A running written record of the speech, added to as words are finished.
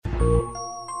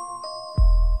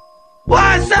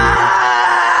What's up?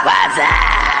 What's up?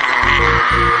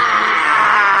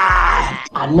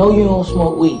 I know you don't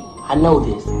smoke weed. I know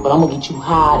this, but I'm gonna get you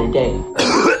high today.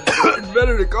 It's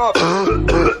better to cough.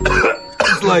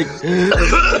 It's like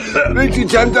makes you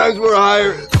 10 times more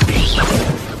higher.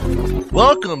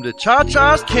 Welcome to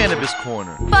Cha-Cha's Cannabis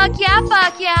Corner. Fuck yeah,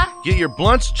 fuck yeah. Get your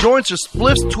blunts, joints, or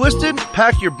spliffs twisted,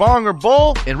 pack your bong or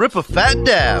bowl, and rip a fat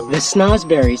dab. The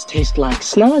snozberries taste like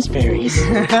snozberries.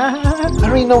 I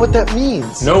don't even know what that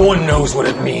means. No one knows what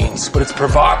it means, but it's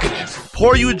provocative.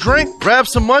 Pour you a drink, grab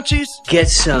some munchies. Get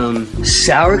some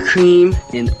sour cream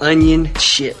and onion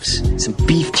chips, some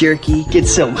beef jerky, get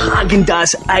some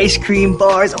Haagen-Dazs ice cream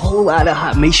bars, a whole lot of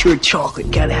hot. Make sure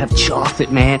chocolate, gotta have chocolate,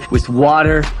 man, with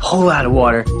water, whole lot of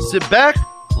water. Sit back,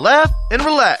 laugh, and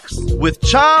relax with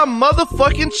Cha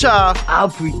motherfucking Cha I'll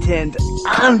pretend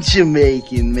I'm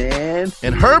Jamaican, man.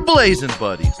 and her blazing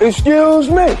buddies. Excuse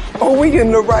me. Are we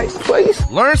in the right place?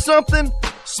 Learn something,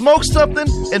 smoke something,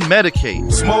 and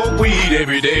medicate. Smoke weed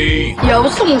every day. Yo,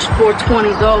 it's almost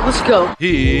 4:20, though. Let's go.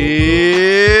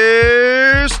 Here's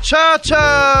Cha-Cha!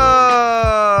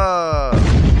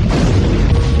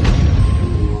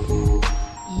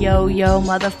 Yo,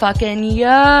 motherfucking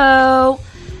yo.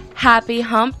 Happy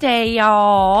hump day,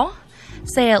 y'all.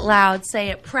 Say it loud, say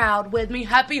it proud with me.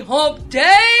 Happy hump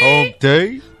day. Hump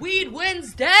day. Weed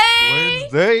Wednesday.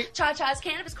 Wednesday. Cha-Cha's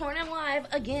Cannabis Corner live,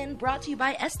 again, brought to you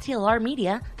by STLR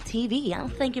Media TV.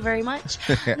 Thank you very much.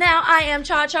 Now, I am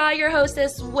Cha-Cha, your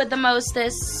hostess with the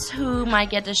mostest, who might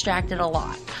get distracted a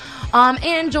lot.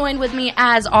 And joined with me,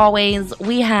 as always,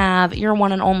 we have your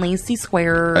one and only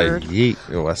C-Squared. Hey,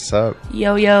 what's up?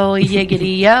 Yo,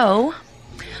 yiggity, yo.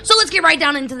 So let's get right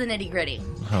down into the nitty-gritty.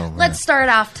 Oh, Let's start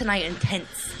off tonight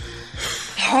intense.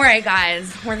 All right,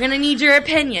 guys, we're going to need your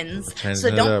opinions. So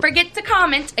don't forget to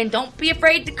comment and don't be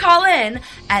afraid to call in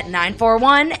at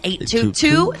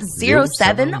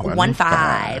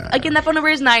 941-822-0715. Again, that phone number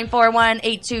is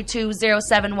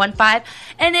 941-822-0715.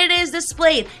 And it is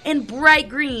displayed in bright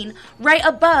green right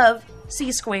above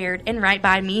C-Squared and right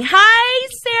by me. Hi,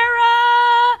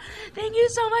 Sarah! Thank you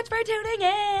so much for tuning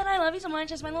in. I love you so much.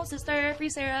 That's my little sister. Free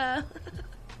Sarah.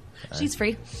 She's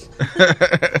free.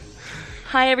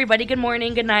 Hi, everybody. Good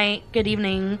morning, good night, good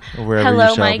evening.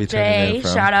 Hello, Mike J.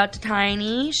 Shout out to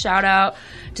Tiny. Shout out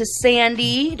to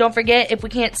Sandy. Don't forget, if we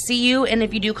can't see you and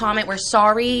if you do comment, we're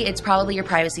sorry. It's probably your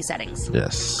privacy settings.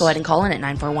 Yes. Go ahead and call in at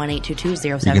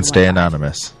 941-822-0715. You can stay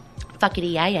anonymous.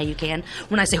 Fuckity, yeah, you can.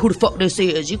 When I say who the fuck this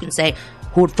is, you can say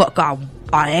who the fuck I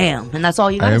am. And that's all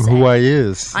you gotta say. I am who I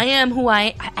is. I am who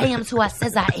I am who I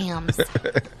says I am.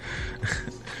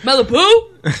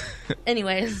 Malibu?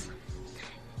 Anyways.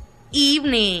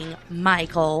 Evening,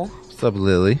 Michael. What's up,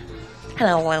 Lily?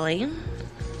 Hello, Lily.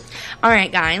 All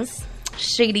right, guys.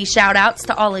 Shady shout outs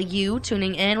to all of you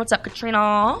tuning in. What's up, Katrina?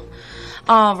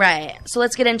 All right. So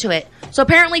let's get into it. So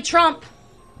apparently Trump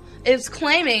is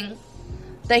claiming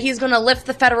that he's going to lift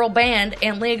the federal ban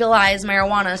and legalize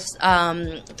marijuana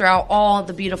throughout all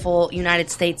the beautiful United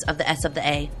States of the S of the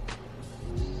A.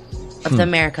 Of the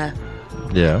America.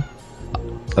 Yeah.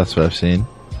 That's what I've seen.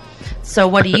 So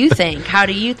what do you think? How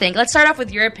do you think? Let's start off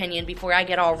with your opinion before I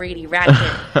get all reedy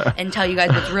ratchet and tell you guys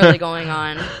what's really going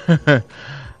on.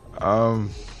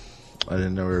 I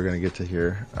didn't know we were going to get to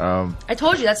here. I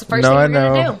told you that's the first thing we're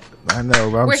going to do. I know.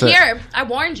 We're here. I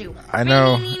warned you. I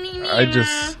know.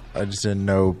 I just didn't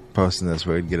know posting this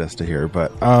would get us to here,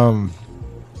 but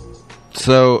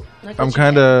so I'm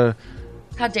kind of.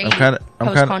 How dare you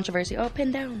post controversy? Oh,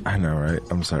 pin down. I know, right?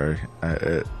 I'm sorry.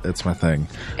 It's my thing.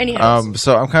 Anyhow,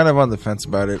 so I'm kind of on the fence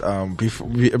about it.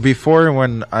 Before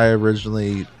when I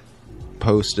originally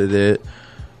posted it,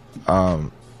 I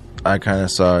kind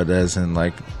of saw it as in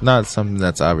like not something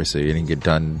that's obviously going to get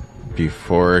done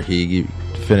before he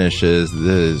finishes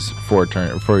this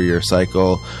 4-year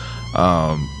cycle.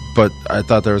 But I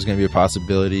thought there was going to be a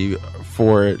possibility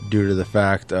for it due to the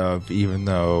fact of, even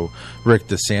though Rick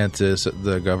DeSantis,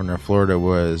 the governor of Florida,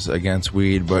 was against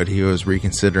weed, but he was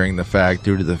reconsidering the fact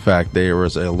due to the fact there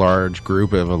was a large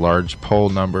group of a large poll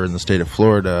number in the state of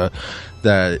Florida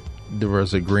that there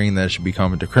was agreeing that it should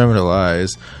become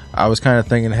decriminalized. I was kind of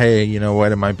thinking, hey, you know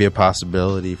what? It might be a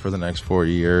possibility for the next 4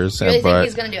 years. You really think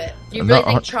he's going to do it? You really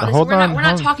think Trump? We're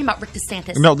not talking about Rick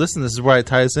DeSantis. No, listen, this is why it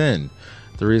ties in.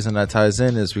 The reason that ties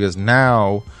in is because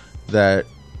now that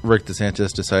Rick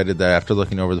DeSantis decided that after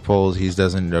looking over the polls, he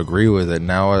doesn't agree with it.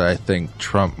 Now I think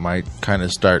Trump might kind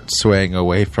of start swaying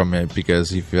away from it because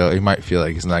he might feel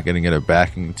like he's not going to get a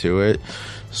backing to it.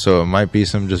 So it might be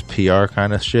some just PR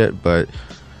kind of shit, but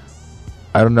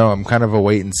I don't know. I'm kind of a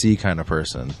wait and see kind of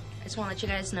person. I just want to let you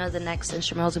guys know the next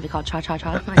instrumental is going to be called Cha Cha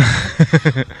Cha.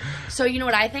 So you know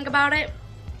what I think about it?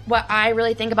 what I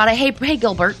really think about it. Hey,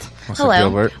 Gilbert. What's up, Hello.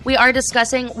 Gilbert? We are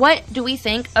discussing what do we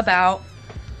think about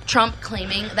Trump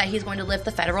claiming that he's going to lift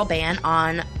the federal ban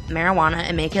on marijuana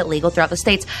and make it legal throughout the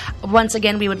states. Once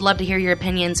again, we would love to hear your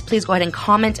opinions. Please go ahead and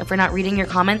comment if we're not reading your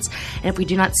comments. And if we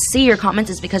do not see your comments,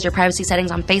 it's because your privacy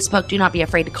settings on Facebook. Do not be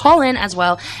afraid to call in as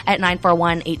well at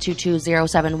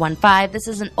 941-822-0715. This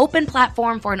is an open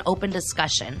platform for an open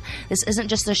discussion. This isn't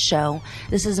just a show.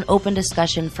 This is an open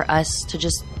discussion for us to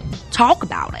just talk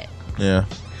about it. Yeah.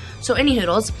 So, any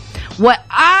hoodles, what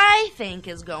I think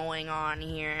is going on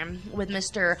here with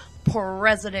Mr.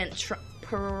 President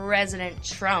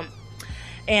Trump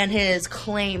and his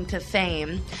claim to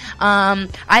fame,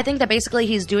 I think that basically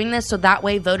he's doing this so that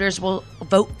way voters will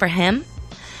vote for him.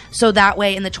 So that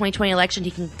way in the 2020 election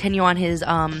he can continue on his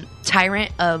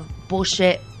tyrant of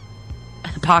bullshit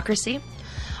hypocrisy.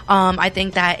 I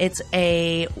think that it's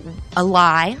a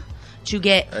lie to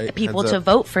get people to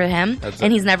vote for him,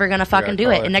 and he's never gonna fucking do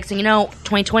it. And next thing you know,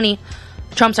 2020,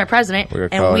 Trump's our president,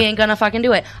 and we ain't gonna fucking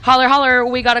do it. Holler, holler,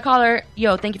 we got a caller.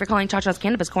 Yo, thank you for calling Cha-Cha's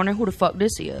Cannabis Corner. Who the fuck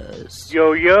this is?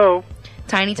 Yo.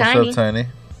 Tiny. What's up, Tiny?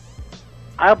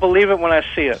 I believe it when I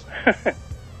see it.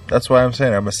 That's why I'm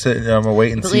saying I'm a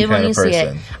wait and see kind of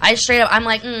person. I straight up, I'm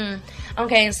like,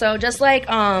 okay, so just like,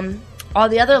 all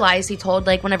the other lies he told,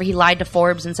 like whenever he lied to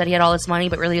Forbes and said he had all this money,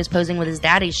 but really was posing with his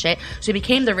daddy's shit. So he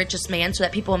became the richest man so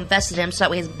that people invested in him, so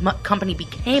that way his company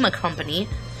became a company.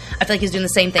 I feel like he's doing the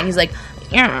same thing. He's like,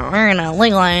 yeah, we're going to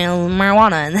legalize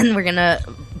marijuana, and then we're going to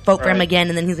vote for him again,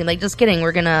 and then he's going to be like, just kidding,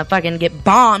 we're going to fucking get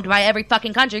bombed by every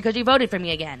fucking country because you voted for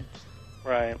me again.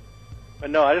 Right. But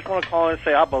no, I just want to call in and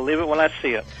say I believe it when I see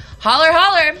it. Holler,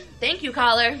 holler. Thank you,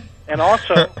 caller. And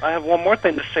also, I have one more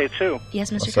thing to say, too. Yes,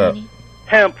 Mr. Tiny?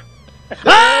 Hemp. That's the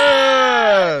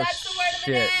word of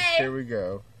the day. Here we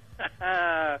go.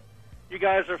 You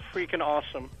guys are freaking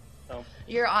awesome. So.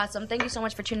 You're awesome. Thank you so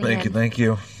much for tuning in. Thank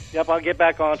you. Yep, I'll get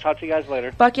back on. Talk to you guys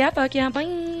later. Fuck yeah, bye.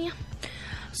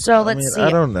 So let's see.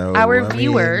 I don't know. Our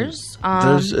viewers.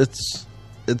 It's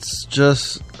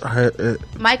just.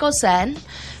 Michael said,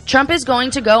 Trump is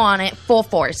going to go on it full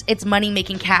force. It's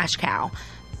money-making cash cow.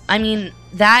 I mean,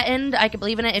 that end, I could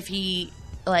believe in it if he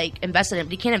invested in it,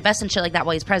 but he can't invest in shit like that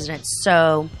while he's president.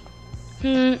 So,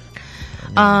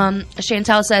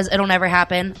 Chantel says it'll never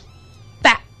happen.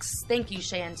 Facts. Thank you,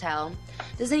 Chantel.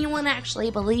 Does anyone actually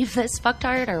believe this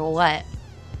fucktard or what?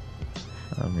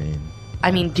 I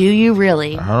mean, do you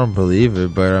really? I don't believe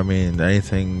it, but I mean,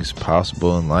 anything's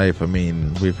possible in life. I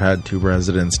mean, we've had 2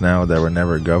 presidents now that were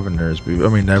never governors.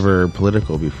 Never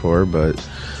political before, but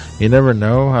you never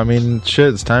know. I mean,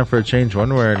 shit, it's time for a change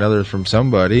one way or another from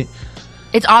somebody.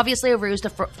 It's obviously a ruse to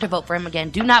vote for him again.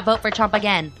 Do not vote for Trump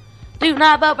again. Do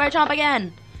not vote for Trump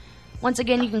again. Once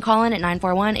again, you can call in at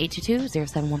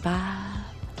 941-822-0715.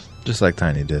 Just like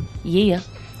Tiny did. Yeah.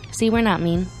 See, we're not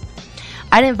mean.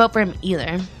 I didn't vote for him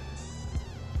either.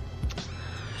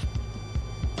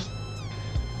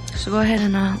 So go ahead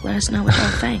and let us know what y'all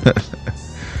think.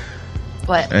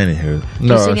 What? Anywho. Do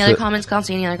you see any other comments? Can't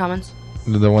see any other comments?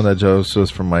 The one that Joe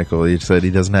was from Michael. He said he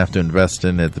doesn't have to invest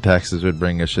in it. The taxes would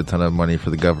bring a shit ton of money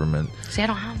for the government. See, I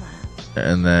don't have that.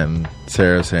 And then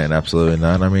Sarah saying absolutely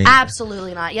not. I mean,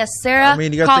 absolutely not. Yes, Sarah. I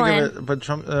mean, you got to think of it. But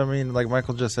Trump. I mean, like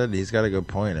Michael just said, he's got a good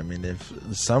point. I mean, if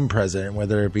some president,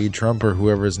 whether it be Trump or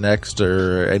whoever's next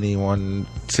or anyone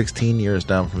 16 years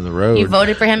down from the road, you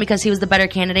voted for him because he was the better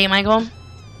candidate, Michael.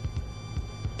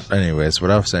 Anyways,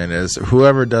 what I'm saying is,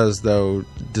 whoever does, though,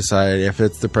 decide if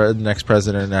it's the next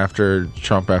president after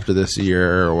Trump after this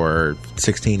year or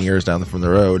 16 years down from the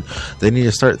road, they need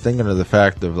to start thinking of the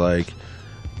fact of, like,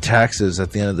 taxes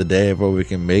at the end of the day of what we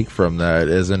can make from that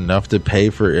is enough to pay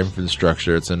for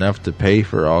infrastructure. It's enough to pay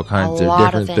for all kinds of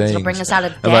different things. It'll bring us out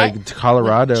of debt. Like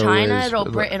Colorado, China,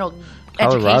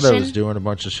 Colorado is doing a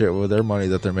bunch of shit with their money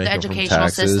that they're making from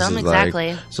taxes. System,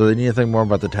 exactly. So they need to think more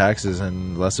about the taxes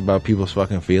and less about people's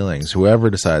fucking feelings. Whoever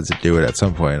decides to do it at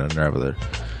some point or another.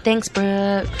 Thanks,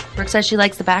 Brooke. Brooke says she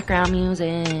likes the background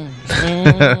music.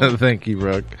 Yeah. Thank you,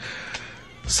 Brooke.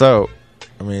 So,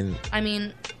 I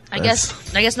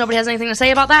guess nobody has anything to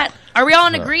say about that. Are we all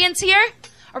in agreement here?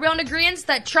 Are we all in agreement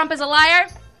that Trump is a liar?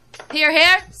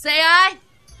 Here, say aye.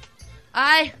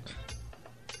 Aye.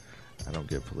 I don't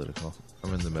get political.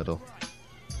 I'm in the middle.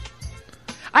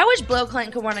 I wish Bill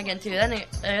Clinton could run again, too.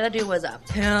 That dude was a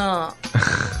pimp.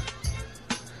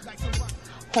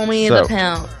 Homie the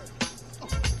pimp.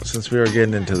 Since we were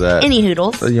getting into that. Any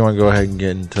hoodles. You want to go ahead and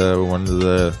get into one of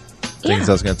the things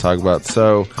I was going to talk about.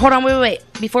 So hold on, wait.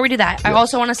 Before we do that, I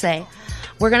also want to say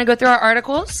we're going to go through our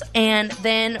articles, and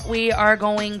then we are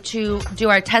going to do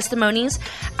our testimonies.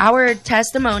 Our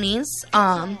testimonies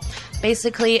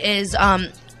basically is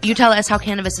you tell us how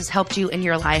cannabis has helped you in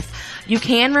your life. You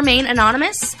can remain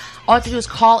anonymous. All you have to do is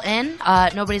call in.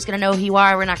 Nobody's going to know who you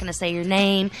are. We're not going to say your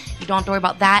name. You don't have to worry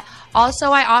about that.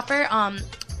 Also, I offer,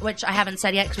 which I haven't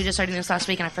said yet because we just started this last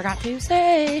week and I forgot to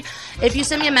say, if you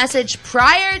send me a message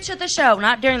prior to the show,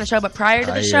 not during the show, but prior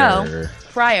to the show,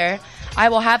 I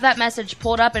will have that message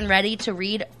pulled up and ready to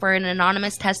read for an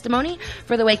anonymous testimony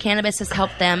for the way cannabis has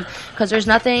helped them, because there's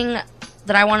nothing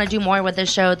that I want to do more with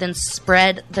this show than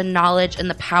spread the knowledge and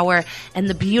the power and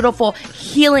the beautiful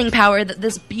healing power that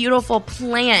this beautiful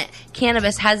plant,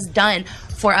 cannabis, has done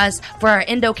for us, for our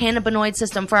endocannabinoid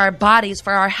system, for our bodies,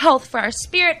 for our health, for our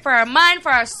spirit, for our mind,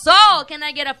 for our soul. Can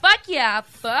I get a fuck yeah?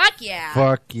 Fuck yeah.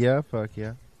 Fuck yeah, fuck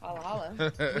yeah. Holla, holla.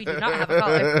 We do not have a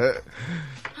caller.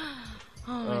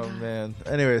 Oh man.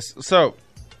 Anyways, so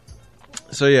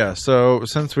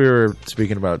since we were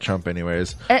speaking about Trump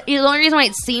anyways. The only reason why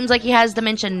it seems like he has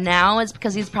dementia now is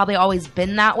because he's probably always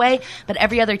been that way, but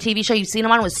every other TV show you've seen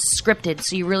him on was scripted,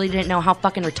 so you really didn't know how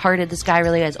fucking retarded this guy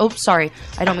really is. Oh, sorry.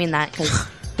 I don't mean that, because...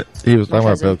 He was talking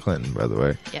about Bill Clinton, by the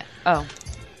way. Yeah. Oh.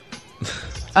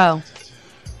 Oh.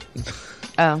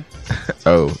 Oh.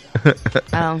 Oh.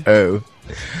 Oh. Oh.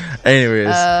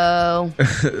 Anyways,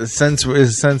 since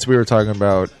we were talking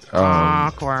about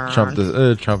Trump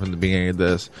in the beginning of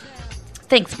this,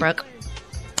 thanks, Brooke.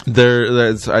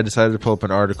 I decided to pull up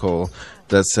an article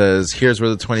that says, "Here's where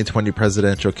the 2020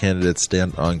 presidential candidates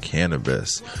stand on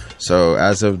cannabis." So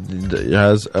as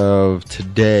of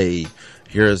today,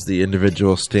 here's the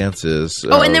individual stances.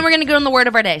 Oh, and then we're gonna go on the word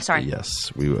of our day. Sorry.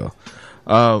 Yes, we will.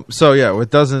 So yeah, with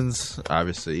dozens,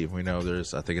 obviously, we know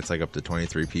there's, I think it's like up to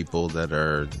 23 people that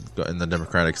are in the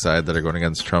Democratic side that are going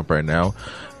against Trump right now.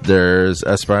 There's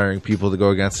aspiring people to go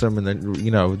against him, and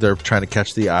then, they're trying to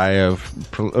catch the eye of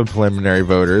preliminary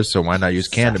voters, so why not use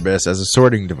cannabis as a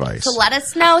sorting device? So let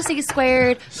us know, C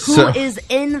Squared, who is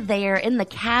in there in the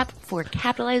cap for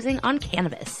capitalizing on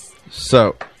cannabis.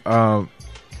 So,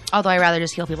 although I'd rather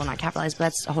just heal people, not capitalize, but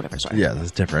that's a whole different story. Yeah,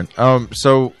 that's different.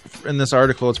 So in this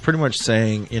article, it's pretty much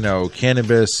saying,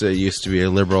 cannabis used to be a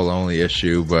liberal-only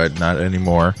issue, but not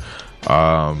anymore.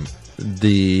 Even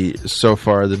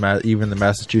the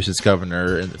Massachusetts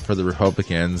governor for the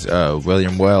Republicans,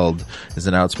 William Weld, is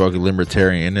an outspoken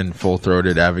libertarian and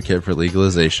full-throated advocate for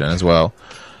legalization as well.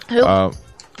 Who?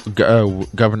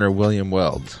 Governor William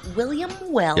Weld. William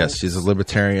Weld. Yes, he's a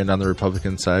libertarian on the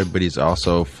Republican side, but he's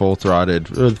also full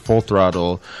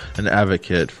throttle an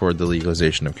advocate for the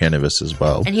legalization of cannabis as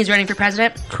well. And he's running for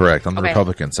president? Correct, on the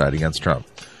Republican side against Trump.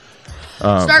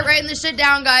 Start writing this shit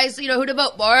down, guys, so you know who to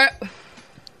vote for.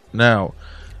 Now,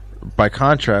 by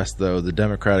contrast, though, the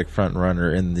Democratic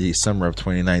frontrunner in the summer of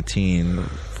 2019,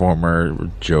 former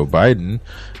Joe Biden,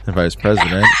 the vice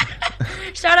president.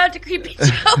 Shout out to Creepy Joe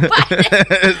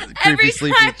Biden. Every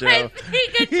Sleepy time Joe. I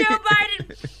think of Joe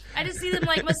Biden, I just see them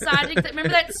like massaging. Remember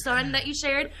that sun that you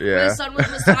shared? Yeah. Where the sun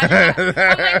was massaging? I'm like,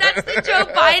 that's the Joe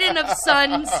Biden of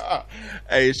suns.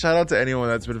 Hey, shout out to anyone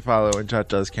that's been following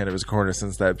Cha-Cha's Cannabis Corner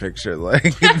since that picture. Like,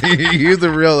 you're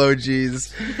the real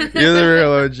OGs. You're the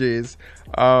real OGs.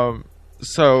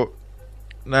 So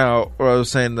now what I was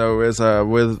saying though is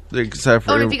except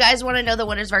for and if you guys want to know the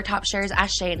winners of our top shares,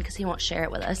 ask Shane because he won't share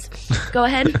it with us. Go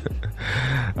ahead.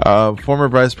 Former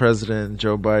Vice President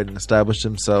Joe Biden established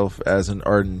himself as an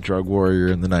ardent drug warrior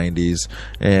in the 90s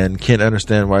and can't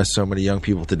understand why so many young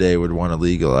people today would want to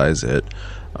legalize it.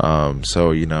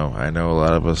 So I know a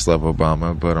lot of us love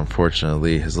Obama, but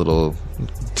unfortunately his little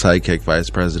sidekick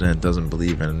vice president doesn't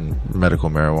believe in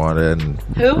medical marijuana. And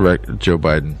who? Joe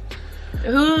Biden.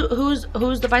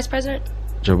 Who's the vice president?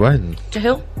 Joe Biden. To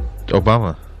who?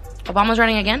 Obama. Obama's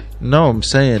running again? No, I'm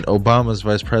saying Obama's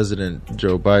vice president,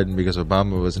 Joe Biden, because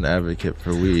Obama was an advocate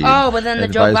for weed. Oh, but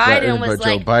then Joe Biden was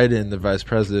like... But Joe Biden, the vice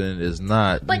president, is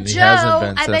not. But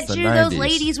Joe, I bet you those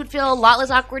ladies would feel a lot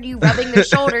less awkward you rubbing their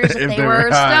shoulders if they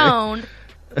were stoned.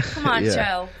 Come on,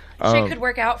 Joe. Shit could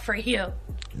work out for you.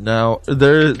 Now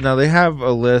they have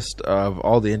a list of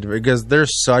all the individuals, because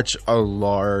there's such a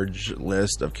large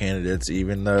list of candidates,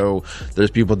 even though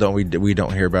there's people we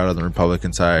don't hear about on the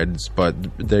Republican sides, but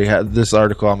they have this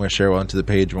article I'm going to share onto the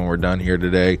page when we're done here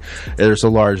today. There's a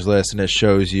large list and it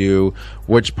shows you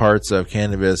which parts of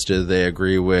cannabis do they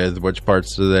agree with, which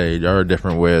parts do they are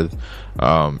different with,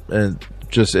 and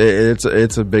just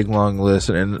it's a big long list.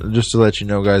 And just to let you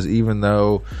know, guys, even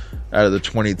though out of the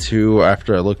 22,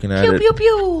 after looking at pew, pew,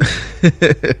 pew.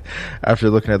 After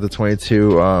looking at the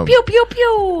 22, pew, pew,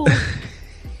 pew.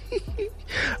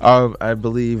 I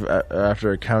believe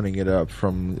after counting it up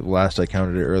from last I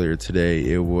counted it earlier today,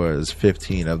 it was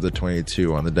 15 of the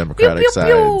 22 on the Democratic side.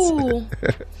 Pew.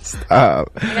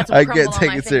 Stop. I can't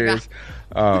take it serious.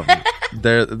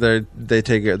 They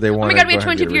take it. They Oh want. my god, we have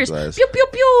 20 viewers. Pew pew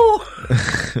pew.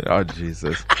 Oh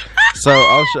Jesus! So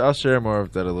I'll share more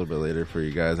of that a little bit later for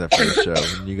you guys after the show.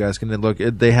 You guys can look.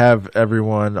 They have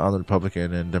everyone on the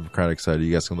Republican and Democratic side.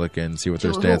 You guys can look in and see what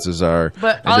their stances are.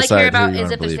 But all I care about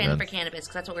is if they're standing for cannabis,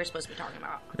 because that's what we're supposed to be talking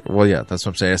about. Well, yeah, that's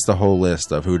what I'm saying. It's the whole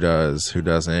list of who does, who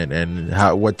doesn't, and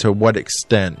to what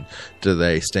extent do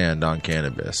they stand on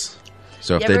cannabis.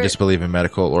 So if they just believe in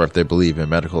medical, or if they believe in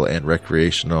medical and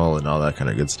recreational and all that kind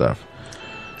of good stuff.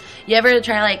 You ever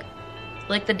try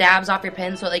like the dabs off your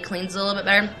pen so it cleans it a little bit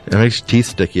better? It makes your teeth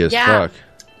sticky as fuck.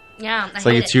 Yeah, it's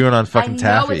like you're chewing on fucking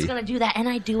taffy. I know it's gonna do that, and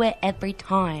I do it every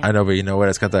time. I know, but you know what?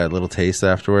 It's got that little taste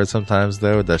afterwards. Sometimes,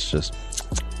 though, it's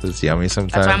yummy.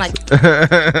 Sometimes. That's why I'm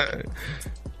like,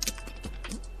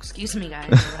 excuse me, guys.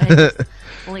 Right?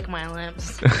 Lick my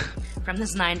lips from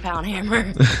this 9-pound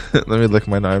hammer. Let me lick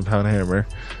my 9-pound hammer.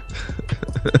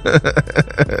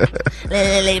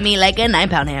 Lick me like a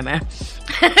 9-pound hammer.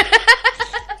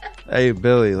 Hey,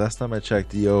 Billy, last time I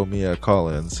checked, you owe me a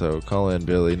call-in. So call in,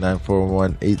 Billy,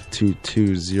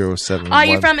 941-822-0715. Oh,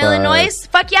 you're from Illinois?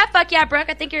 Fuck yeah, Brooke.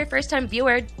 I think you're a first-time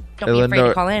viewer. Don't be afraid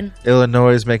to call in.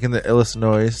 Illinois is making the illest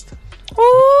noise.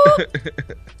 Ooh.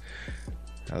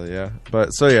 Hell yeah.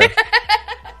 But, so yeah.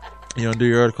 You want to do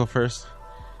your article first?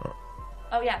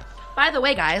 Oh, yeah. By the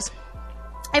way, guys,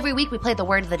 every week we play the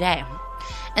word of the day.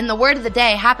 And the word of the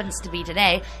day happens to be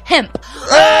today, hemp.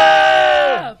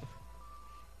 Ah!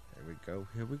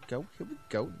 Here we go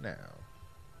now.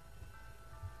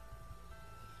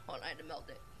 Oh, I had to melt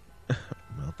it.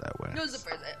 Melt that wax. It was the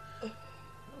first hit.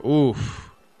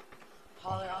 Oof.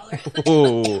 Holler, holler.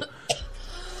 Oh.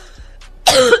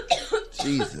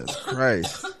 Jesus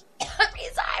Christ. Every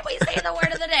time we say the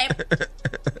word of the day.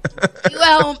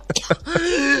 Well.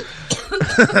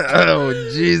 Oh,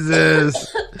 Jesus.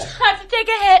 I have to take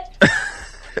a hit.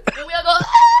 And we all go,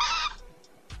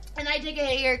 and I take a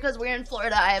hit here because we're in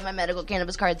Florida. I have my medical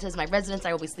cannabis card. It says my residence.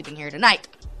 I will be sleeping here tonight.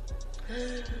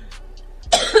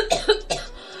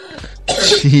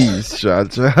 Jeez,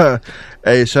 Chacha.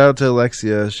 Hey, shout out to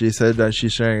Alexia. She said that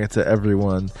she's sharing it to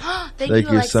everyone. Thank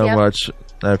you so much.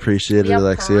 I appreciate it,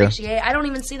 Alexia. I don't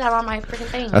even see that on my freaking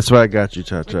thing. That's why I got you,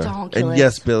 Cha-Cha. Ridiculous. And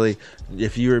yes, Billy,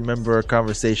 if you remember a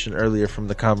conversation earlier from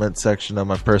the comment section on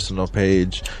my personal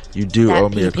page, you do owe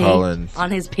me a call-in.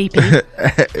 On his pee-pee.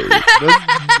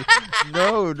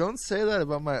 No, don't say that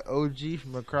about my OG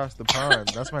from across the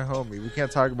pond. That's my homie. We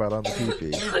can't talk about on the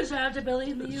pee-pee. Shout out to Billy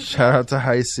in the UK. Shout out to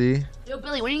High C. Yo,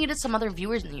 Billy, when are you get to some other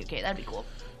viewers in the UK? That'd be cool.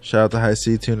 Shout out to High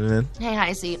C tuning in. Hey,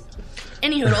 High C.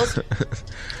 Any hoodles.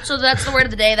 So that's the word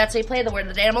of the day. That's how you play the word of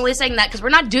the day. I'm only saying that because we're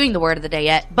not doing the word of the day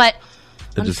yet. But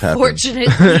it just unfortunately,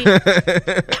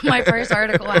 my first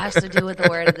article has to do with the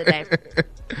word of the day.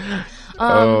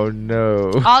 Oh,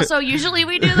 no. Also, usually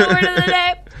we do the word of the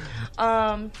day.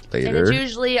 Later. And it's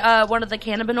usually one of the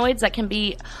cannabinoids that can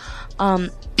be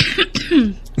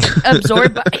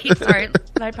absorbed by, sorry,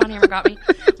 9-pound hammer got me,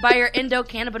 by your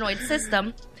endocannabinoid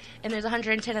system. And there's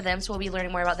 110 of them, so we'll be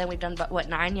learning more about them. We've done, what,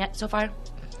 9 yet so far?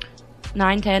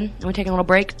 9, 10? And we're taking a little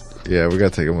break? Yeah, we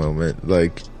gotta take a moment.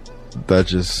 Like, that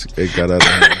just, it got out of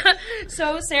hand.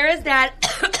 So Sarah's dad,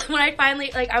 when I finally,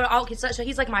 like, so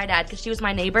he's like my dad, because she was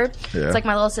my neighbor. Yeah. It's like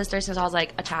my little sister since I was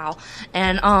like a child.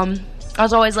 And I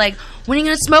was always like, when are you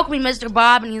going to smoke me, Mr.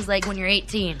 Bob? And he's like, when you're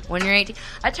 18. When you're 18.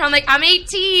 I tell him, like, I'm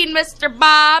 18, Mr.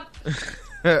 Bob.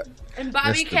 And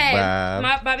Bobby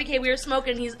K, we were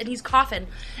smoking, and he's coughing,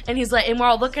 and he's like, and we're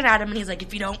all looking at him, and he's like,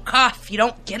 if you don't cough, you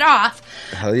don't get off.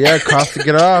 Hell yeah, cough to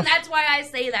get off. And that's why I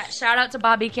say that. Shout out to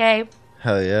Bobby K.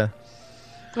 Hell yeah.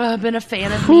 I've been a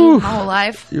fan of me my whole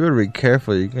life. You better be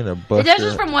careful. You're gonna bust. It does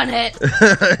just from one hit.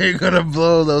 You're gonna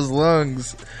blow those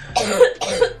lungs.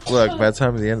 Look, by the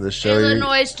time of the end of the show,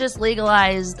 Illinois just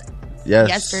legalized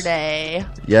yesterday.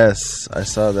 Yes, I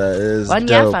saw that. It is fun,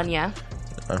 dope. fun, yeah.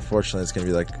 Unfortunately, it's going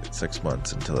to be like 6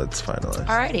 months until it's finalized.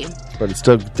 Alrighty. But it's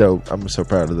still dope. I'm so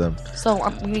proud of them. So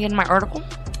I'm going to get in my article.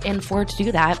 And for to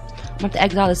do that, I'm going to have to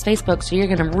exit out this Facebook. So you're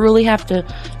going to really have to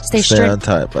stay on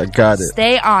top. I got it.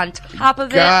 Stay on top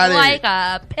of it like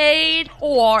a paid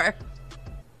whore.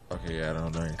 Okay, yeah, I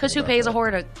don't know. Because who pays a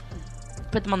whore to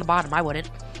put them on the bottom? I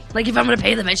wouldn't. Like, if I'm going to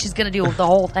pay them, she's going to do the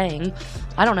whole thing.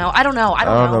 I don't know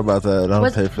about that. I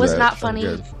don't pay for that. Was not funny.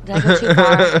 Did I go too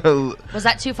far? Was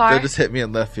that too far? They just hit me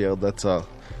in left field, that's all.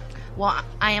 Well,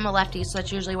 I am a lefty, so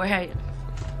that's usually where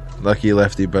Lucky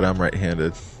lefty, but I'm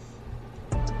right-handed.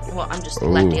 Well, I'm just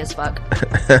lefty as fuck.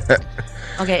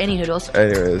 Okay, any hoodles.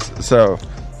 Anyways, so...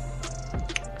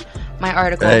 My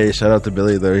article. Hey, shout out to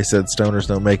Billy, though. He said stoners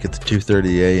don't make it to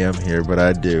 2:30 a.m. here, but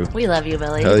I do. We love you,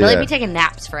 Billy. Hell Billy yeah. be taking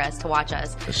naps for us to watch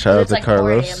us. Shout out to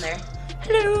Carlos. 4 a.m. there.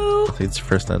 Hello. I think it's your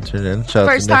first time tuning in. Shout out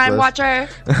to First time Nicholas. watcher.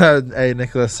 Hey,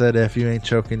 Nicholas said, if you ain't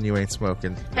choking, you ain't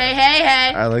smoking. Hey, hey,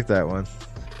 hey. I like that one.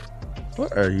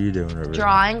 What are you doing over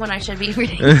Drawing when I should be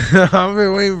reading. there? I've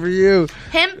been waiting for you.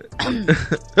 Him.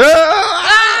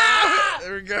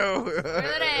 There we go. Word of the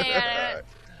day.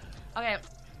 Okay,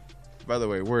 By the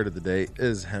way, word of the day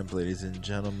is hemp, ladies and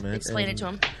gentlemen. explain it to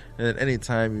him. And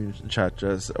anytime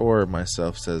Chacha or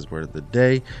myself says word of the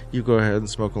day, you go ahead and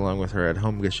smoke along with her at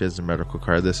home because she has a medical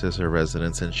card. This is her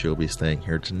residence, and she'll be staying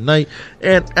here tonight.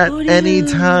 And at any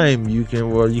time, you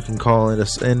can call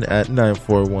us in at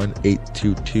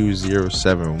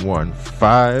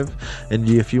 941-822-0715. And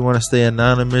if you want to stay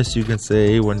anonymous, you can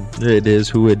say when it is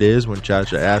who it is when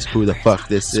Chacha asks who the fuck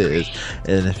this is.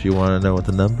 And if you want to know what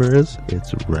the number is,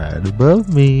 it's right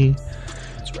above me.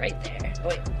 It's right there.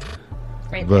 Wait.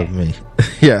 Right Above there. me.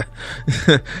 Yeah.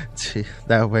 Gee,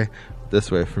 that way.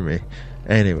 This way for me.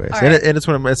 Anyways. All right. And it's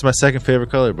my second favorite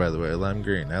color, by the way. Lime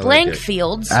green. I Blank like it.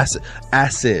 fields.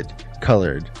 Acid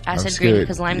colored. Acid I'm green good.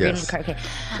 because lime Yes. green. Okay.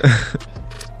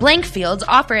 Blank fields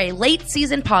offer a late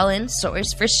season pollen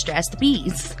source for stressed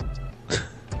bees.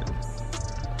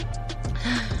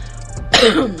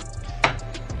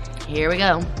 Here we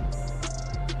go.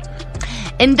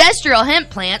 Industrial hemp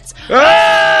plants.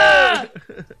 Ah!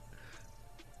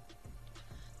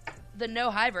 The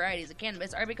no-high varieties of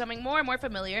cannabis are becoming more and more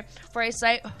familiar for a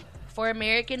site for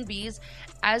American bees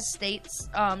as states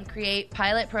create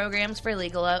pilot programs for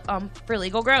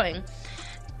legal growing.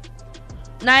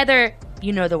 Neither,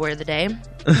 you know the word of the day,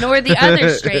 nor the other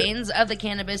strains of the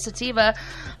cannabis sativa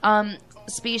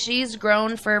species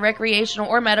grown for recreational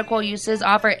or medical uses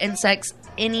offer insects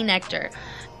any nectar,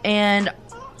 and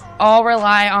all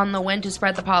rely on the wind to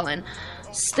spread the pollen.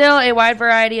 Still, a wide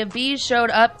variety of bees showed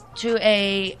up to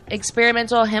a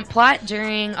experimental hemp plot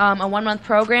during a 1-month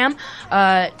program.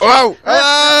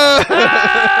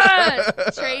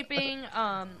 Traping,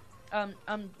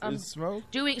 Smoke?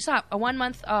 a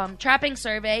 1-month trapping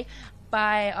survey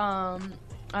by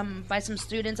some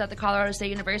students at the Colorado State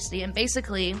University, and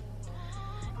basically,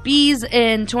 bees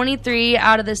in 23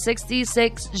 out of the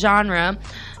 66 genre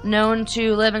known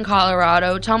to live in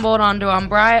Colorado tumbled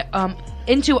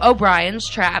into O'Brien's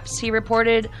traps. He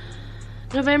reported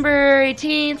November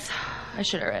 18th. I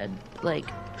should have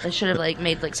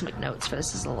made some notes for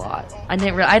this. Is a lot. I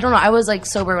don't know. I was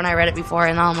sober when I read it before,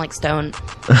 and now I'm stoned.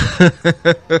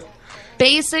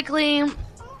 Basically,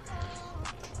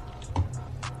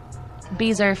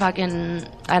 bees are fucking,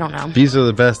 I don't know. Bees are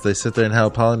the best. They sit there and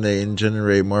help pollinate and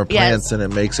generate more plants, Yes. and it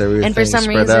makes everything And for some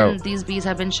spread reason, out. these bees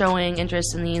have been showing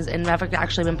interest in these and have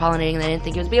actually been pollinating. They didn't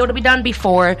think it would be able to be done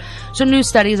before. So new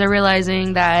studies are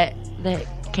realizing that the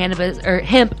cannabis, or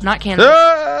hemp, not cannabis,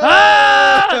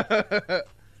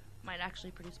 might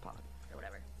actually produce pollen or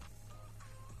whatever.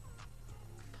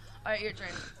 All right, your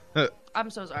turn. I'm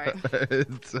so sorry.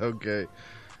 It's okay.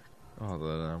 Hold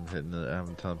on,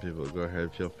 I'm telling people, go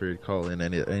ahead, feel free to call in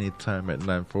any time at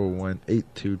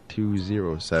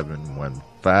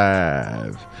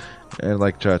 941-822-0715. And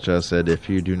like Cha-Cha said, if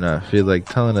you do not feel like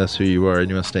telling us who you are and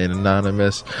you want to stay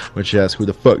anonymous when she asks who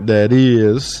the fuck that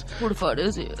is, Who the fuck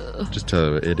is it? just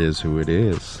tell her it is who it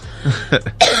is.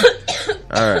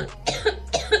 Alright.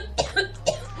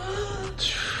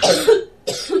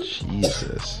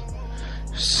 Jesus.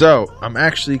 So, I'm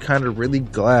actually kind of really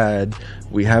glad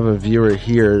we have a viewer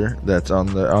here that's on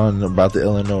about the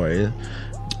Illinois.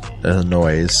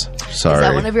 Sorry. Is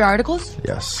that one of your articles?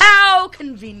 Yes. How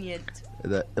convenient.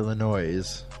 The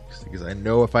Illinois, because I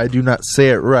know if I do not say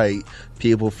it right,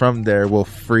 people from there will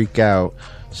freak out.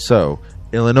 So,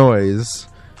 Illinois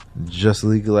just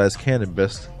legalized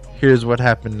cannabis. Here's what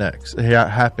happens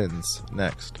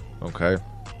next. Okay.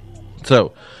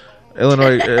 So,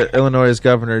 Illinois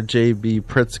Governor J.B.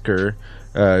 Pritzker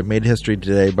made history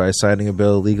today by signing a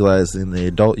bill legalizing the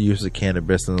adult use of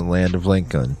cannabis in the land of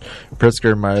Lincoln.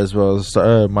 Pritzker might as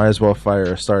well fire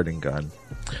a starting gun.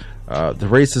 The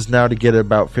race is now to get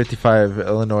about 55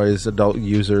 Illinois adult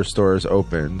user stores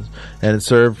open and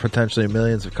serve potentially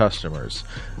millions of customers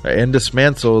and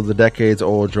dismantle the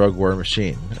decades-old drug war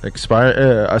machine.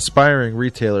 Aspiring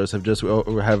retailers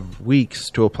have weeks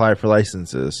to apply for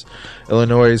licenses.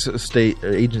 Illinois state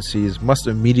agencies must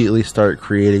immediately start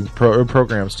creating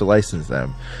programs to license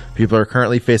them. People are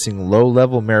currently facing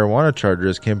low-level marijuana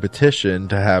charges can petition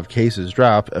to have cases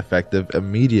drop effective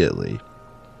immediately.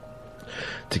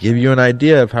 To give you an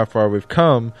idea of how far we've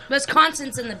come,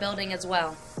 Wisconsin's in the building as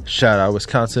well. shout out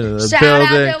Wisconsin in the Shout out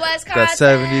building. to Wisconsin! That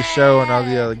 70s show and all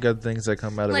the other good things that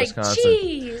come out of Wisconsin.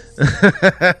 Cheese.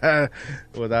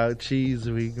 Without cheese,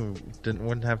 we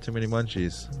wouldn't have too many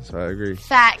munchies. So I agree.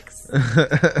 Facts.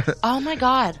 Oh my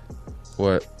god.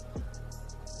 What?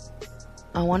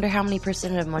 I wonder how many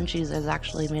percent of munchies is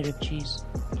actually made of cheese.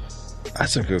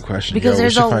 That's a good question. Because we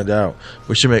should find out.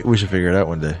 We should figure it out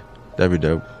one day. That'd be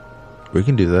dope. We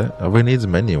can do that. All we need is a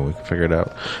menu. We can figure it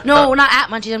out. No, not at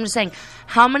munchies. I'm just saying,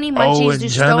 how many munchies do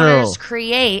stoners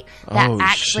create that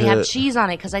actually have cheese on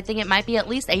it? Because I think it might be at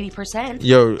least 80%.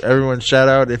 Yo, everyone, shout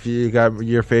out if you got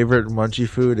your favorite munchie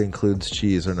food includes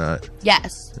cheese or not.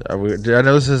 Yes. I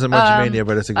know this isn't Munchie Mania,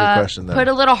 but it's a good question, though. Put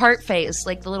a little heart face,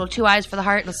 like the little 2 eyes for the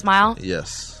heart and a smile.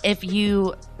 Yes. If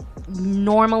you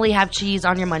normally have cheese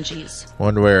on your munchies.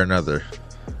 One way or another.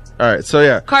 All right, so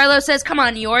yeah. Carlos says, come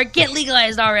on, New York. Get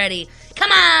legalized already.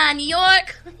 Come on, New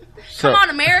York. Come on,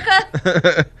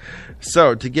 America.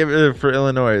 So, to give for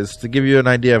Illinois, to give you an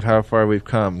idea of how far we've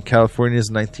come,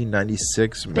 California's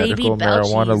 1996 medical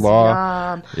marijuana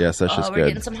law. Yum. Yes, that's just we're good.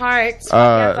 Getting some hearts.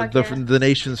 The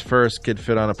nation's first could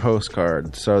fit on a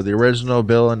postcard. So the original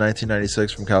bill in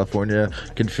 1996 from California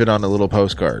could fit on a little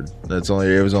postcard.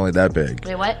 It was only that big.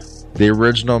 Wait, what? The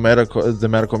original medical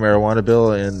marijuana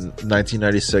bill in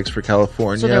 1996 for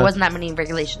California. So there wasn't that many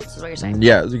regulations, is what you're saying?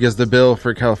 Yeah, because the bill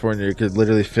for California could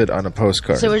literally fit on a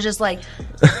postcard. So it was just like,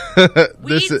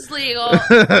 weed's legal.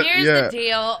 Here's the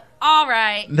deal. All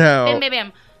right. Now, bam, bam,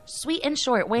 bam. Sweet and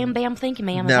short. Wham, bam, thank you,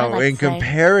 ma'am. Now, in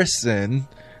comparison,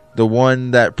 the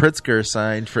one that Pritzker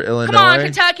signed for Illinois. Come on,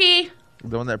 Kentucky.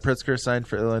 The one that Pritzker signed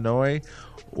for Illinois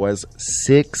was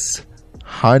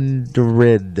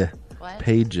 600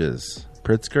 pages.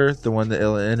 Pritzker, the one that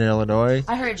in Illinois.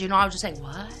 I heard you. No, I was just saying,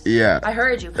 what? Yeah. I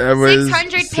heard you.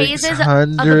 600 pages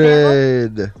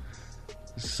 600. Of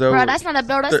so, bro, that's not a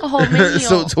bill. That's the whole menu.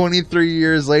 So 23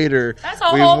 years later,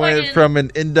 we went from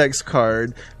an index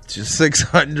card to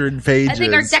 600 pages. I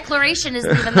think our declaration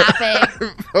isn't even that big.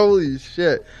 Holy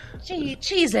shit.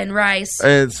 Cheese and rice.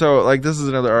 And so, like, this is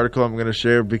another article I'm going to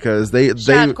share because this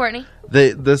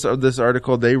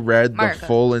article, they read the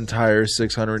full entire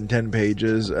 610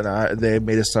 pages, and they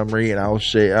made a summary, and I'll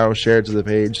share it to the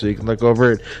page so you can look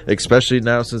over it. Especially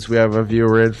now since we have a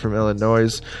viewer in from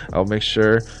Illinois, I'll make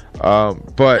sure.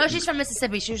 But no, she's from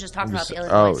Mississippi. She was just talking about the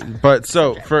Illinois. But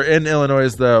so for in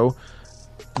Illinois though,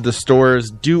 the stores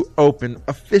do open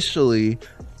officially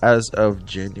as of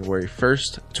January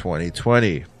 1st,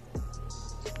 2020.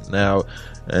 Now,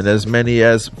 and as many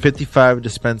as 55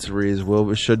 dispensaries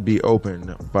should be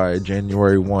open by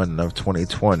January 1 of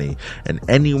 2020, and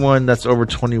anyone that's over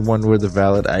 21 with a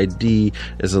valid ID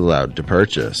is allowed to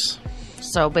purchase.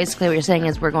 So basically, what you're saying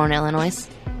is we're going to Illinois.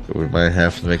 We might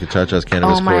have to make a Cha-Cha's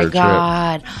Cannabis Oh my trip.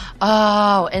 God!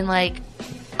 Oh, and like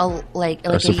a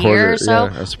year or so,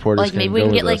 like maybe we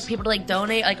can get like people to like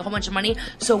donate like a whole bunch of money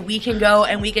so we can go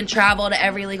and we can travel to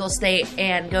every legal state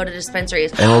and go to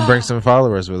dispensaries. And we'll bring some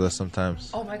followers with us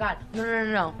sometimes. Oh my God!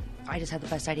 No! I just had the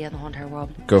best idea in the whole entire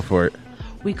world. Go for it.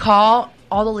 We call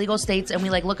all the legal states and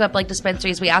we like look up like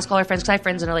dispensaries. We ask all our friends because I have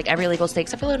friends in like every legal state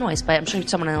except for Illinois, but I'm sure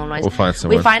someone in Illinois. We'll find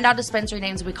someone. We find out dispensary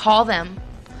names. We call them.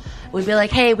 We'd be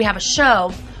like, hey, we have a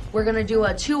show. We're gonna do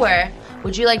a tour.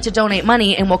 Would you like to donate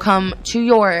money? And we'll come to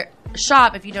your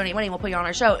shop. If you donate money, we'll put you on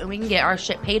our show and we can get our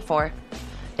shit paid for,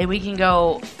 and we can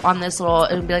go on this little,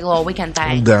 it'll be like a little weekend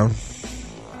thing. I'm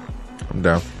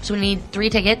down. So we need 3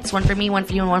 tickets, one for me, one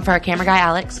for you, and one for our camera guy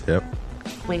Alex. Yep.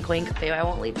 Wink wink, baby, I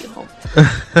won't leave you home.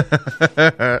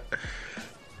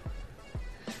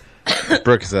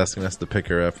 Brooke is asking us to pick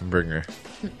her up and bring her.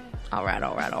 All right.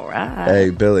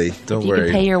 Hey, Billy, don't worry. If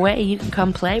you can pay your way, you can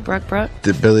come play, Brooke.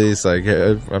 Billy's like,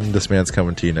 hey, this man's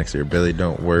coming to you next year. Billy,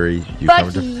 don't worry.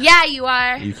 Yeah, you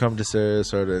are. You come to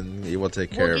Sarasota and we'll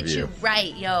take care of you. We'll get you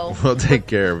right, yo. We'll take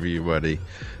care of you, buddy.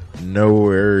 No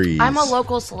worries. I'm a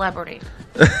local celebrity.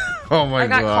 Oh, my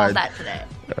God. I got called that today.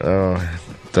 Oh,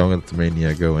 don't let the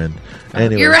mania go in.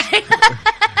 Anyway. You're right.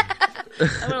 I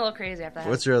went a little crazy after that.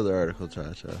 What's your other article,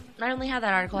 Cha-Cha? I only had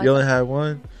that article. You only had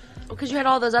one? Because you had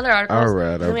all those other articles. All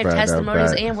right. We have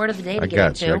testimonies and word of the day to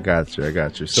get into. I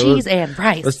got you. So cheese and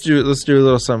rice. Let's do a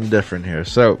little something different here.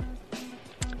 So,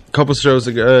 a couple shows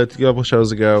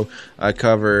ago, I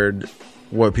covered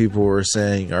what people were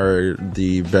saying are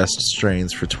the best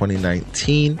strains for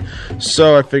 2019.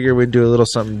 So I figured we'd do a little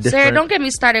something different. Sarah, don't get me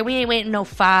started. We ain't waiting no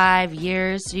 5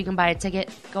 years so you can buy a ticket.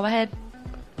 Go ahead.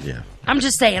 Yeah. I'm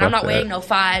just saying, I'm not waiting no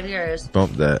 5 years.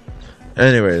 Bump that.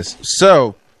 Anyways,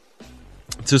 so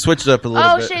to switch it up a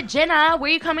little bit. Oh shit, Jenna, where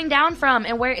are you coming down from?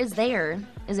 And where is there?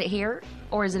 Is it here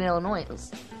or is it Illinois?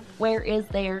 Where is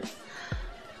there?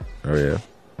 Oh yeah.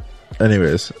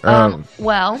 Anyways,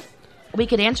 well, we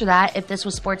could answer that if this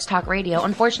was Sports Talk Radio.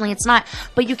 Unfortunately, it's not.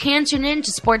 But you can tune in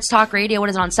to Sports Talk Radio. What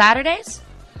is it, on Saturdays?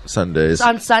 Sundays.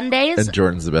 on Sundays. And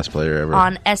Jordan's the best player ever.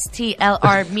 On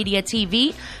STLR Media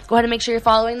TV. Go ahead and make sure you're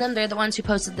following them. They're the ones who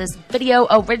posted this video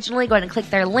originally. Go ahead and click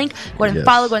their link. Go ahead and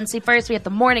follow. Go ahead and see first. We have the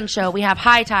morning show. We have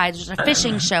High Tides, which is a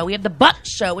fishing show. We have the Buck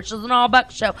Show, which is an all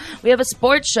Buck show. We have a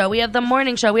sports show. We have the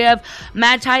morning show. We have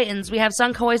Mad Titans. We have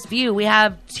Suncoast View. We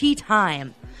have Tea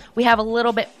Time. We have a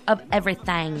little bit of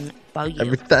everything for you.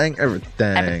 Everything.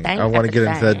 I want to get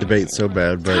into that debate so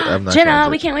bad, but I'm not. Jenna,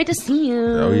 we can't wait to see you.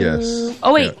 Oh, yes.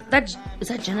 Oh, wait. Yeah. Is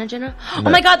that Jenna? No. Oh,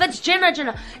 my God. That's Jenna.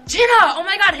 Jenna. Oh,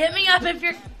 my God. Hit me up if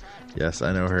you're... Yes,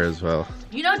 I know her as well.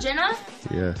 You know Jenna?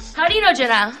 Yes. How do you know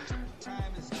Jenna?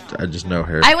 I just know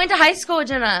her. I went to high school with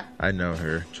Jenna. I know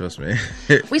her. Trust me.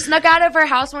 We snuck out of her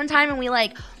house one time and we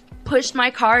pushed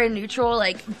my car in neutral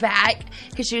back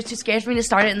because she was too scared for me to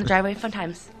start it in the driveway. Fun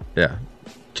times. Yeah.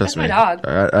 Trust me. My dog.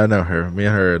 I know her. Me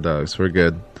and her are dogs. We're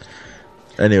good.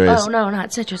 Anyways. Oh, no,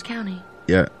 not Citrus County.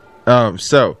 Yeah.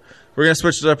 So we're going to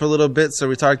switch it up a little bit. So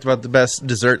we talked about the best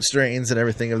dessert strains and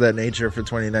everything of that nature for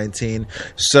 2019.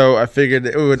 So I figured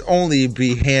it would only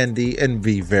be handy and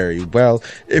be very well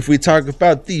if we talk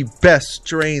about the best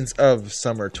strains of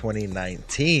summer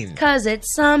 2019. Cause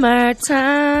it's summertime.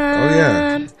 Oh,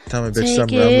 yeah. Tell me a bitch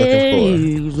something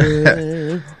I'm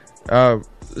looking for.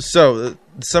 So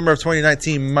summer of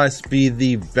 2019 must be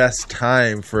the best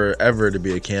time forever to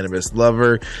be a cannabis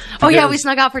lover. Oh yeah, we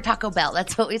snuck out for Taco Bell.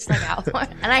 That's what we snuck out for.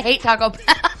 And I hate Taco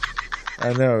Bell.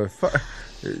 I know.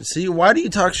 See, why do you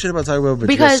talk shit about Taco Bell? But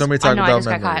because you have so many Taco Bell I just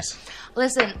memories. got caught.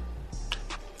 Listen,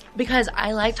 because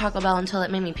I liked Taco Bell until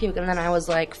it made me puke, and then I was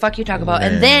like, "Fuck you, Taco Bell."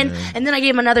 And then I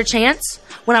gave him another chance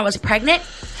when I was pregnant,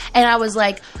 and I was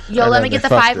like, "Yo, let me get the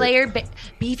 5-layer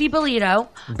beefy burrito."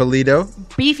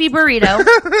 Beefy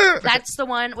burrito. That's the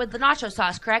one with the nacho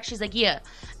sauce, correct? She's like, "Yeah,"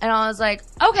 and I was like,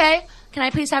 "Okay, can I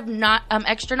please have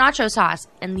extra nacho sauce?"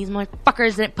 And these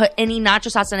motherfuckers didn't put any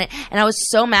nacho sauce in it, and I was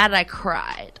so mad that I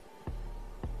cried.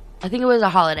 I think it was a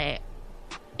holiday,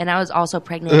 and I was also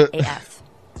pregnant AF.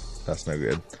 That's no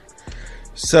good.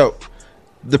 So,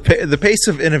 the pace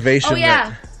of innovation. Oh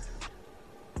yeah.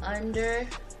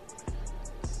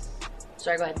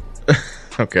 Sorry, go ahead.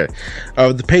 Okay.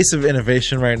 The pace of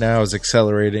innovation right now is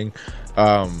accelerating.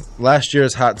 Last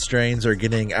year's hot strains are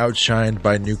getting outshined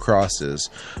by new crosses.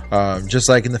 Just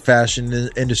like in the fashion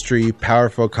industry,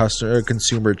 powerful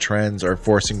consumer trends are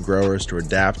forcing growers to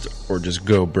adapt or just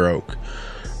go broke.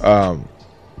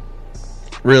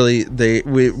 Really,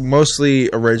 we mostly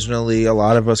originally, a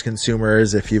lot of us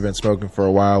consumers, if you've been smoking for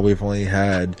a while, we've only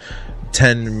had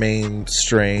 10 main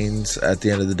strains at the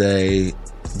end of the day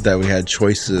that we had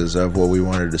choices of what we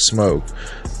wanted to smoke.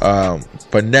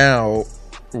 But now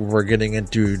we're getting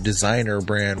into designer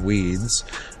brand weeds.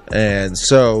 And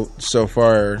so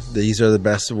far, these are the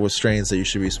best strains that you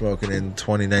should be smoking in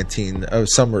 2019,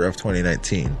 summer of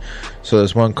 2019. So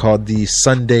there's one called the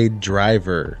Sunday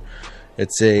Driver.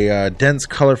 It's a dense,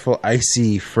 colorful,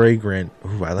 icy, fragrant.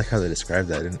 Ooh, I like how they describe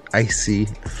that. An icy,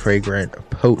 fragrant,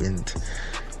 potent.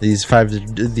 These five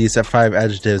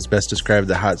adjectives best describe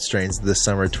the hot strains of this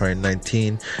summer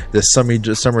 2019. This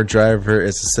summer driver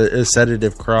is a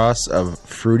sedative cross of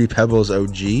Fruity Pebbles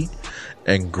OG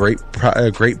and Grape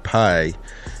Pie.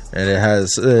 And it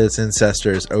has its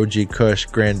ancestors OG Kush,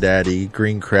 Granddaddy,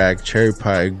 Green Crack, Cherry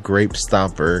Pie, Grape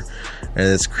Stomper, and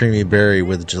it's Creamy Berry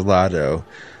with Gelato.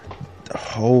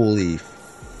 Holy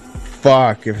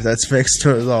fuck, if that's mixed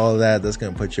with all of that, that's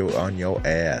gonna put you on your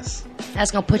ass.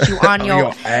 That's gonna put you on your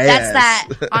ass. That's that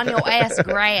on your ass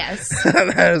grass.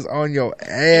 That is on your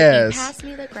ass. If you pass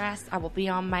me the grass, I will be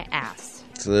on my ass.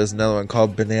 So there's another one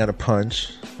called Banana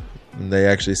Punch. And they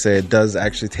actually say it does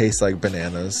actually taste like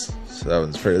bananas. So that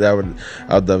one's pretty.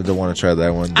 I'd love to want to try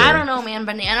that one day. I don't know, man.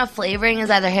 Banana flavoring is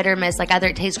either hit or miss. Like either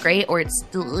it tastes great or it's.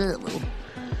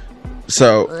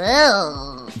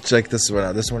 So. Check this one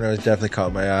out. This one has definitely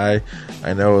caught my eye.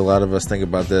 I know a lot of us think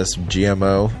about this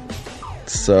GMO.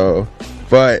 So,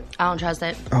 but I don't trust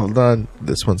it. Hold on.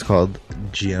 This one's called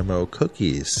GMO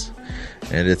cookies,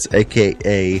 and it's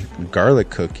AKA garlic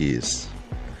cookies.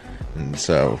 And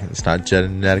so it's not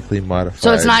genetically modified.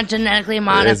 So it's not genetically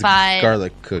modified. It's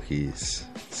garlic cookies.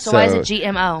 So why is it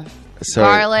GMO?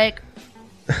 Garlic.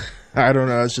 I don't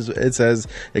know. It says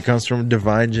it comes from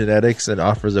divine genetics and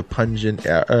offers a pungent,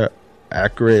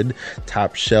 acrid,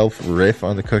 top shelf riff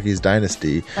on the cookies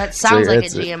dynasty. That sounds like a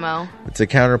GMO. It's a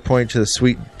counterpoint to the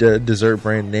sweet dessert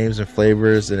brand names and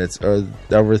flavors, and it's people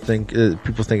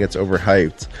think it's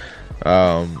overhyped.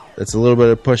 It's a little bit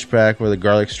of pushback with the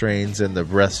garlic strains and the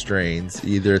breath strains.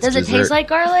 Either it's Does it taste like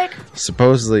garlic?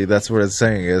 Supposedly, that's what it's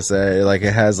saying. Is that like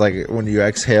it has like when you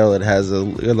exhale, it has a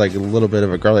little bit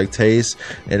of a garlic taste,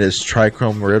 and it's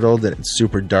trichrome riddled and it's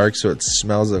super dark, so it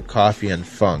smells of coffee and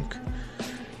funk.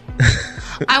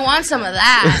 I want some of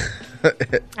that.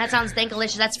 That sounds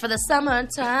dankalicious. That's for the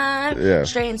summertime. Yeah.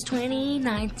 Strains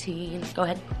 2019. Go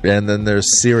ahead. And then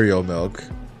there's cereal milk.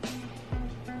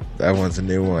 That one's a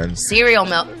new one. Cereal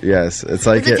milk. Yes, it's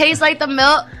like Does it taste like the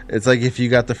milk? It's like if you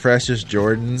got the freshest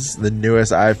Jordans, the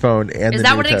newest iPhone, and Is the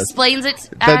that new what it Tesla. explains it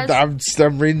as?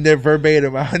 I'm reading it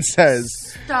verbatim. How it says.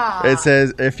 Stop. It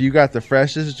says if you got the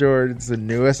freshest Jordans, the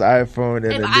newest iPhone, and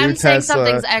If the new I'm saying Tesla,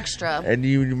 something's extra, and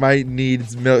you might need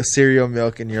cereal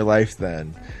milk in your life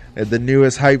then. And the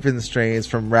newest hyphen strains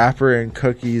from rapper and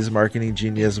cookies marketing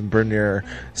genius Bernier.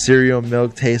 Cereal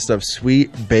milk taste of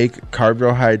sweet baked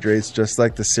carbohydrates just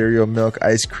like the cereal milk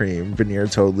ice cream, Bernier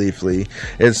told Leafly.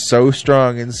 It's so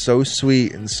strong and so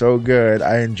sweet and so good.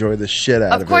 I enjoy the shit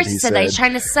out of it. Of course he he said that. He's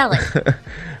trying to sell it.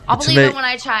 I'll believe it when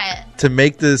I try it. To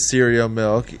make the cereal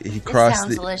milk, he crossed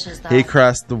delicious, though. he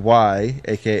crossed the Y,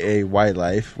 aka Y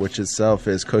Life, which itself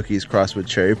is cookies crossed with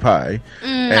cherry pie.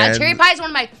 Cherry pie is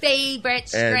one of my favorite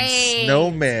strains. And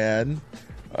Snowman,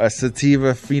 a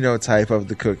sativa phenotype of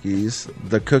the cookies.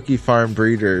 The Cookie Farm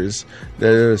breeders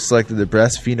that selected the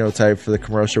best phenotype for the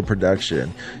commercial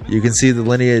production. You can see the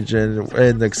lineage in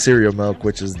the cereal milk,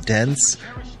 which is dense,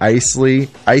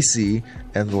 icy,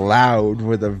 and loud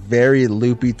with a very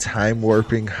loopy,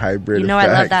 time-warping hybrid You know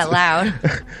effect. I love that loud.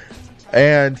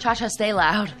 And Cha-cha, stay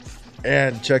loud.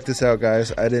 And check this out,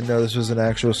 guys. I didn't know this was an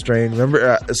actual strain.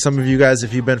 Remember, some of you guys,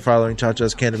 if you've been following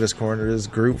Cha-Cha's Cannabis Corners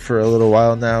group for a little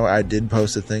while now, I did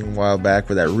post a thing a while back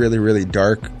with that really, really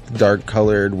dark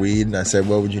colored weed. And I said,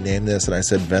 what would you name this? And I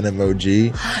said Venom OG.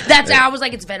 I was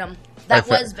like, it's Venom. That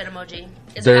was Venom OG.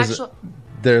 Is it actual?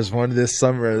 There's one this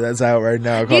summer that's out right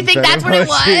now. Do you think that's what it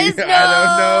was? No,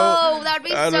 I don't know. That would be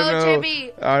so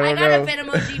trippy. I got a Venom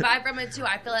OG vibe from it too.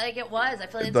 I feel like it was. I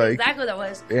feel like it's exactly what that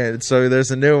was. And so there's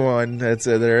a new one.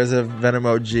 There is a Venom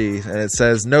OG, and it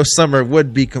says, "No summer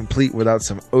would be complete without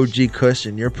some OG Kush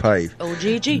in your pipe."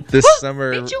 OGG. This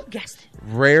summer, Bitch, you guessed it.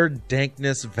 Rare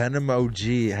dankness Venom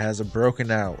OG has a broken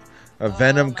out. A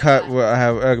Venom cut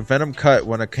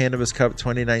won a Cannabis Cup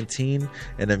 2019,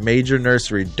 and a major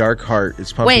nursery, Dark Heart,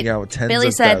 is pumping out tens Billy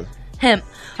of said thousands. him.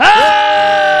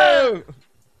 Oh!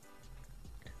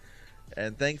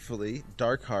 And thankfully,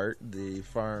 Dark Heart, the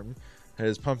farm,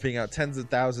 is pumping out tens of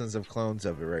thousands of clones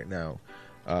of it right now.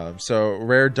 So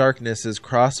Rare Darkness is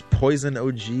cross Poison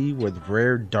OG with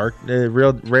Rare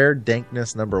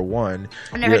Dankness number 1.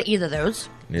 I've never heard either of those.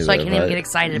 So I can't even get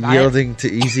excited about Yielding to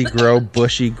easy grow,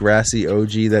 bushy, grassy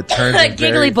OG that turns a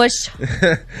giggly bush.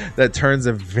 that turns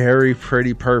a very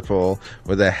pretty purple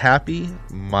with a happy,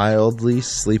 mildly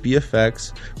sleepy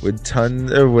effects.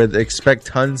 Expect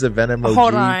tons of Venom OG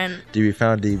Hold on. to be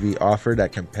found to be offered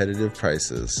at competitive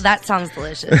prices. That sounds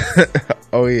delicious.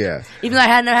 Oh yeah. Even though I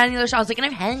hadn't had any of those, I was thinking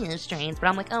I've had any of those strains, but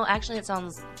I'm like, oh, actually, it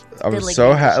sounds. I'm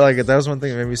so happy. Like that was one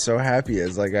thing that made me so happy.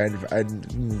 Is like I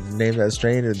named that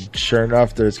strain, and sure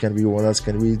enough, there's gonna be one that's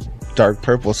gonna be dark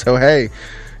purple. So hey,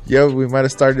 we might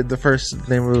have started the first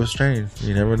name of a strain.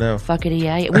 You never know. Fuck it,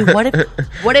 yeah. Wait, what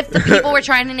if the people were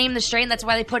trying to name the strain? That's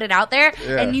why they put it out there,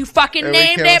 and you fucking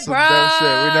named it,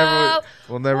 bro.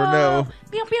 We'll never know.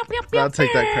 I'll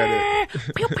take that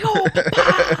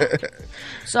credit.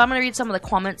 So I'm gonna read some of the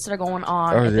comments that are going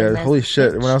on. Oh yeah! Holy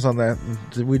shit! When I was on that,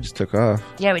 we just took off.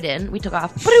 Yeah, we did. We took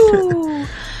off.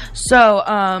 So,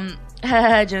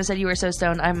 Jenna said you were so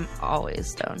stoned. I'm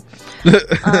always stoned.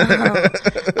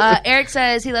 Eric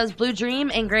says he loves Blue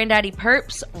Dream and Granddaddy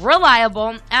Perps.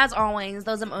 Reliable, as always.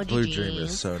 Those OGGs. Blue Dream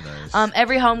is so nice.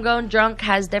 Every homegrown drunk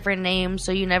has different names,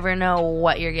 so you never know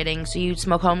what you're getting. So you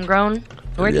smoke homegrown?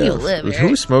 Where do you live, Eric?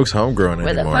 Who smokes homegrown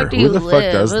anymore? Where the fuck do you live?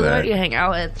 Fuck does that? Where do you hang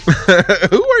out with?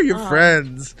 Who are your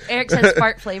friends? Eric says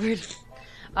fart flavored.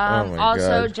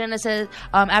 Also, God. Jenna says,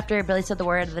 after Billy said the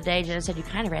word of the day, Jenna said, you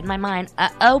kind of read my mind.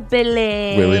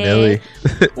 Billy. Willy-nilly.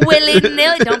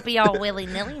 Willy-nilly. Don't be all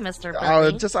willy-nilly, Mr. Billy.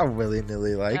 Oh, just all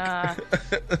willy-nilly like.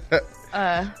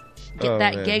 Get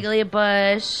that giggly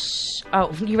bush.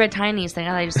 Oh, you read Tiny's thing.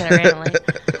 I thought you just said it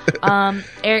randomly.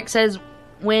 Eric says,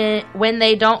 when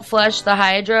they don't flush the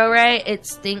hydro right, it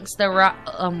stinks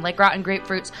like rotten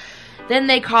grapefruits. Then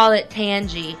they call it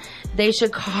tangy. They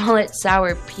should call it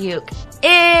sour puke.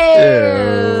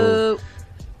 Ew.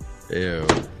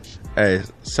 Hey,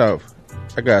 so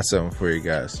I got something for you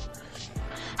guys.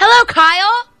 Hello,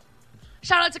 Kyle.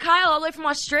 Shout out to Kyle all the way from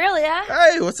Australia.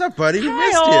 Hey, what's up, buddy? We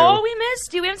missed Kyle, you. we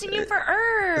missed you. We haven't seen you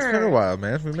forever. It's been a while,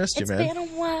 man. We missed you, man. It's been a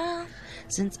while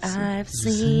since I've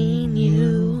seen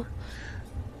you.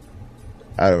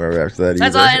 I don't remember after that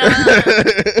That's either. all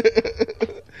I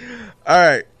know. All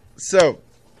right. So,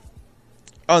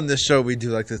 on this show, we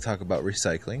do like to talk about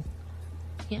recycling.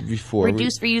 Yeah.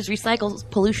 Reduce, reuse, recycle.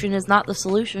 Pollution is not the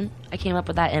solution. I came up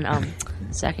with that in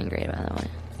second grade, by the way.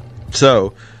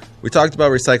 So, we talked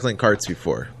about recycling carts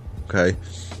before, okay?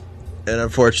 And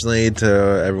unfortunately,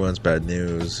 to everyone's bad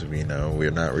news, we're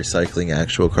not recycling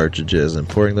actual cartridges and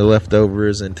pouring the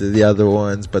leftovers into the other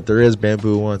ones, but there is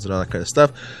bamboo ones and all that kind of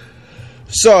stuff.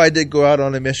 So, I did go out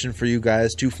on a mission for you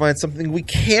guys to find something we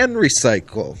can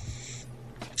recycle.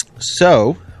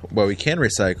 So, what we can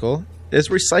recycle is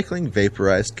recycling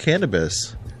vaporized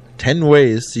cannabis. 10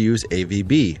 ways to use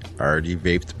AVB, already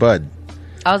vaped bud.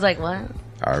 I was like, what?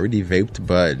 Already vaped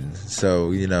bud.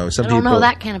 So, some I people... don't know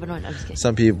that cannabinoid. I'm just kidding.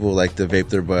 Some people like to vape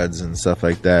their buds and stuff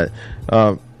like that.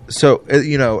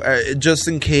 Just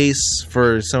in case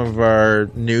for some of our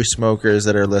new smokers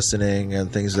that are listening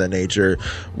and things of that nature,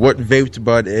 what vaped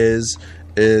bud is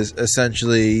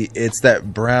essentially it's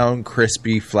that brown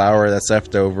crispy flower that's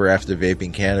left over after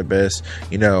vaping cannabis.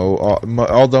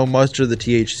 Although much of the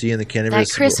THC in the cannabis,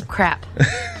 that crisp crap.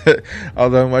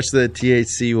 although much of the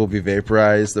THC will be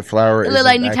vaporized, the flower is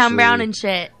like Newtown Brown and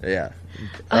shit. Yeah.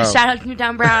 Shout out to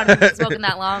Newtown Brown. I've been smoking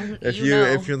that long. If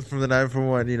you're from the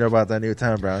 941, you know about that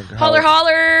Newtown Brown.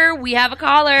 Holler! We have a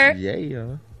caller.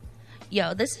 Yeah.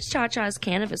 Yo, this is Cha Cha's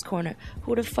Cannabis Corner.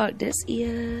 Who the fuck this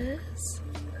is?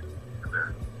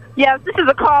 Yes, this is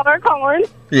a caller calling.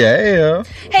 Yeah.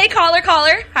 Hey, caller.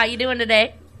 How you doing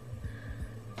today?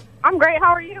 I'm great.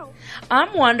 How are you?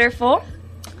 I'm wonderful.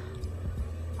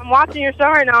 I'm watching your show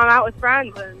right now. I'm out with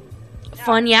friends. And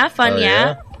Fun, yeah.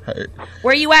 Hey.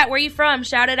 Where you at? Where you from?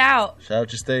 Shout it out. Shout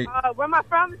out your state. Where am I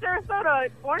from? Sarasota.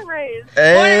 Born and raised.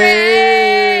 Hey, Born and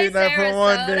raised,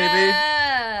 941, baby.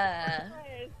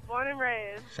 Born and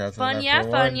raised. Shout out to Fun,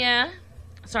 941. yeah.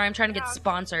 Sorry, I'm trying to get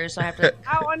sponsors, so I have to.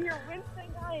 Out on your Wednesday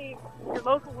night. Your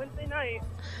local Wednesday night.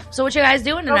 So what you guys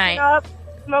doing tonight?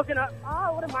 Smoking up.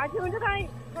 Oh, what am I doing tonight?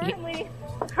 Currently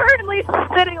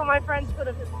sitting on my friend's foot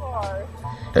of his car.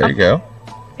 There you go.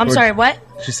 I'm sorry, what?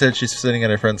 She said she's sitting in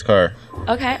her friend's car.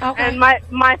 Okay. And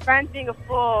my friend being a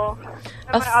fool.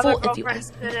 And my other if you girlfriend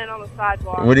ask. sitting on the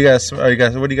sidewalk. What do you guys? What are you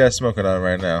guys smoking on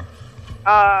right now?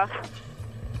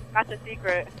 That's a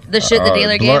secret. The shit the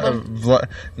dealer gave him?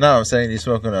 No, I'm saying you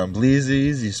smoking on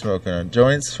bleezies, you smoking on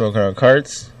joints, smoking on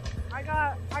carts. I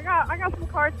got some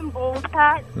carts and bowls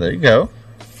packed. There you go.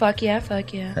 Fuck yeah.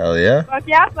 Hell yeah. Fuck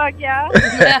yeah.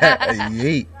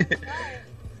 Yeet.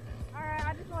 Alright,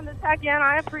 I just wanted to check in.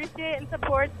 I appreciate and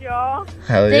support y'all.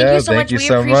 Hell Thank yeah. you so much. You We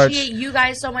so appreciate much. you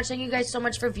guys so much. Thank you guys so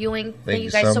much for viewing. Thank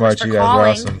you guys so much for You guys calling. are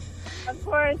awesome. Of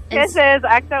course, this is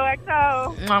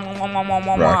XOXO.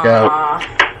 Rock out.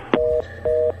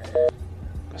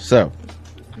 So.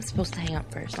 I'm supposed to hang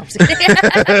up first. I'm just kidding.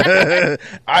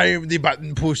 I am the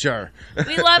button pusher.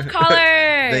 We love callers.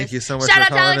 Thank you so much Shout for out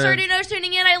to Alex calling in. Ordinos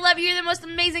tuning in. I love you. You're the most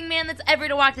amazing man that's ever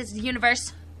to walk this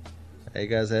universe. Hey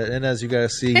guys, and as you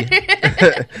guys see,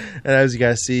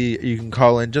 you can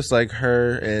call in just like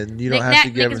her, and you don't have to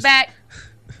give Nick us. is back.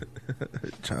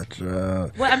 Cha-cha.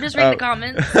 What? I'm just reading the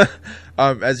comments.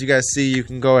 As you guys see, you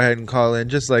can go ahead and call in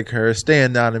just like her. Stay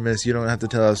anonymous. You don't have to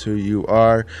tell us who you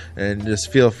are, and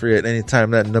just feel free at any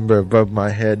time. That number above my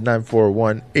head,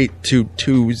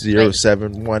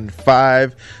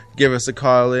 941-822-0715. Give us a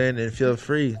call in and feel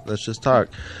free. Let's just talk.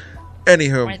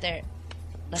 Anywho, Right there.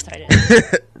 That's what I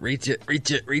did. reach it.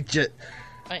 Wait.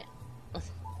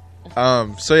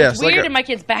 So yeah, It's weird and my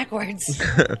kid's backwards.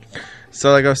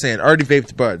 So like I was saying, already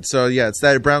vaped bud. So yeah, it's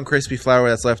that brown crispy flower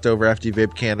that's left over after you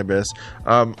vape cannabis.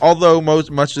 Although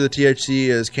much of the THC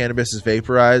is cannabis is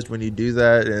vaporized, when you do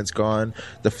that and it's gone,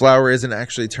 the flower isn't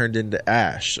actually turned into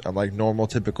ash, unlike normal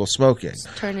typical smoking.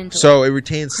 So it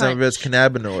retains some of its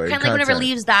cannabinoid Kind of like whenever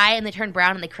leaves die and they turn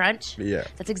brown and they crunch. Yeah,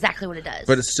 that's exactly what it does.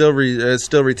 But it still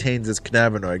retains its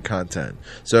cannabinoid content,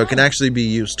 so it can actually be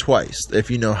used twice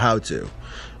if you know how to.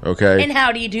 Okay. And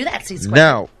how do you do that, C-Square?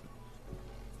 Now,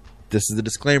 this is the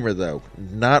disclaimer, though.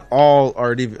 Not all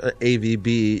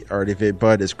AVB, already vape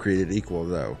bud, is created equal,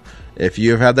 though. If you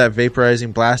have had that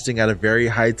vaporizing blasting at a very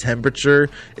high temperature,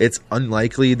 it's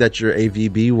unlikely that your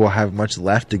AVB will have much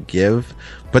left to give.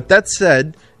 But that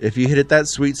said, if you hit at that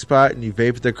sweet spot and you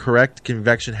vape the correct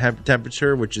convection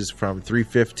temperature, which is from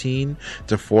 315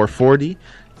 to 440,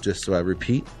 Just so I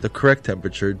repeat, the correct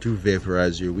temperature to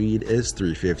vaporize your weed is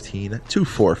 315 to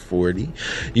 440.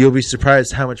 You'll be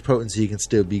surprised how much potency can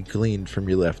still be gleaned from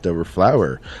your leftover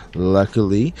flower.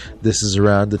 Luckily, this is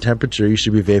around the temperature you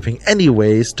should be vaping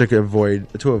anyways to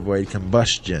avoid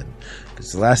combustion.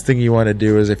 Because the last thing you want to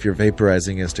do is, if you're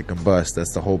vaporizing, is to combust.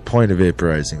 That's the whole point of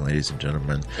vaporizing, ladies and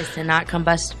gentlemen. Is to not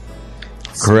combust.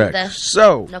 Correct.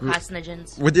 So, no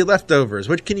carcinogens. With your leftovers,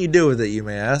 what can you do with it, you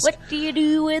may ask? What do you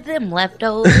do with them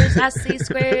leftovers? I see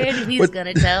squared, and he's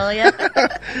going to tell you.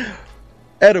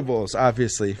 Edibles,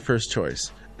 obviously, first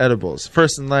choice. Edibles.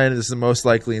 First in line is the most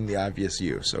likely in the obvious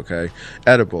use, okay?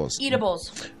 Edibles.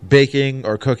 Eatables. Baking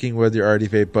or cooking with your already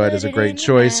vape bud is a great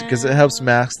choice because it helps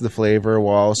mask the flavor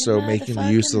while also making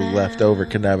the use of the leftover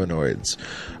cannabinoids.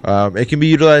 It can be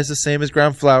utilized the same as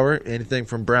ground flour, anything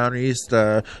from brownies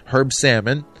to herb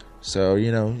salmon. So,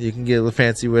 you know, you can get a little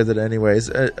fancy with it anyways.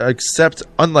 Except,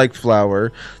 unlike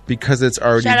flour, because it's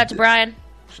already... Shout out to Brian.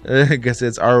 I guess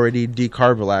it's already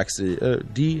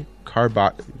decarboxylated.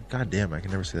 God damn, I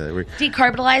can never say that word.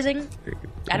 Decarbonizing?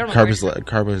 I don't know.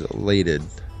 Carboxylated.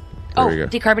 Oh,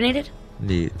 decarbonated?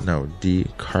 No,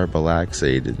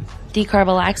 decarboxylated.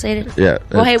 Decarboxylated? Yeah.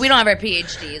 Well, hey, we don't have our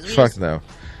PhDs. Fuck no.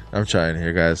 I'm trying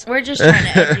here, guys. We're just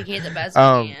trying to educate the best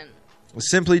we can.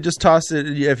 Simply just toss it.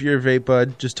 If you're a vape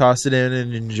bud, just toss it in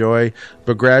and enjoy.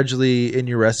 But gradually in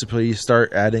your recipe, you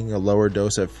start adding a lower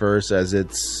dose at first, as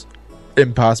it's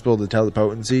impossible to tell the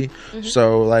potency.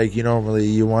 So, like, normally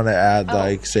you want to add,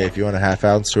 say, if you want a half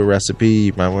ounce to a recipe,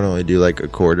 you might want to only do like a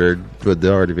quarter with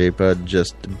the already vape bud,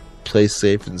 just to play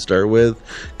safe and start with,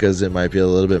 because it might be a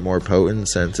little bit more potent,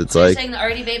 since it's You're saying the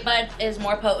already vape bud is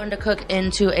more potent to cook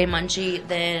into a munchie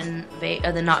than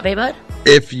not vape bud?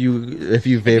 If you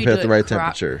vape at the right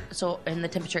temperature. So, and the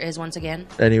temperature is, once again,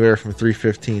 anywhere from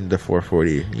 315 to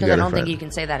 440. Because I don't think you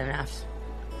can say that enough.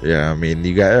 Yeah, I mean,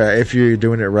 you got, if you're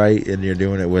doing it right and you're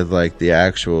doing it with like the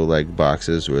actual like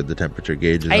boxes with the temperature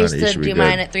gauges on it, I used to do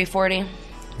mine at 340.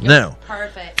 No.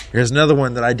 Perfect. Here's another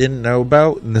one that I didn't know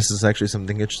about, and this is actually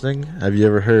something interesting. Have you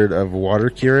ever heard of water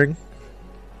curing?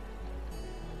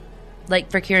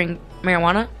 Like for curing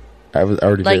marijuana? I was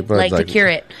already like to cure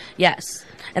it. Yes.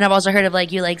 And I've also heard of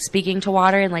like you like speaking to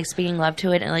water and like speaking love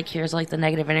to it, and like cures like the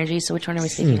negative energy. So which one are we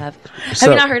speaking of?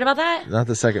 Have you not heard about that? Not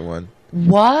the second one.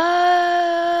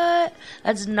 What?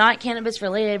 That's not cannabis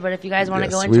related, but if you guys want to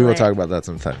go into it, we will talk about that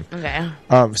sometime. Okay.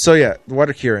 So yeah,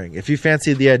 water curing. If you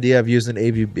fancy the idea of using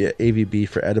AVB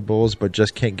for edibles, but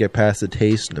just can't get past the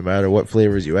taste, no matter what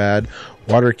flavors you add,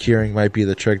 water curing might be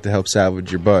the trick to help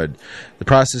salvage your bud. The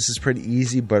process is pretty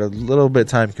easy, but a little bit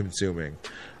time consuming.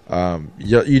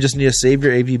 You just need to save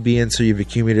your AVB until you've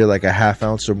accumulated like a half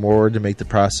ounce or more to make the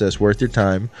process worth your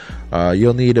time.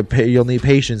 You'll need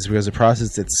patience, because the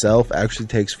process itself actually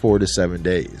takes 4 to 7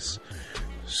 days.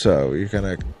 So you're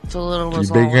gonna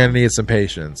need some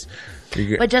patience.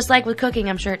 But just like with cooking,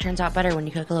 I'm sure it turns out better when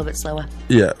you cook a little bit slower.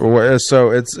 Yeah,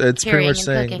 so it's pretty much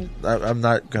saying cooking. I'm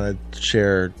not gonna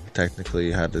share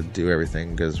technically how to do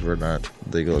everything, because we're not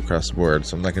legal across the board.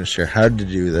 So I'm not gonna share how to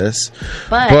do this.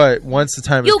 But once the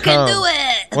time has come, do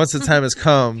it. Once the time has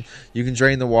come, you can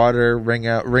drain the water, wring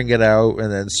it out,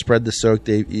 and then spread the soaked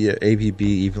AVB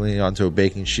evenly onto a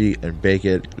baking sheet and bake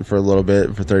it for a little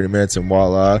bit for 30 minutes, and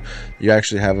voila, you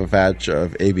actually have a batch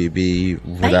of AVB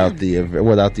without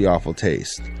the awful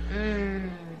taste.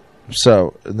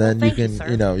 So then you can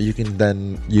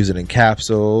then use it in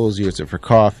capsules, use it for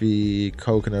coffee,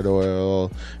 coconut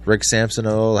oil, Rick Sampson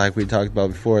oil, like we talked about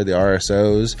before, the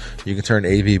RSOs. You can turn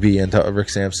AVB into Rick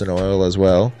Sampson oil as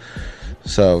well.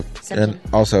 So, and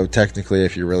also technically,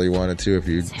 if you really wanted to,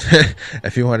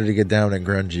 if you wanted to get down and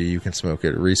grungy, you can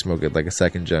re-smoke it like a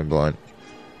second gen blunt.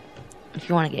 If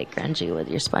you want to get grungy with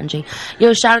your spongy.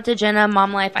 Yo, shout out to Jenna,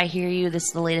 Mom Life, I hear you. This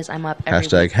is the latest. I'm up every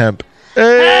week. #hemp.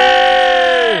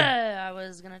 Hey! I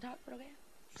was going to talk, but okay.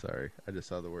 Sorry, I just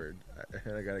saw the word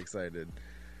and I got excited.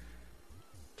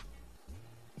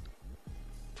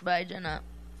 Bye, Jenna.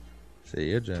 See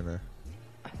you, Jenna.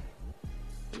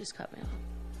 You just cut me off.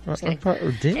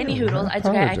 Any hoodle. It's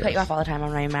okay. I cut you off all the time.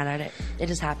 I'm not even mad at it. It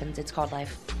just happens. It's called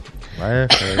life.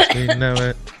 Life as we know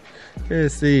it.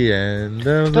 It's the end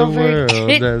of the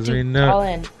world as we know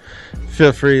it.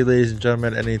 Feel free, ladies and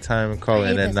gentlemen, anytime, call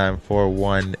in at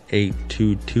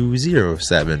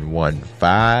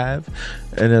 941-822-0715.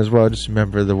 And as well, just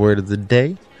remember the word of the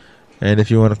day. And if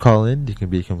you want to call in, you can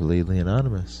be completely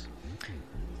anonymous.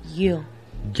 Yo.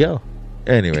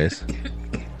 Anyways.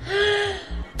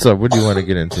 So, what do you want to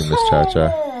get into, Miss Cha-Cha?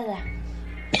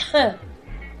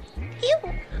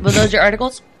 Were those your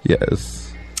articles?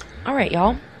 Yes. All right,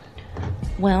 y'all.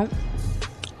 Well,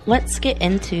 let's get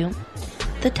into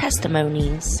the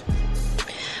testimonies.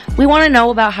 We want to know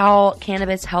about how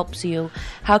cannabis helps you,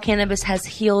 how cannabis has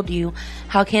healed you,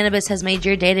 how cannabis has made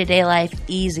your day-to-day life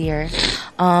easier.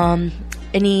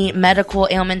 Any medical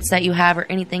ailments that you have or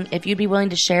anything, if you'd be willing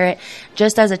to share it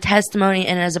just as a testimony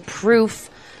and as a proof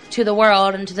to the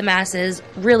world and to the masses,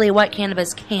 really what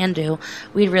cannabis can do,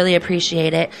 we'd really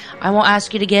appreciate it. I won't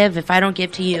ask you to give if I don't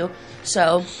give to you.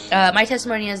 So my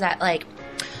testimony is that, like,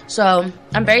 so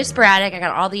I'm very sporadic. I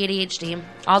got all the ADHD,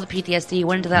 all the PTSD.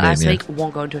 Went into that last week.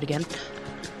 Won't go into it again.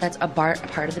 That's a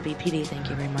part of the BPD. Thank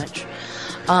you very much.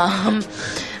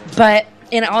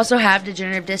 And I also have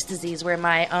degenerative disc disease, where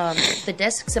my the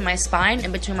discs in my spine,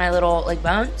 in between my little like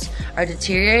bones, are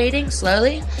deteriorating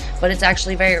slowly, but it's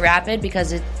actually very rapid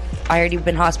because I already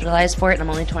been hospitalized for it, and I'm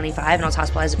only 25, and I was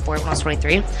hospitalized for it when I was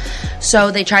 23.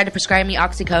 So they tried to prescribe me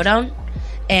oxycodone,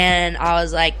 and I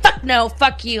was like, fuck no,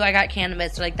 fuck you, I got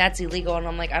cannabis. They're like, that's illegal, and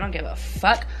I'm like, I don't give a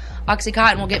fuck.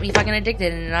 Oxycontin will get me fucking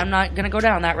addicted, and I'm not gonna go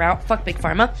down that route. Fuck Big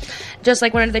Pharma. Just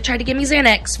like when they tried to give me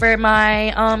Xanax for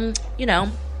my,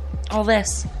 all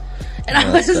this. And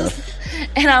I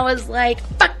was like,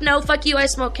 fuck no, fuck you, I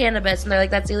smoke cannabis. And they're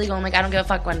like, that's illegal. I'm like, I don't give a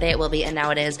fuck, one day it will be, and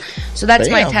now it is. So that's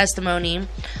my testimony.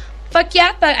 Fuck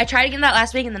yeah, but I tried again that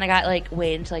last week, and then I got like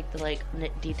way into like the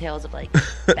details of like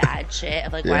bad shit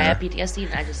of like why I have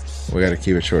PTSD, and we gotta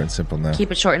keep it short and simple now.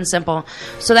 Keep it short and simple.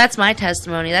 So that's my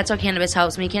testimony. That's how cannabis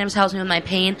helps me. Cannabis helps me with my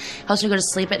pain, helps me go to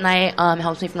sleep at night,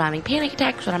 helps me from having panic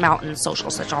attacks when I'm out in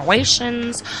social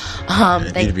situations.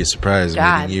 You'd be surprised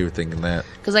meeting you thinking that.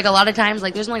 Because like a lot of times,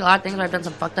 like there's like a lot of things where I've done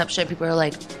some fucked up shit. People are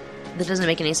like, that doesn't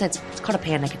make any sense. It's called a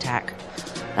panic attack.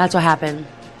 That's what happened.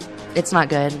 It's not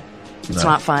good. It's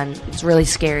not fun. It's really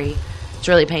scary. It's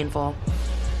really painful.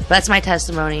 But that's my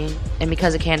testimony. And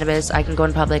because of cannabis, I can go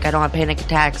in public. I don't have panic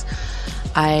attacks.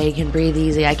 I can breathe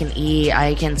easy. I can eat.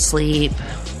 I can sleep.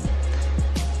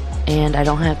 And I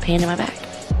don't have pain in my back.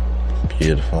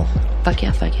 Beautiful. Fuck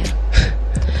yeah, fuck yeah.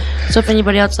 So if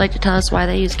anybody else would like to tell us why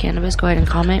they use cannabis, go ahead and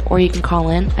comment. Or you can call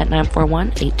in at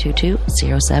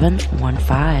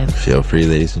 941-822-0715. Feel free,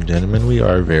 ladies and gentlemen. We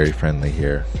are very friendly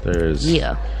here.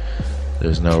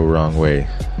 There's no wrong way.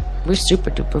 We're super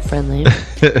duper friendly.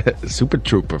 Super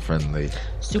trooper friendly.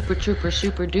 Super trooper,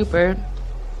 super duper.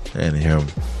 Anywho.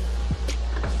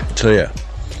 So yeah.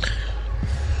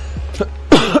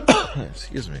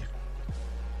 Excuse me.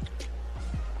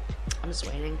 I'm just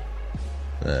waiting.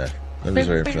 I'm just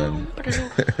waiting for them.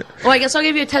 Well, I guess I'll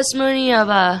give you a testimony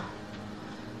of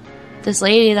this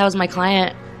lady that was my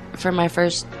client for my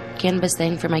first cannabis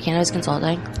thing, for my cannabis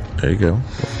consulting. There you go.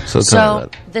 So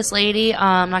this lady,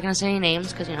 I'm not going to say any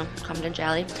names because,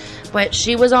 confidentiality, but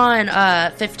she was on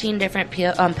 15 different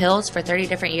pills for 30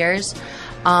 different years.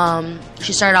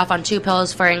 She started off on 2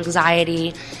 pills for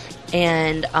anxiety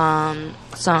and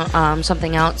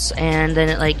something else, and then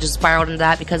it just spiraled into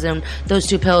that because then those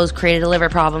 2 pills created a liver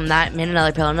problem. That made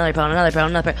another pill.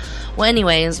 Well,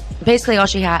 anyways, basically all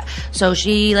she had. So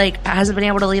she hasn't been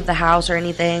able to leave the house or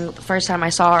anything. The first time I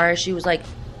saw her, she was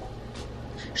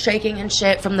shaking and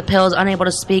shit from the pills, unable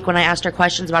to speak. When I asked her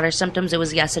questions about her symptoms, it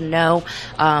was yes and no.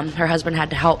 Her husband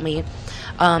had to help me.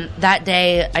 That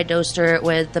day, I dosed her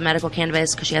with the medical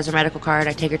cannabis because she has her medical card.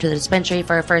 I take her to the dispensary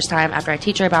for her first time after I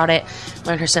teach her about it,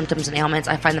 learn her symptoms and ailments.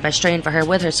 I find the best strain for her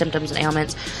with her symptoms and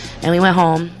ailments. And we went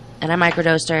home, and I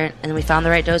microdosed her, and then we found the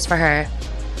right dose for her.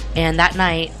 And that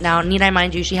night, now, need I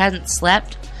mind you, she hasn't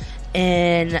slept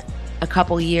in a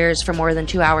couple years for more than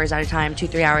 2 hours at a time,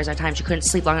 2-3 hours at a time. She couldn't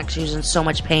sleep long because she was in so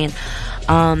much pain.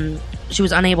 She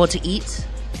was unable to eat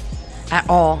at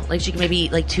all. She could maybe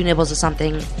eat 2 nibbles of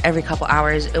something every couple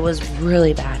hours. It was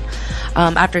really bad.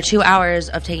 After 2 hours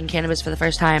of taking cannabis for the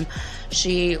first time,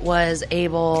 she was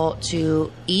able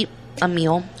to eat a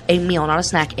meal, not a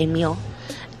snack, a meal.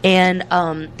 And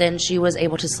then she was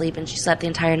able to sleep, and she slept the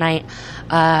entire night.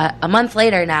 A month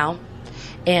later now,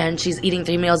 and she's eating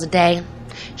 3 meals a day.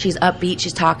 She's upbeat.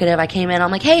 She's talkative. I came in.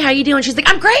 I'm like, hey, how you doing? She's like,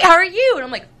 I'm great. How are you? And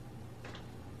I'm like,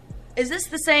 is this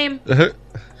the same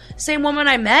woman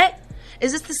I met?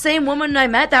 Is this the same woman I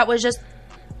met that was just...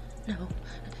 No.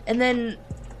 And then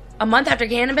a month after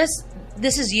cannabis,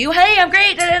 this is you? Hey, I'm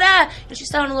great. Da, da, da. And she's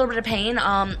still in a little bit of pain.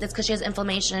 It's because she has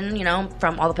inflammation,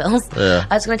 from all the pills. Yeah.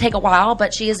 It's going to take a while,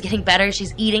 but she is getting better.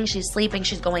 She's eating. She's sleeping.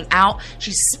 She's going out.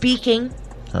 She's speaking.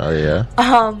 Oh, yeah.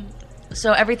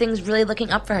 So everything's really looking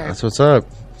up for her. That's what's up.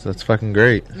 That's fucking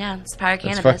great. Yeah, it's the power of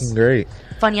cannabis. That's fucking great.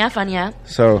 Fun, yeah.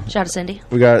 So, shout out to Cindy.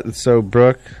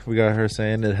 Brooke, we got her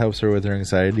saying it helps her with her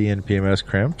anxiety and PMS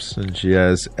cramps, and she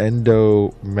has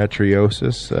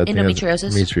endometriosis.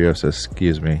 Endometriosis,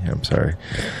 excuse me. I'm sorry.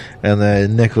 And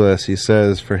then Nicholas, he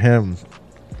says for him...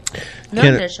 No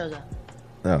one shows up.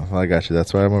 Oh, well, I got you.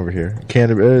 That's why I'm over here.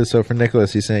 Cannabis. So for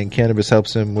Nicholas, he's saying cannabis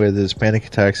helps him with his panic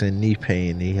attacks and knee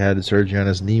pain. He had surgery on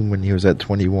his knee when he was at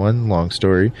 21. Long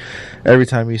story. Every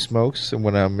time he smokes,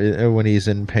 when he's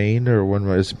in pain or when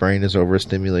his brain is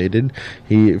overstimulated,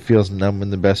 he feels numb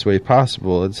in the best way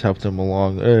possible. It's helped him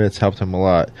It's helped him a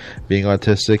lot. Being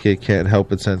autistic, it can't help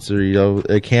with sensory.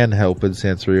 It can help with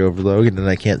sensory overload, and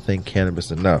I can't thank cannabis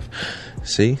enough.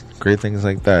 See, great things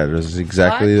like that. It was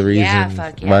exactly the reason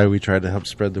why we tried to help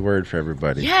spread the word for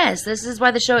everybody. Yes, this is why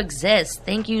the show exists.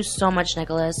 Thank you so much,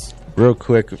 Nicholas. Real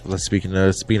quick, speaking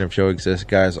of show exists,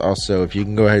 guys, also, if you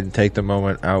can go ahead and take the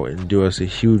moment out and do us a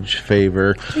huge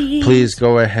favor, please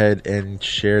go ahead and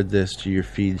share this to your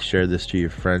feed, share this to your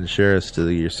friends, share us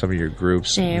to some of your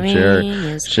groups.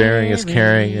 Sharing is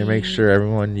caring, and make sure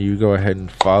everyone, you go ahead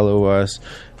and follow us,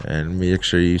 and make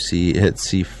sure you hit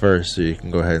see first so you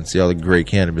can go ahead and see all the great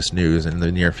cannabis news in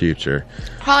the near future.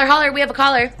 Holler, holler, we have a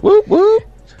caller. Whoop, whoop.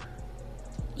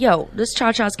 Yo, this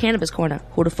Cha-Cha's Cannabis Corner.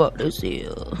 Who the fuck is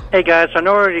you? Hey, guys, I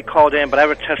know I already called in, but I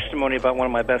have a testimony about one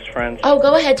of my best friends. Oh,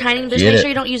 go ahead, Tiny. Just make sure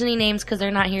you don't use any names because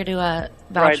they're not here to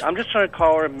vouch. Right, I'm just going to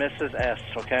call her Mrs. S,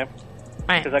 okay?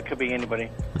 Right. Because that could be anybody.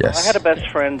 Yes. I had a best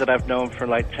friend that I've known for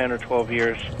like 10 or 12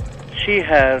 years. She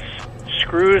has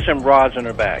screws and rods in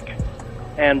her back.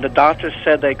 And the doctors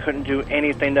said they couldn't do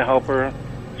anything to help her.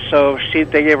 So they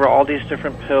gave her all these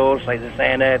different pills, like the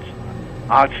Xanax,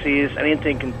 Oxys,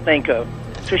 anything you can think of.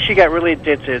 So she got really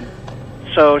addicted.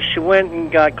 So she went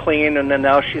and got clean, and then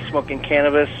now she's smoking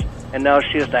cannabis, and now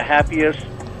she is the happiest,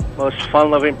 most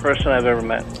fun-loving person I've ever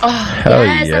met. Oh,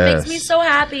 yes, that makes me so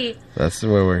happy. That's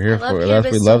what we're here for.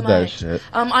 We So love that much. shit.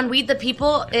 On Weed the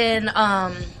People in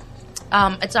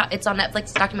it's on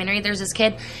Netflix documentary. There's this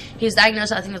kid. He was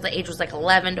diagnosed. I think the age was like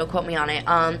 11. Don't quote me on it.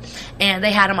 And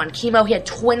they had him on chemo. He had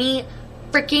 20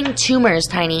 freaking tumors,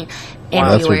 Tiny.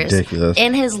 Wow, that's ridiculous.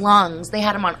 In his lungs. They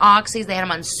had him on oxys. They had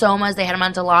him on somas. They had him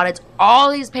on Dilaudid.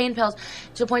 All these pain pills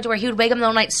to the point to where he would wake up in the middle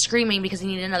of the night screaming because he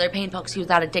needed another pain pill because he was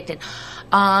that addicted.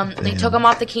 They took him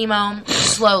off the chemo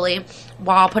slowly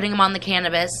while putting him on the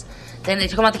cannabis. Then they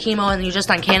took him off the chemo and he was just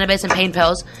on cannabis and pain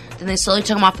pills. Then they slowly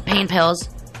took him off the pain pills.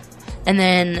 And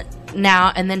then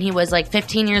he was like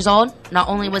 15 years old. Not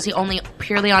only was he only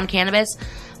purely on cannabis,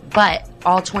 but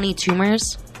all 20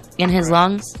 tumors in his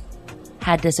lungs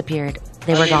had disappeared.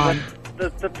 They were gone. The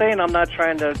thing, I'm not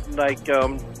trying to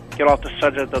get off the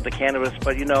subject of the cannabis,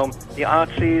 but the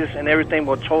oxys and everything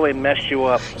will totally mess you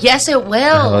up. Yes, it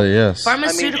will. Oh, yes.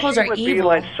 Pharmaceuticals she would are evil.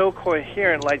 Be so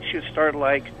coherent, she would start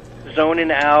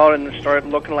zoning out and start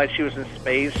looking like she was in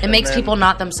space. It makes people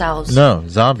not themselves. No,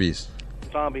 zombies.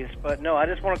 But no, I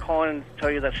just want to call in and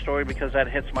tell you that story because that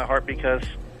hits my heart because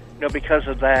because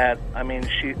of that. I mean,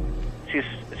 she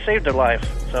saved her life.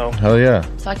 So hell yeah.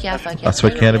 Fuck yeah. That's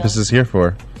what cannabis is here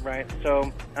for. Right.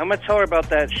 So I'm gonna tell her about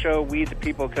that show, Weed the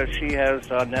People, because she has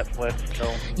Netflix.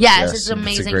 So yes, it's an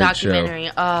amazing documentary.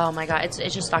 Show. Oh my god, it's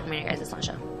just a documentary, guys. It's not a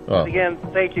show. Oh. Again,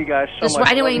 thank you guys so much. I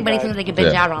didn't want anybody think they could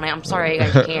binge out on it. I'm sorry, you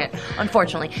guys can't.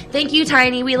 Unfortunately. Thank you,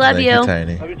 Tiny. We love you.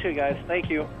 Tiny. Love you too, guys. Thank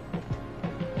you.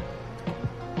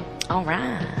 All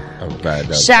right.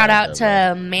 Shout out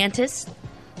to Mantis.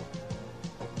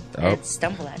 Oh.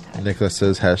 Stumble that time. Nicholas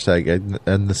says hashtag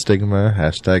end the stigma,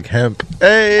 hashtag hemp.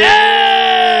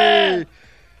 Hey!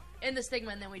 End the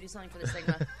stigma, and then we do something for the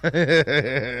stigma.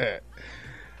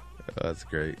 Oh, that's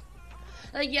great.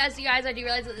 Yes, you guys, I do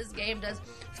realize that this game does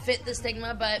fit the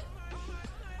stigma, but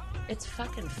it's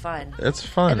fucking fun. It's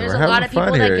fun. And there's a lot of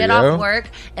people that get off work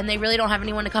and they really don't have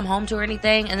anyone to come home to or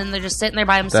anything, and then they're just sitting there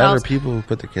by themselves. That or people who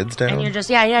put the kids down. And you're just,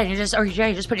 you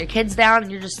just put your kids down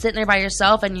and you're just sitting there by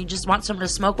yourself and you just want someone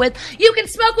to smoke with. You can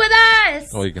smoke with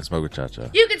us! Well, you can smoke with Cha-Cha.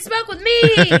 You can smoke with me!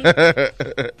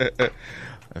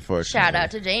 Unfortunately. Shout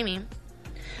out to Jamie.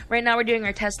 Right now we're doing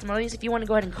our testimonies. If you want to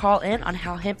go ahead and call in on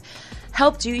how hemp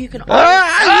helped you, you can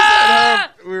always...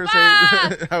 We were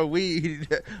saying how weed,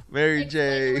 Mary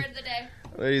J. The word of the day.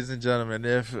 Ladies and gentlemen,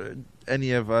 if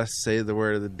any of us say the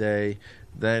word of the day,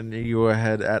 then you go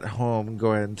ahead at home,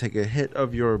 go ahead and take a hit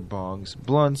of your bongs,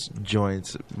 blunts,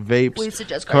 joints, vapes, We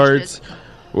suggest carts,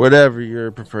 whatever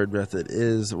your preferred method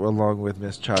is, along with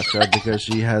Miss Cha-Cha, because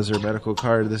she has her medical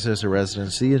card. This is her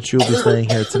residency, and she'll be staying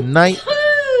here tonight.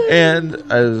 And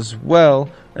as well,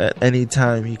 at any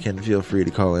time, you can feel free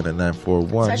to call in at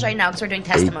 941 Especially right now, because we're doing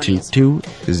testimonies.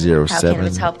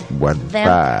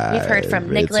 822-0715. We've heard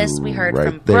from Nicholas. We heard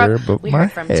from Brooke. We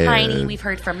heard from Tiny. We've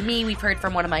heard from me. We've heard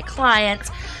from one of my clients.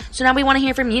 So now we want to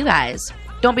hear from you guys.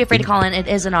 Don't be afraid to call in. It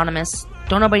is anonymous.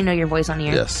 Don't nobody know your voice on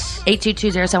here. Yes.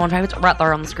 822-0715. It's right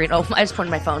there on the screen. Oh, I just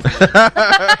pointed my phone.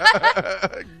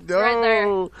 No. Right there.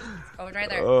 Oh, right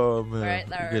there. Oh, man. Right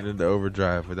there. Get into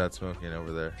overdrive without smoking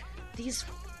over there. These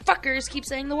fuckers keep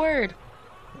saying the word.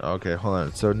 Okay, hold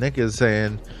on. So Nick is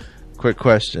saying, quick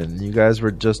question. You guys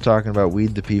were just talking about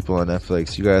Weed the People on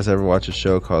Netflix. You guys ever watch a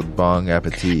show called Bong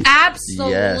Appetit?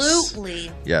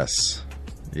 Absolutely. Yes.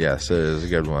 Yes, it is a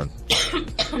good one.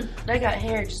 I got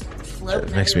hair just floating.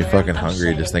 It makes me everywhere. fucking I'm hungry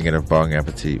shaking. just thinking of Bong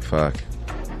Appetit. Fuck.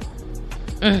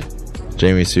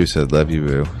 Jamie Sue said, love you,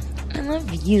 boo. I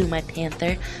love you, my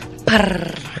panther.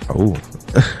 Brrr. Oh.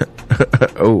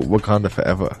 Oh, Wakanda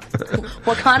forever.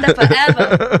 Wakanda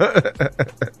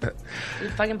forever.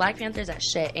 Dude, fucking Black Panther's that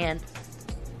shit, and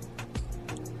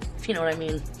if you know what I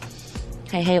mean.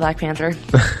 Hey, Black Panther.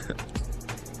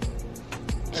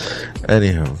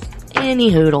 Anywho, Any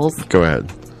hoodles. go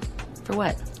ahead. For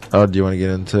what? Oh, do you want to get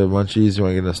into munchies? You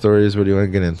want to get into stories? What do you want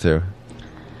to get into?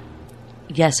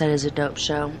 Yes, that is a dope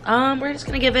show. We're just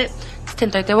gonna give it. It's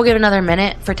 10:30. We'll give it another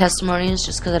minute for testimonies,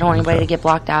 just because I don't want anybody to get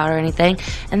blocked out or anything.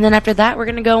 And then after that, we're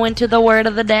gonna go into the word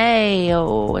of the day.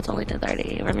 Oh, it's only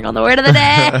 10:30. We're gonna go on the word of the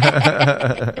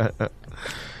day.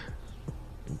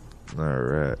 All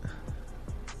right.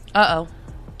 Uh oh.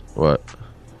 What?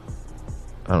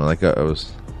 I don't like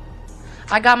uh-ohs.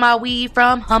 I got my weed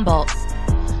from Humboldt.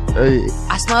 Hey.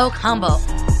 I smoke Humboldt.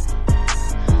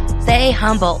 Stay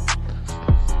Humboldt.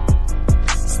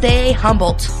 Stay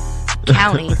Humboldt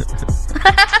County.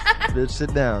 Bitch,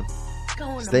 sit down.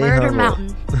 Going Stay to Murder Humboldt.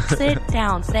 Mountain. Sit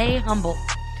down. Stay humble.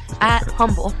 At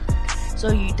Humble.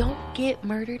 So you don't get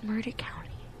murdered, Murder County.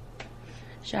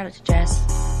 Shout out to Jess.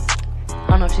 I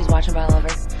don't know if she's watching, but I love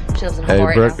her. She lives in Hey,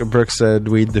 Humboldt right now. Brooke said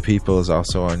Weed the People is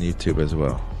also on YouTube as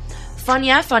well. Fun,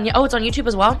 yeah. Oh, it's on YouTube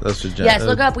as well? That's what Yes,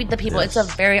 look up Weed the People. Yes.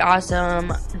 It's a very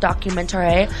awesome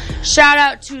documentary. Shout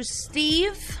out to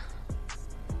Steve.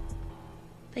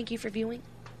 Thank you for viewing.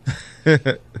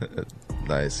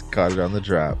 Nice. Caught it on the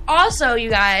drop. Also, you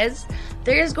guys,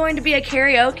 there's going to be a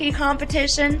karaoke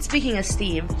competition. Speaking of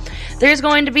Steve, there's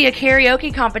going to be a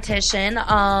karaoke competition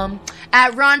at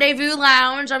Rendezvous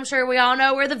Lounge. I'm sure we all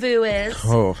know where the Voo is.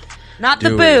 Oh. Not the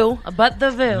do Boo, but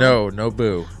the Voo. No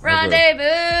boo.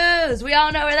 Rendezvous. We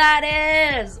all know where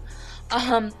that is.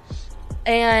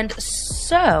 And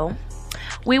so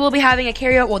we will be having a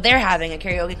karaoke. Well, they're having a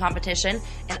karaoke competition,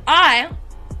 and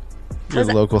You're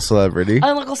a local celebrity.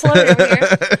 a local celebrity over here,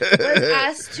 was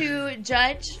asked to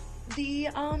judge the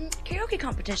karaoke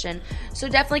competition. So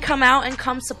definitely come out and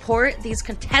come support these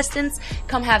contestants.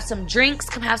 Come have some drinks.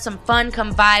 Come have some fun.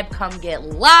 Come vibe. Come get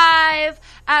live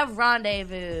at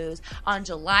Rendezvous on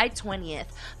July 20th.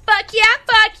 Fuck yeah,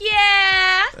 fuck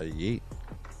yeah. Yeet.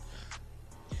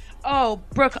 Oh,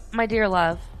 Brooke, my dear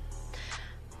love.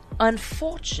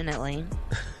 Unfortunately,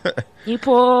 you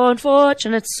poor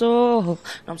unfortunate soul. No,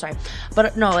 I'm sorry,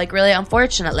 but no, like really,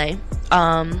 unfortunately,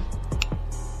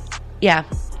 yeah.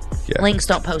 Links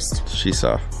don't post. She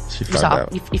saw. She You found saw.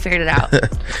 out. You figured it out.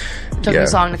 Took me Yeah.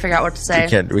 so long to figure out what to say.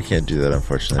 We can't do that,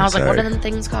 unfortunately. I was like, Sorry. what are them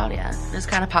things called? Yeah, it's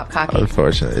kind of pop cocky.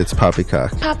 Unfortunately, it's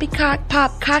poppycock. Poppycock,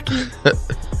 pop cocky.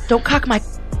 Don't cock my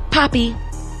poppy.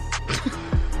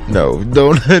 No,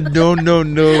 don't, no, no,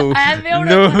 no. I have no-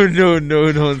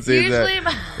 no, don't say Usually,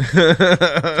 that.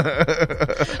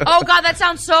 oh god, that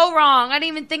sounds so wrong. I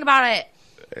didn't even think about it.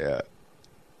 Yeah.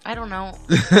 I don't know.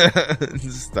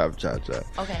 Stop, cha-cha.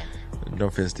 Okay. No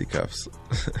fisticuffs.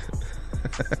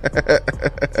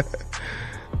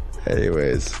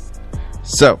 Anyways,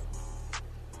 so.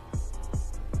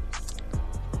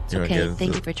 It's okay.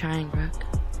 Thank you for trying, Brooke.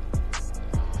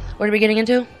 What are we getting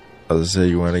into? I was gonna say,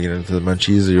 you want to get into the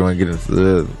munchies, or you want to get into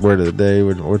the word of the day?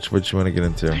 What you want to get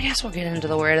into? I guess we'll get into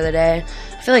the word of the day.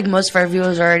 I feel like most of our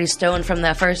viewers are already stoned from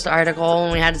that first article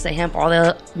when we had to say hemp all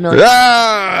the million.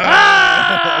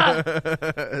 Ah!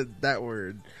 That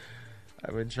word.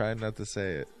 I've been trying not to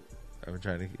say it. I've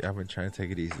been trying to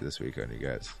take it easy this week on you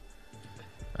guys.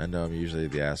 I know I'm usually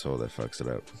the asshole that fucks it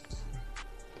up.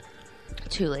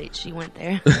 Too late. She went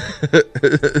there.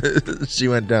 She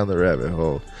went down the rabbit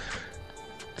hole.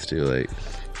 It's too late.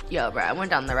 Yo, bro, I went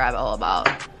down the rabbit hole about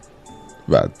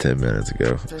 10 minutes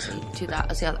ago.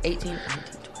 2018, 19,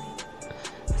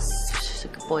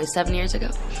 20. Boy, 7 years ago.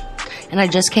 And I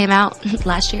just came out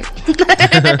last year.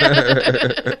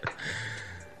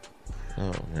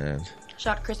 Oh, man.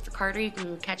 Shout out to Christopher Carter. You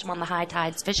can catch him on the High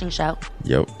Tides Fishing Show.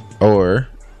 Yep. Or,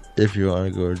 if you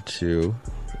want to go to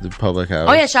the public house.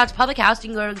 Oh, yeah, shout out to Public House. You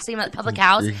can go to see him at the Public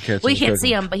House. You can catch Well, you him can't cooking.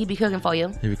 see him, but he'd be cooking for you.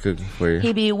 He'd be cooking for you.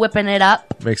 He'd be whipping it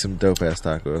up. Make some dope-ass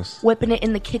tacos. Whipping it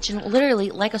in the kitchen, literally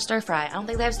like a stir fry. I don't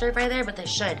think they have stir fry there, but they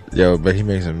should. Yo, but he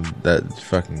makes them that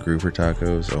fucking grouper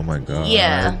tacos. Oh, my God.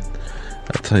 Yeah.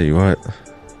 I'll tell you what.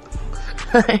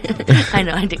 I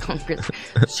know, I did call him Chris.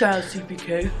 Shout out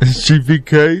CPK.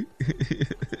 CPK.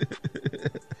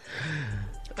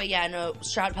 But yeah, no,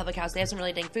 shout out Public House. They have some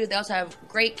really dang food. They also have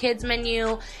great kids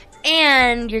menu.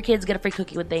 And your kids get a free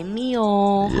cookie with their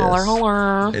meal. Yes. Holler,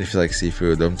 holler. And if you like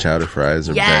seafood, them chowder fries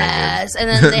are yes.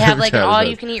 banging. And then they have like an Chowder fries.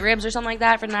 all-you-can-eat ribs or something like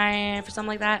that for something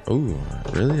like that. Ooh,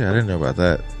 really? I didn't know about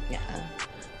that. Yeah.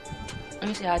 Let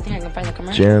me see. I think I can find the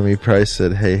commercial. Jeremy Price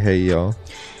said, hey, y'all.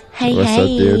 Hey, What's hey. up,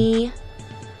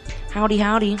 dude?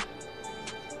 Howdy.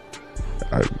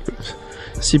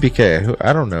 CPK,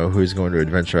 I don't know who's going to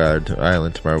Adventure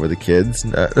Island tomorrow with the kids.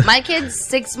 My kid's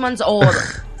 6 months old.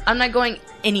 I'm not going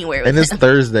anywhere with And it's him.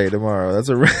 Thursday tomorrow. That's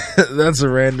a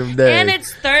random day. And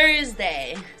it's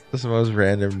Thursday. That's the most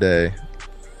random day.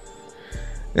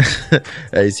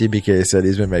 Hey, CBK said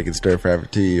he's been making stir fry for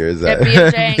 2 years. At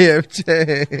BF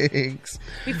Jenks.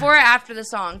 Before or after the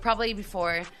song? Probably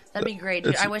before. That'd be great,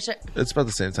 dude. I wish it. It's about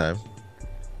the same time.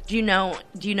 Do you know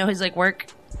his like work?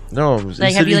 No,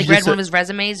 Like, have you like read one of his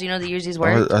resumes? Do you know the years he's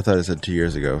worked? I thought it said 2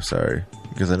 years ago. Sorry,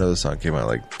 because I know the song came out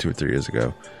like 2 or 3 years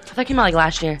ago. I thought it came out like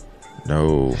last year.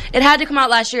 No, It had to come out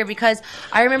last year because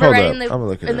I remember Hold riding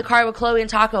up. in the car with Chloe and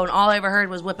Taco, and all I ever heard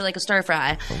was "Whip it like a stir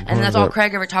fry," and that's all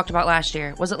Craig ever talked about last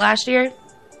year. Was it last year?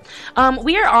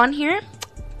 We are on here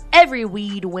every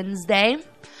Weed Wednesday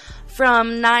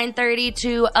from 9:30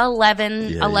 to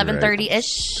 11:30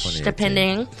 ish,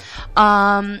 depending.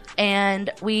 And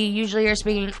we usually are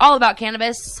speaking all about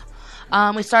cannabis.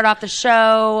 We start off the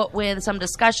show with some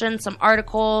discussion, some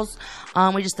articles.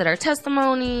 We just did our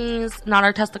testimonies, not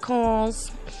our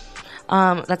testicles.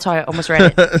 That's how I almost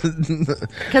read it.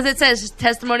 Because it says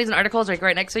testimonies and articles like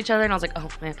right next to each other, and I was like, oh,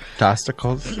 man.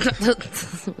 testicles.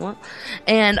 What?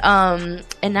 And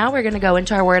now we're going to go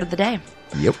into our word of the day.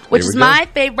 Yep. Which is my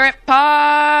favorite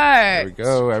part. There we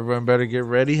go. Everyone better get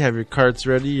ready. Have your carts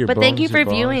ready. Your But thank you bones, your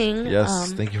for bongs. viewing.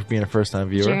 Yes. Thank you for being a first-time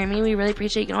viewer. Jeremy, we really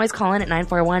appreciate it. You can always call in at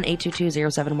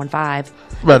 941-822-0715. Right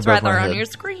That's right above my there on head. your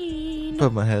screen.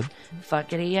 Above my head.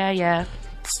 Fuckity, yeah.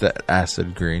 It's that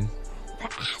acid green. The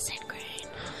acid green.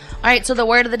 All right, so the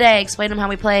word of the day. Explain them how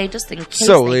we play, just in case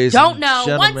So, they ladies don't and know.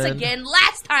 Once gentlemen. again,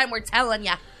 last time we're telling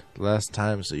ya. Last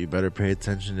time, so you better pay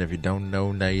attention. If you don't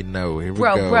know, now you know. Here we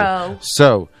Bro, go. bro.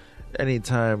 So,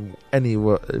 anytime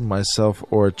myself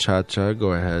or Cha-Cha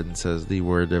go ahead and says the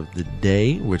word of the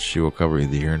day, which she will cover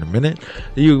here in a minute,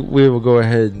 we will go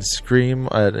ahead and scream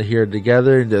here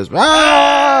together and just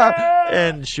ah!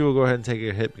 And she will go ahead and take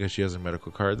a hit because she has a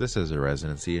medical card. This is her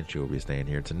residency, and she will be staying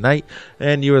here tonight.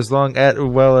 And you, as long at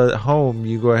home,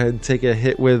 you go ahead and take a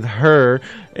hit with her,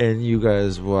 and you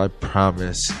guys will, I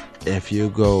promise, if you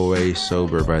go away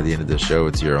sober by the end of the show,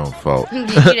 it's your own fault. You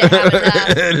didn't have enough.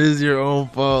 It is your own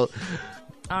fault.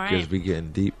 All right. Because we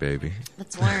getting deep, baby.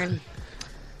 Let's learn.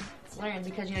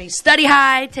 Because you study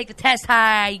high, take the test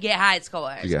high, you get high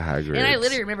scores. You get high grades. And I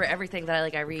literally remember everything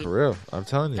that I read. For real, I'm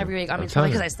telling you. Every week. I mean, I'm it's probably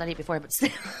telling because I studied before, but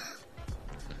still.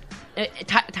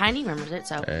 Tiny remembers it,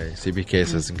 so. Hey, CBK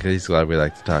says he's glad we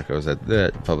like the tacos at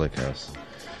the public house.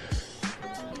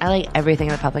 I like everything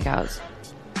at the public house.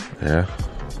 Yeah.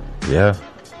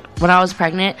 When I was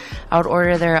pregnant, I would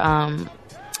order their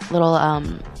little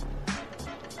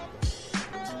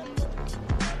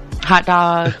hot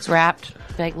dogs wrapped,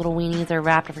 like little weenies. They're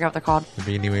wrapped. I forgot what they're called. The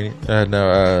beanie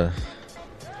weenie.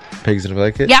 Pigs in a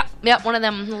blanket. Yep. One of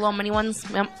them little mini ones.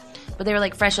 Yep. But they were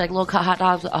like fresh, like little cut hot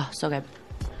dogs. Oh, so good.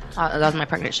 That was my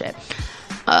pregnant shit.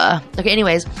 Okay.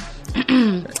 Anyways,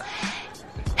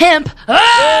 hemp.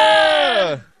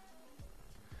 Ah!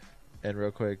 And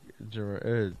real quick,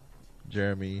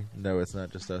 Jeremy, no, it's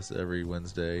not just us every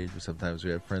Wednesday. Sometimes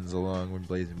we have friends along when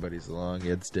Blazing Buddies along.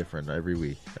 It's different every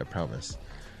week, I promise.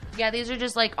 Yeah, these are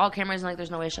just like all cameras, and like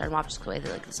there's no way to shut them off just the way that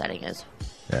like the setting is.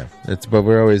 Yeah, but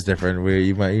we're always different.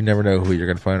 You never know who you're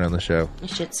gonna find on the show.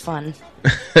 This shit's fun.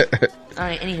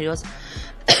 Alright, anywho,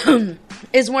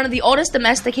 is one of the oldest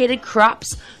domesticated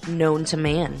crops known to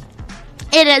man.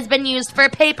 It has been used for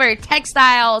paper,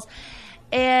 textiles,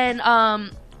 and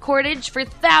cordage for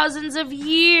thousands of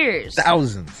years.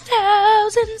 Thousands.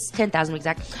 10,000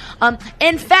 exact.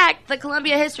 In fact, the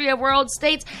Columbia History of the World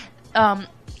states that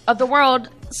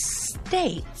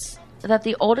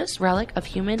the oldest relic of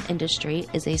human industry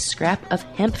is a scrap of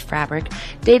hemp fabric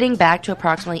dating back to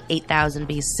approximately 8,000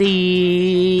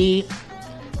 BC.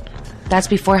 That's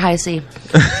before High C.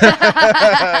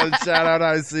 Shout out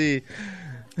IC.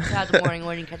 Shout out to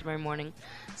morning, catch my morning,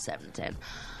 7 to 10.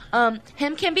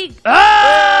 Hemp can be...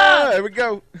 There we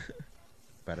go.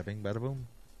 Bada bing, bada boom.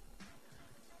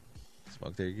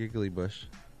 Smoke their giggly bush.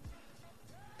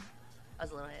 That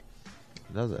was a little hit.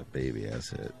 That was a baby ass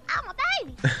hit. I'm a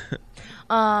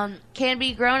baby. Can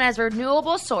be grown as a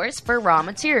renewable source for raw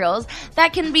materials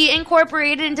that can be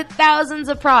incorporated into thousands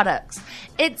of products.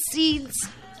 Its seeds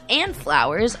and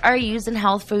flowers are used in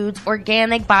health foods,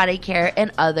 organic body care,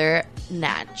 and other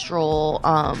natural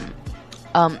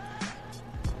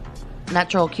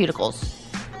cuticles.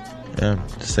 Yeah,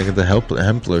 just think of the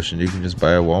hemp lotion you can just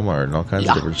buy at Walmart and all kinds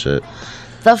of different shit.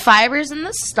 The fibers in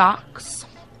the stalks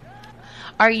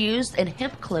are used in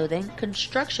hemp clothing,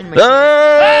 construction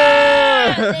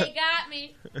materials. They got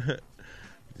me.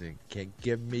 You can't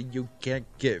get me, you can't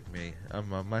get me.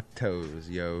 I'm on my toes,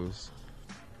 yos.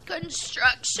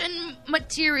 Construction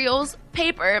materials,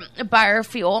 paper,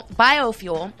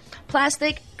 biofuel,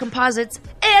 plastic, composites,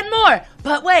 and more.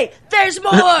 But wait, there's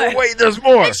more. Wait, there's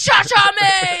more. It's Cha-Cha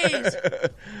Maze.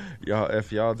 Y'all,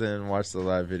 if y'all didn't watch the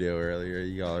live video earlier,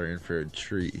 y'all are in for a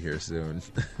treat here soon.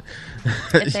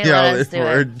 If they y'all let us in do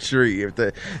for it. a treat.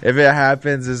 If it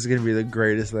happens, this is gonna be the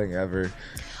greatest thing ever.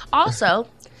 Also,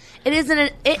 it is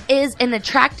an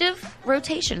attractive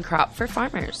rotation crop for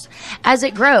farmers. As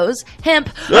it grows,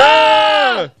 hemp.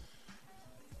 Ah!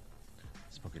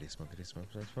 Smokity, smokity,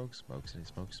 smoke, smoke, smoke, smoke, city,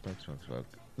 smoke, smoke, smoke, smoke.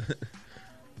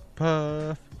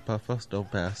 Puff, puff, us don't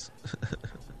pass.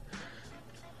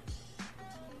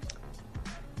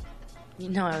 You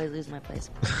know I always lose my place.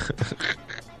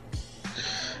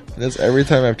 That's every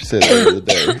time I have to say that of the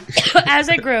day. As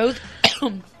it grows,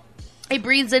 it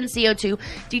breathes in CO2,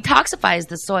 detoxifies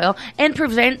the soil, and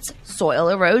prevents soil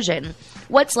erosion.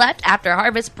 What's left after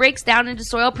harvest breaks down into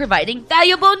soil, providing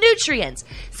valuable nutrients.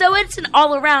 So it's an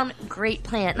all-around great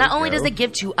plant. Not only does it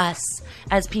give to us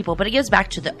as people, but it gives back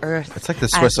to the earth. It's like the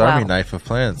Swiss Army knife of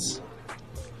plants.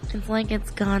 It's like it's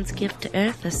God's gift to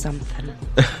earth or something.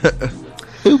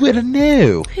 Who would have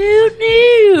knew? Who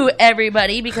knew,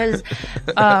 everybody? Because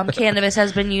cannabis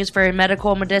has been used for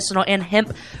medical, medicinal, and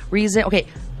hemp reason. Okay,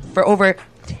 for over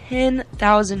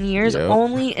 10,000 years. Yep.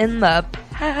 Only in the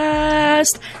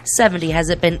past 70 has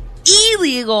it been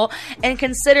illegal and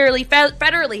considered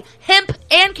federally hemp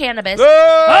and cannabis.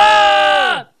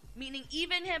 Meaning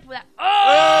even hemp that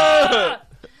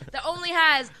only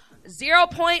has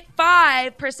 0.5%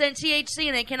 THC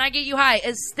in it. Can I get you high?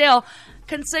 Is still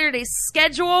considered a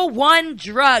Schedule 1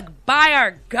 drug by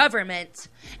our government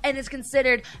and is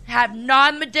considered to have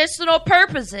non-medicinal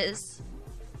purposes.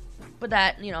 But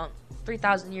that,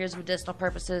 3,000 years of medicinal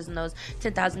purposes and those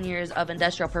 10,000 years of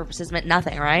industrial purposes meant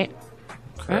nothing, right?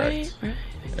 Correct. Right.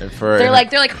 And for They're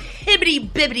like hibbity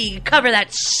bibbity, cover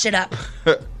that shit up.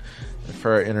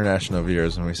 For our international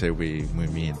viewers, when we say we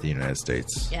mean the United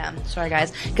States. Yeah, sorry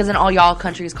guys, because then all y'all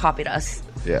countries copied us.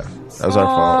 Yeah, that was our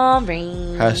fault. Sorry.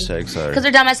 Hashtag sorry. Because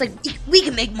they're dumbass, like, we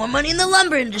can make more money in the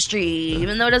lumber industry,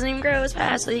 even though it doesn't even grow as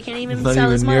fast, so you can't even Not sell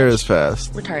even as much. near as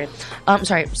fast. Retarded.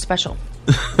 Sorry, special.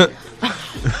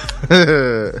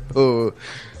 Oh.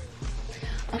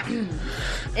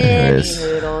 Any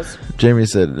noodles. Jamie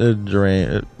said,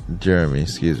 Jeremy,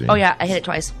 excuse me. Oh yeah, I hit it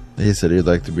twice. He said he'd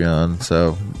like to be on,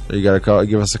 so you gotta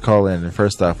give us a call in. And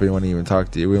first off, we want to even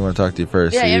talk to you. We want to talk to you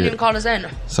first. Yeah, so you haven't even called us in.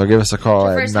 So give us a call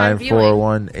at It's your first time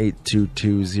viewing.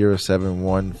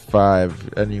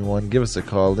 941-822-0715. Anyone, give us a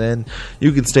call in.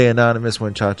 You can stay anonymous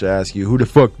when Cha-Cha asks you who the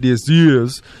fuck this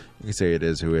is. You can say it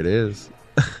is who it is.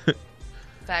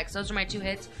 Facts. Those are my 2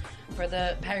 hits for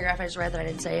the paragraph I just read that I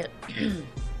didn't say it.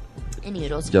 Any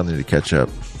noodles. Y'all need to catch up.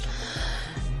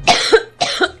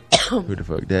 Who the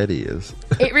fuck daddy is.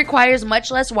 It requires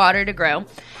much less water to grow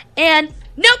and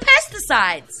no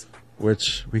pesticides.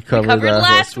 Which we covered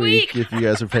last week, if you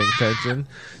guys are paying attention.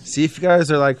 See if you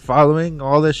guys are like following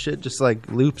all this shit, just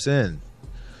like loops in.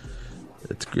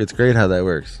 It's great how that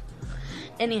works.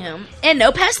 Anywho, and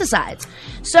no pesticides.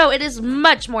 So it is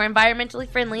much more environmentally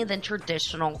friendly than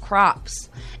traditional crops.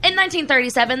 In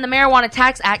 1937, the Marijuana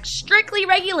Tax Act strictly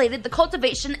regulated the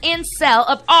cultivation and sale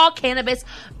of all cannabis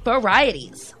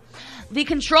varieties. The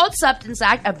Controlled Substance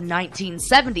Act of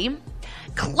 1970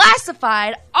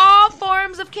 classified all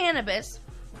forms of cannabis,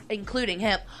 including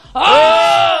hemp.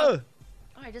 Oh,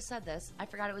 I just said this. I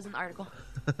forgot it was in the article.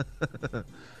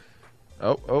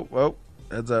 Oh.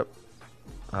 Heads up.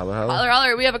 Holler.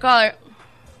 Holler, we have a caller.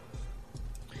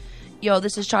 Yo,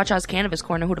 this is Cha-Cha's Cannabis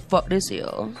Corner. Who the fuck this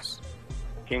is?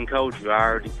 King Koju, I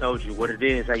already told you what it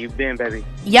is. How you been, baby?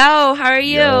 Yo, how are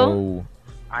you? Yo.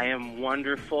 I am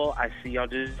wonderful. I see y'all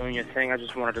just doing your thing. I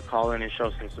just wanted to call in and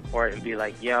show some support and be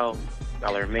like, yo,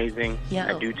 y'all are amazing. Yo.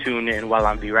 I do tune in while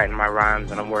I'm be writing my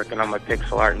rhymes and I'm working on my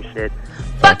pixel art and shit.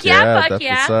 Fuck yeah. That's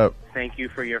what's up. Thank you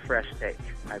for your fresh take.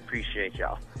 I appreciate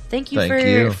y'all. Thank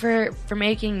you for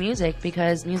making music,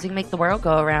 because music makes the world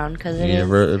go around. Because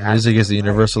music is the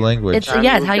universal language. It's how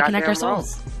you connect our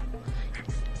souls.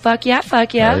 Fuck yeah. Oh,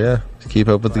 yeah. Keep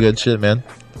up with the good shit, man.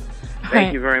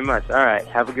 Thank you very much. All right.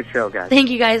 Have a good show, guys. Thank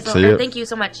you guys. See ya. Thank you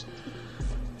so much.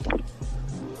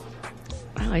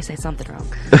 always say something wrong.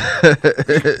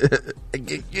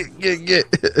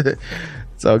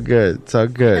 It's all good. It's all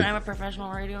good. And I'm a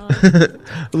professional radio.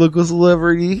 Local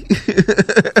celebrity.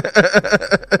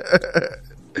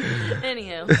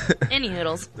 Any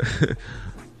hoodles.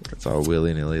 That's all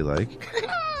willy nilly like.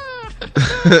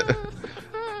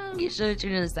 You should have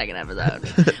tuned in the second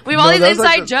episode. We have all these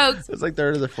inside jokes. It's like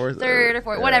third or fourth. Yeah.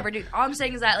 Whatever, dude. All I'm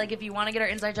saying is that, like, if you want to get our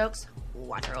inside jokes,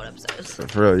 watch our old episodes.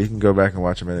 For real, you can go back and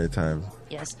watch them at any time.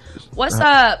 Yes. What's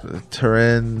up?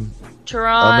 Turan.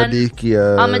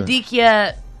 Amadikia.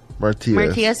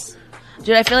 Martias.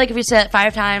 Dude, I feel like if you say it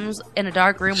 5 times in a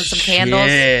dark room with some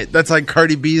candles. That's like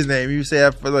Cardi B's name. You say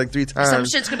that for like 3 times. Some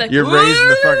shit's gonna be like, you're raising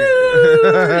the fucking.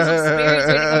 Some spirits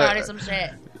are gonna come out of some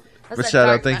shit. But shout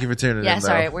out, thank you for tuning in. Yeah,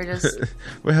 sorry, we're just.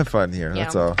 We have fun here,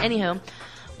 that's all. Anywho,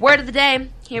 word of the day.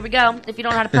 Here we go. If you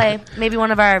don't know how to play, maybe one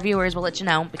of our viewers will let you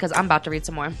know because I'm about to read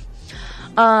some more.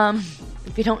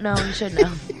 If you don't know, you should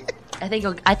know. I think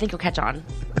you'll catch on.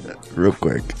 Real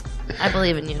quick. I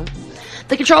believe in you.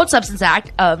 The Controlled Substance Act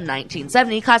of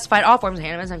 1970 classified all forms of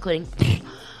cannabis, including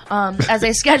as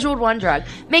a Scheduled 1 drug,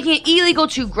 making it illegal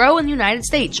to grow in the United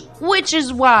States, which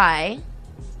is why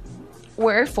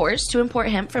we're forced to import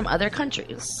hemp from other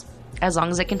countries, as long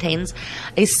as it contains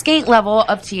a scant level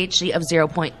of THC of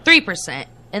 0.3%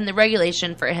 in the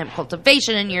regulation for hemp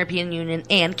cultivation in European Union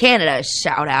and Canada.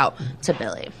 Shout out to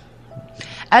Billy.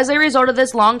 As a result of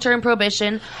this long-term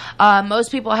prohibition,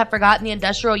 most people have forgotten the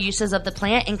industrial uses of the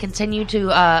plant and continue to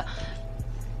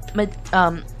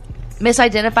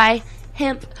misidentify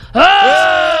hemp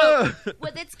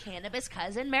with its cannabis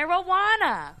cousin,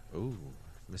 marijuana. Ooh,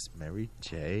 Miss Mary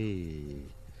J.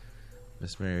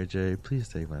 Miss Mary J, please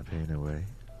take my pain away.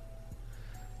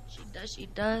 She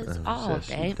does all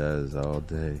day. She does all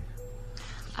day.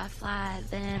 I fly,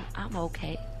 then I'm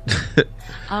okay.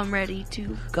 I'm ready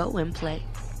to go and play.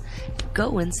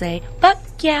 Go and say, fuck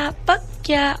yeah,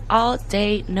 all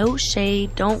day. No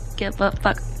shade, don't give a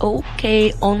fuck.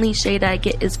 Okay, only shade I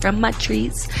get is from my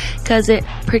trees, 'cause it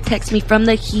protects me from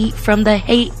the heat, from the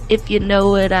hate, if you know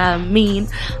what I mean.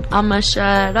 I'ma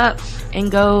shut up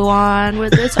and go on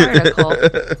with this article.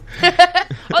 We're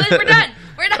done.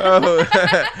 We're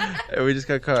done. We just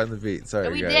got caught in the beat. Sorry,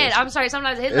 we guys. did. I'm sorry.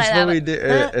 Sometimes it hits It's like what that. we do.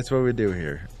 It's what we do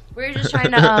here. We're just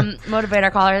trying to motivate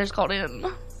our callers. Called in.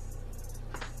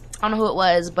 I don't know who it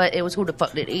was, but it was who the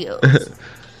fuck did it is.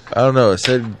 I don't know. It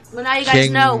said Well, now you guys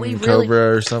King know. We really.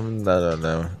 Cobra or something. I don't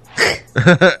know.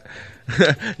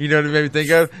 You know what it made me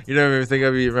think of? You know what it made me think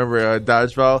of? You remember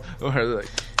Dodgeball? Where like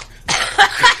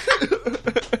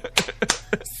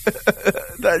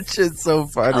that shit's so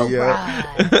funny, yo.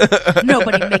 Right.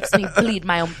 Nobody makes me bleed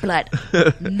my own blood.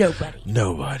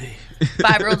 Nobody.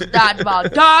 5-year-olds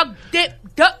dodgeball. Dog,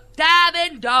 dip, duck, dive,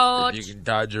 and dodge. If you can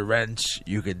dodge a wrench,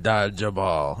 you can dodge a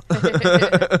ball.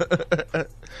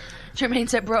 Tremaine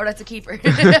said, bro, that's a keeper.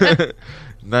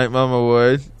 Night Mama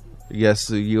Wood. Yes,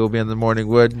 you'll be in the morning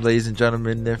wood, ladies and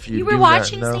gentlemen. If you were do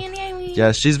watching not know. Sandy Eileen?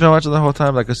 Yes, she's been watching the whole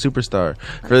time like a superstar.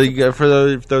 For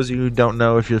those of you who don't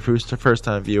know, if you're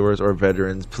first-time viewers or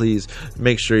veterans, please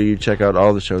make sure you check out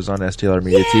all the shows on STLR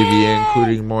Media TV,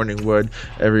 including Morning Wood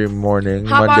every morning,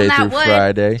 Hop Monday on that through wood,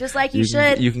 Friday. just like you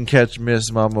should. You can catch Miss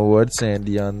Mama Wood,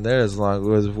 Sandy, on there as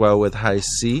well with High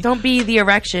C. Don't be the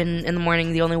erection in the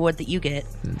morning, the only wood that you get.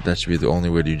 That should be the only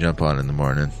wood you jump on in the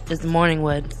morning. Is the morning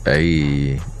wood.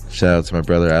 Hey. Shout out to my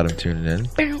brother Adam tuning in.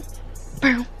 Bow,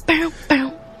 bow, bow.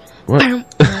 What? Bow,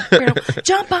 bow, bow.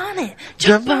 Jump on it.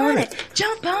 Jump on it.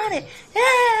 Jump on it.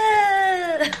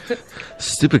 Yeah.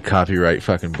 Stupid copyright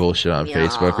fucking bullshit on Yeah,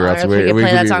 Facebook, or else if we could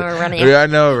play that be- song, we're running it. Yeah, I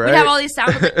know, right? We'd have all these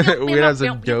sound effects. We'd have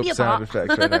some dope sound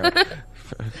effects right now.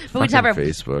 But we'd have our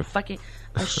Facebook. fucking.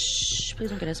 Oh, shh! Please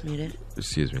don't get us muted.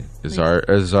 Excuse me. Czar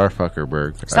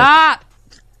Fuckerberg. Stop!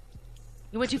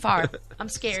 You went too far. I'm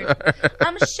scared.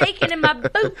 I'm shaking in my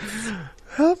boots.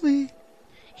 Help me.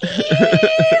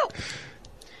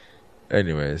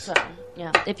 Anyways. So,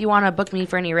 yeah. If you want to book me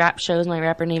for any rap shows, my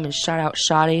rapper name is Shout Out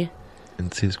Shoddy.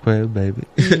 And C-Square, baby.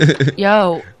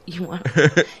 Yo, you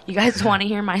guys want to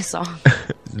hear my song?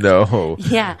 No.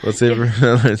 Yeah. Let's save it for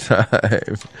another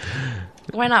time.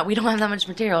 Why not? We don't have that much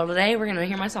material today. We're going to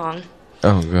hear my song.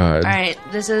 Oh, God. All right.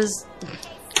 This is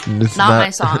It's not my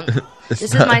song. This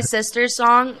is my sister's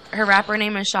song. Her rapper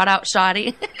name is Shout Out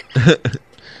Shoddy.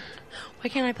 Why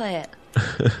can't I play it?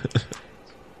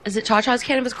 Is it Cha Cha's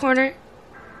Cannabis Corner?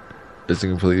 Is it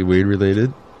completely weed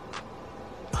related?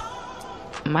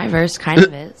 My verse kind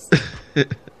of is.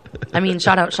 I mean,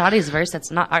 Shout Out Shoddy's verse.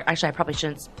 That's not. Actually, I probably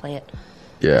shouldn't play it.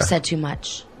 Yeah. I said too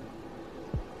much.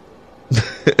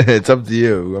 It's up to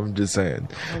you. I'm just saying.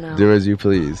 I know. Do as you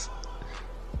please.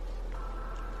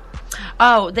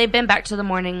 Oh, they've been back to the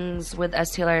mornings with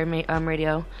STLR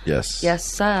radio. Yes.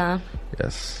 Yes,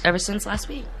 Yes. ever since last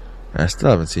week. I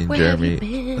still haven't seen Where Jeremy. have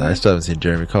you been? I still haven't seen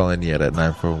Jeremy call in yet at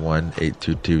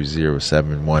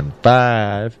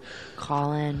 941-822-0715.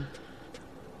 Call in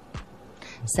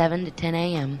 7 to 10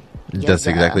 a.m. That's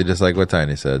exactly just like what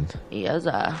Tiny said. Yes,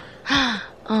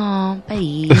 oh,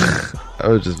 baby. I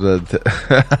was just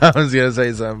I was gonna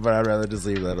say something, but I'd rather just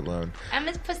leave that alone. I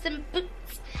miss Puss in Boots.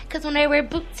 Because when I wear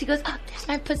boots, he goes, oh, there's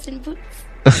my Puss in Boots.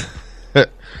 I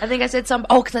think I said something.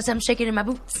 Oh, because I said I'm shaking in my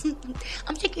boots.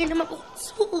 I'm shaking in my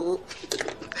boots.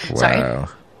 Sorry. Wow.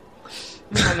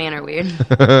 Me and my man are weird.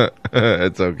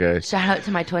 It's okay. Shout out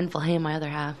to my twin Philhay, my other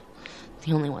half.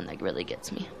 The only one that really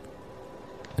gets me.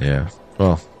 Yeah.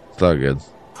 Well, it's all good.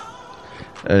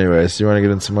 Anyways, you want to get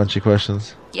into some munchy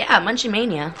questions? Yeah, Munchie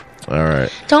Mania. All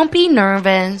right. Don't be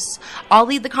nervous. I'll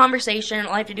lead the conversation.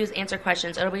 All I have to do is answer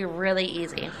questions. It'll be really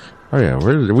easy. Oh yeah,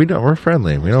 we're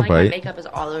friendly. We don't Like my bite. makeup is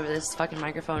all over this fucking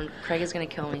microphone. Craig is gonna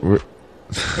kill me.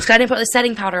 It's 'cause I didn't put the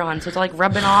setting powder on, so it's like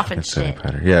rubbing off and shit.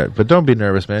 Yeah, but don't be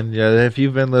nervous, man. Yeah, if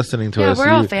you've been listening to us, We're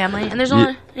all family, and there's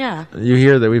only You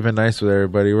hear that we've been nice with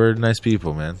everybody. We're nice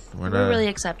people, man. We're not really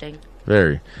accepting.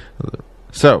 very.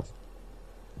 So,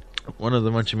 one of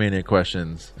the Munchie Mania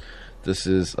questions. This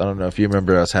is, I don't know if you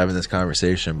remember us having this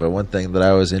conversation, but one thing that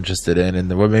I was interested in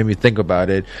and what made me think about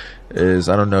it is,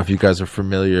 I don't know if you guys are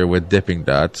familiar with dipping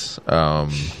dots.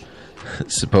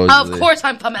 Supposedly. Of course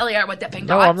I'm familiar with dipping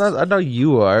No, dots. I'm not. I know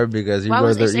you are because you Why go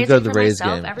was to I the, you go to the for Rays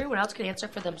myself? game. Everyone else can answer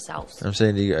for themselves. I'm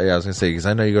saying, I was gonna say because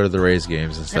I know you go to the Rays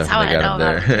games and stuff. That's how and they I got know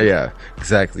them there. Yeah,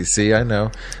 exactly. See, I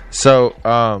know. So,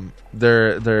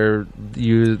 they're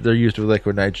used with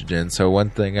liquid nitrogen. So one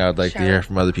thing I would like to hear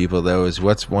from other people though is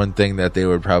what's one thing that they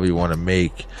would probably want to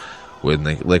make with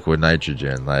liquid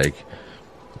nitrogen, like.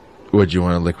 Would you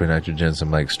want to liquid nitrogen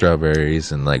some like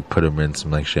strawberries and like put them in some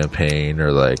like champagne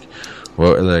or like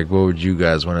what would you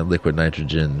guys want to liquid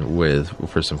nitrogen with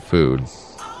for some food?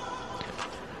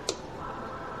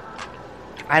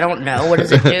 I don't know. What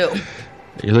does it do?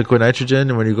 You liquid nitrogen,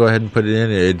 and when you go ahead and put it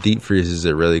in, it deep freezes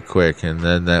it really quick, and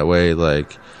then that way,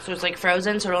 like. So it's like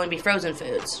frozen, so it'll only be frozen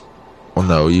foods. Well,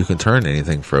 no, you can turn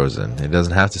anything frozen. It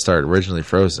doesn't have to start originally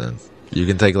frozen. You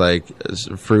can take like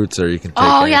fruits, or you can take.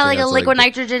 Oh yeah, like a liquid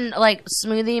nitrogen like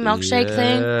smoothie milkshake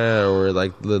thing. Yeah, or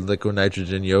like the liquid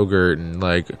nitrogen yogurt and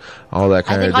like all that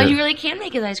kind of. I think all you really can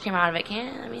make is ice cream out of it,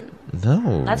 can't? I mean.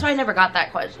 No. That's why I never got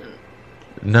that question.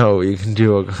 No, you can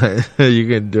do all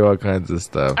kinds of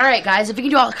stuff. All right, guys, if you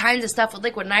can do all kinds of stuff with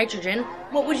liquid nitrogen,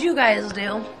 what would you guys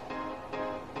do?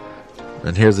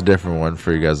 And here's a different one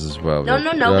for you guys as well. No.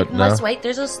 Let's wait.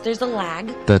 There's a lag.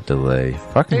 That delay.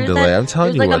 Fucking delay. I'm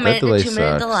telling you what, that delay sucks.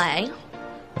 There's like a 1 to 2 minute delay.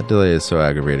 That delay is so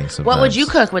aggravating sometimes. What would you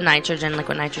cook with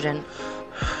liquid nitrogen?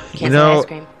 Can't say ice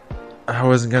cream. I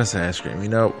wasn't going to say ice cream.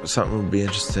 Something would be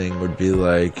interesting would be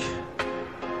like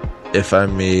if I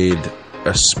made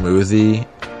a smoothie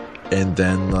and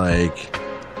then like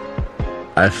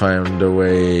I found a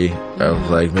way of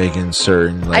like making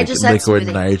certain like liquid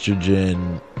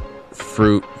nitrogen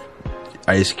fruit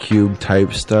ice cube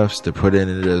type stuffs to put in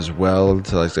it as well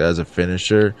to like as a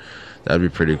finisher. That'd be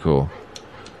pretty cool.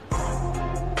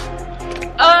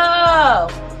 Oh,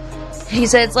 he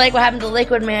said it's like what happened to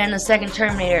Liquid Man in the second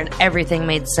Terminator, and everything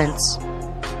made sense.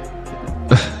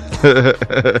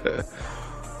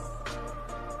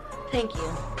 Thank you.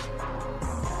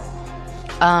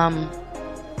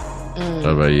 What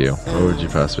about you? What would you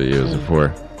possibly use it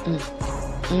for?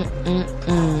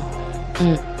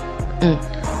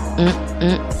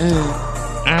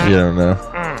 You don't know.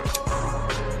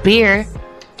 Beer.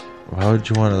 Why would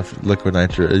you want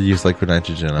to use liquid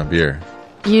nitrogen on beer?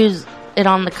 Use it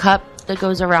on the cup that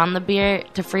goes around the beer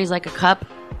to freeze like a cup,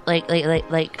 like you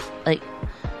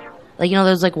know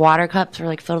those like water cups are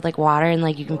like filled with like water and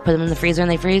like you can put them in the freezer and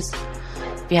they freeze.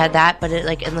 If you had that, but it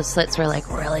like and the slits were like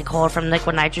really cold from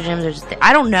liquid nitrogen. They're just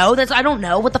I don't know.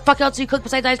 What the fuck else do you cook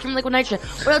besides ice cream and liquid nitrogen?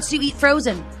 What else do you eat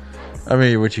frozen? I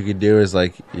mean, what you could do is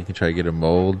like you can try to get a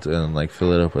mold and like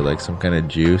fill it up with like some kind of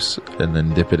juice and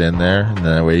then dip it in there, and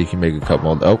then that way you can make a cup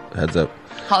mold. Oh, heads up!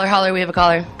 Holler! We have a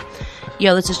caller.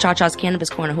 Yo, this is Cha Cha's Cannabis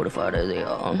Corner. Who the fuck is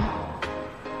yo?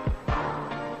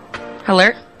 Hello.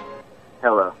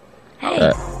 Hello.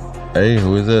 Hey. Hey,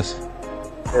 who is this?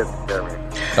 It's Jeremy.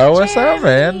 Oh, what's up,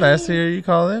 man? Nice to hear you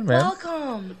call in, man.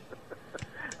 Welcome.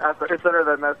 After I sent her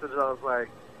that message, I was like,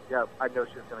 "Yeah, I know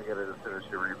she's gonna get it as soon as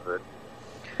she reads it."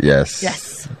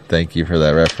 Yes. Thank you for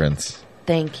that reference.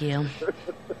 Thank you.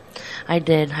 I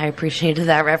did. I appreciated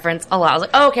that reference a lot. I was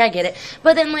like, oh, okay, I get it.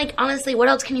 But then, like, honestly, what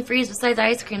else can you freeze besides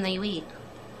ice cream that you eat?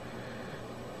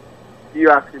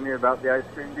 You asking me about the ice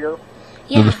cream deal?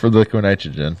 Yeah. For liquid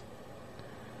nitrogen.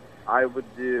 I would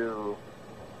do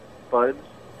fudge.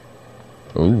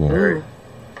 Ooh.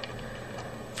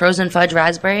 Frozen fudge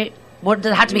raspberry. What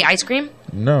does it have to be? Ice cream?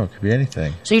 No, it could be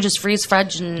anything. So you just freeze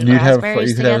fudge and You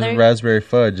raspberries could together, have raspberry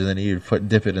fudge, and then you'd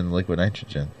dip it in liquid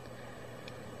nitrogen.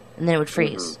 and then it would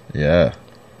freeze. Yeah.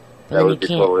 But That then would you be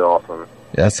can't. totally awesome.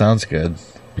 Yeah, that sounds good.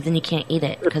 But then you can't eat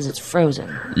it because it's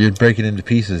frozen. You'd break it into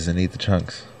pieces and eat the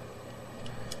chunks.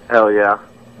 Hell yeah.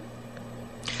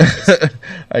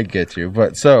 I get you.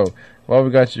 But so, while we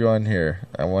got you on here,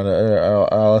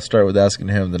 I'll start with asking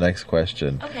him the next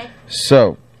question. Okay.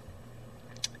 So,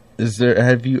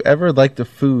 have you ever liked the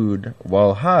food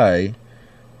while high,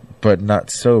 but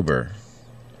not sober?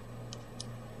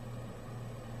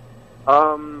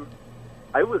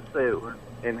 I would say it would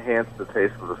enhance the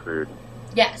taste of the food.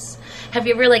 Yes. Have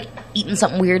you ever like eaten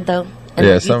something weird though? And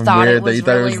Yeah, you something thought weird it was that you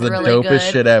thought really, it was the really dopest good,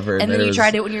 shit ever, and then it you was-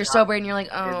 tried it when you're sober, and you're like,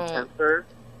 oh. Intenser,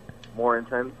 more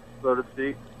intense, so to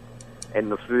speak.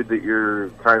 And the food that you're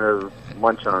kind of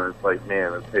munch on, it's like,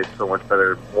 man, it tastes so much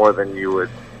better, more than you would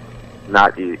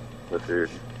not eat the food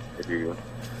if you.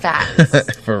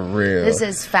 Facts. For real. This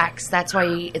is facts. That's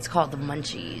why it's called the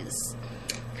munchies.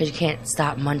 Because you can't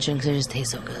stop munching because it just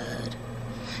tastes so good.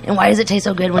 And why does it taste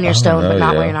so good when you're stoned but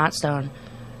not when you're not stoned?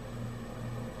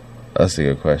 That's a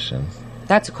good question.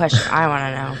 That's a question I want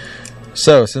to know.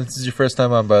 So, since it's your first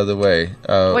time on, by the way,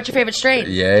 What's your favorite strain?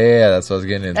 Yeah, that's what I was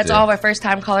getting into. That's all of our first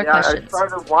time caller Yeah, questions. I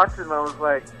started watching and I was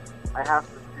like, I have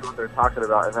to see what they're talking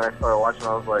about. And then I started watching and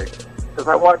I was like, because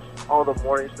I watch all the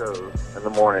morning shows in the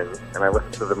morning and I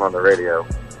listen to them on the radio.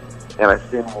 And I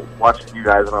see them watching you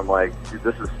guys and I'm like, dude,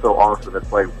 this is so awesome.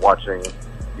 It's like watching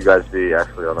you guys be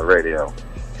actually on the radio.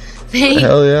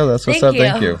 Hell yeah, that's what's up.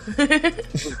 Thank you.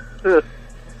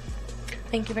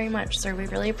 Thank you very much, sir. We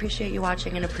really appreciate you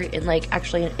watching and like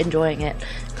actually enjoying it,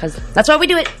 because that's why we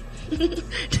do it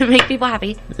to make people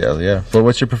happy. Yeah. But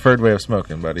what's your preferred way of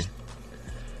smoking, buddy?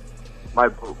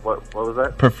 What was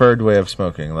that? Preferred way of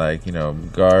smoking, like, you know,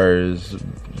 gars,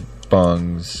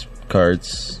 bongs,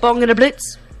 carts. Bong and a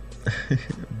blitz.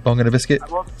 Bong and a biscuit?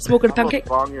 Smoking a pancake.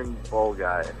 I'm a bong and bowl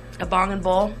guy. A bong and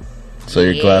bowl. So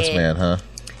you're glass man, huh?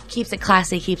 Keeps it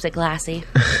classy, keeps it glassy.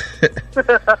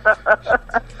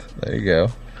 There you go.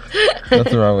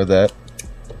 Nothing wrong with that.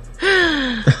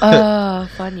 Oh,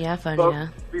 fun, yeah.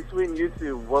 Between you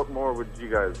two, what more would you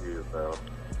guys use, though?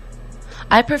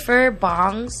 I prefer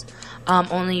bongs,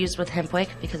 only used with hemp wick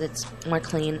because it's more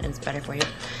clean and it's better for you,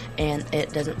 and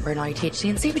it doesn't burn all your THC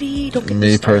and CBD. Don't get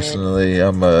me started. Personally,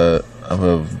 I'm a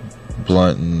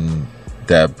blunt and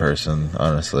dab person.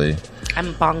 Honestly,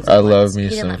 I'm bongs. I love me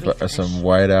some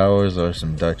white hours or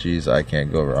some Dutchies. I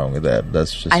can't go wrong with that.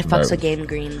 That's just I fucks with Game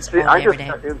Greens See, all day, I every just day.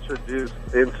 got introduced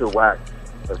into wax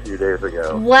a few days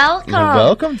ago.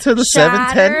 Welcome to the Shatter.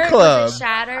 710 Club. Was it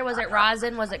shatter? Was it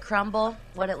rosin? Was it crumble?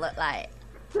 What did it look like?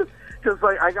 Because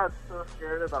like I got so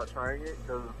scared about trying it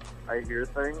because I hear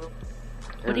things.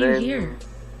 What do you hear?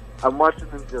 I'm watching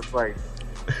them just like,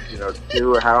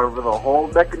 do however the whole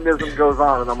mechanism goes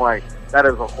on, and I'm like, that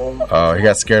is a whole. Oh, he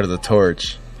got scared of the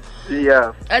torch.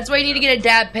 Yeah. That's why you need to get a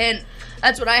dab pen.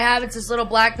 That's what I have. It's this little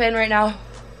black pen right now.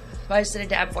 I just did a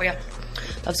dab for you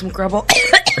of some crumble.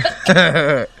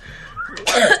 Man,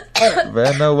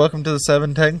 no, welcome to the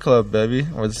 710 Club, baby.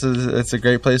 It's a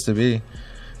great place to be.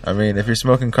 I mean, if you're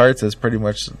smoking carts, it's pretty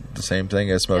much the same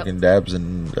thing as smoking dabs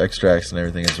and extracts and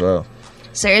everything as well.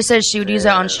 Sarah says she would use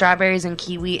it on strawberries and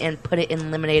kiwi and put it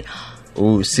in lemonade.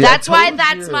 Ooh, see, that's why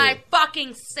that's my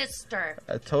fucking sister.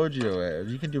 I told you,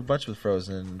 you can do a bunch with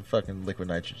frozen fucking liquid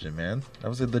nitrogen, man. That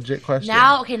was a legit question.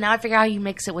 Now I figure out how you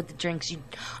mix it with the drinks.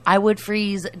 I would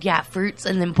freeze, fruits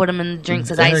and then put them in the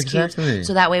drinks as ice cubes.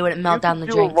 So that way when it melt down the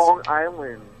do drinks. a Long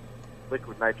Island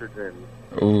liquid nitrogen.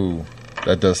 Ooh,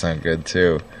 that does sound good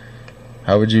too.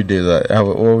 How would you do that?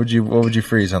 What would you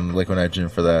freeze on the liquid nitrogen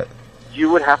for that? You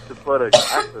would have to put a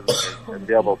glass in there and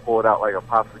be able to pull it out like a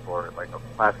popsicle or like a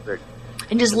plastic.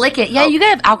 And just lick it. Yeah, you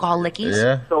gotta have alcohol lickies.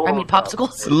 Yeah. I mean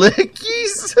popsicles.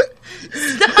 Lickies?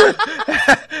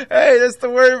 Hey, that's the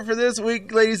word for this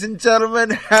week, ladies and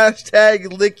gentlemen. Hashtag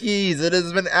lickies. It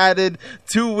has been added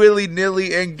to Willy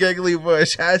Nilly and Giggly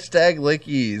Bush. Hashtag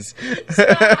lickies. Baby's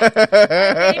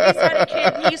had a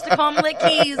kid and he used to call them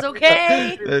lickies,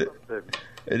 okay?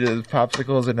 It is.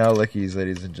 Popsicles are now lickies,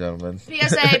 ladies and gentlemen.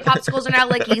 PSA, popsicles are now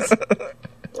lickies.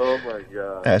 Oh my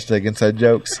god. Hashtag inside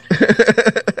jokes.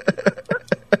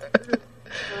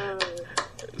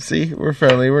 See, we're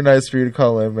friendly. We're nice for you to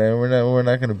call in, man. We're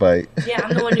not gonna bite. Yeah,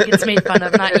 I'm the one who gets made fun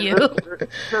of, not you.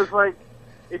 Because like,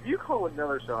 if you call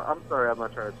another show, I'm sorry, I'm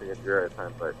not trying to take your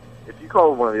time, but if you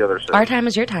call one of the other shows, our time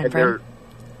is your time, friend. They're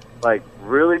like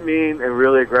really mean and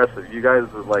really aggressive. You guys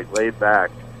are like laid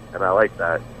back, and I like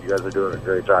that. You guys are doing a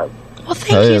great job. Well,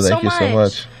 thank you so you so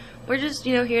much. We're just,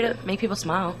 here to make people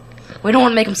smile. We don't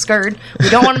want to make them scared. We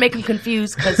don't want to make them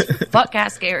confused because fuck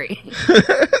Cat Scary.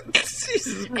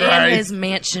 Jesus Christ. And his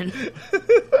mansion.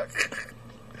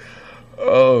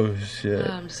 Oh, shit.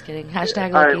 I'm just kidding.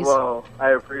 Hashtag All right, Luckies. well,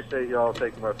 I appreciate y'all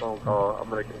taking my phone call. I'm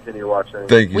going to continue watching.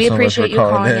 Thank you We so much for appreciate you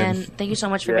calling in. in. Thank you so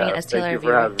much for being an STL thank you for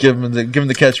reviewer. having me. Give him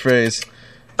the catchphrase.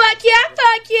 Fuck yeah,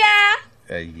 fuck yeah.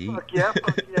 Hey, yeet. Fuck yeah,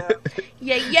 fuck yeah.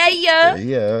 Yeah, yeah, yeah.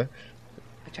 Yeah.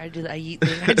 I try to do the yeet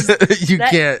thing. I just, You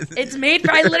can't. It's made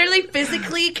for, I literally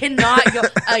physically cannot go,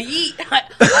 yeet.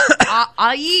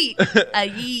 Yeet.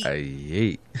 Yeet.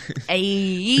 Yeet.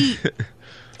 Yeet.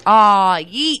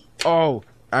 Yeet. Oh,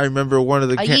 I remember one of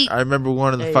the Yeet.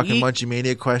 fucking Yeet. Munchie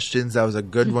Mania questions. That was a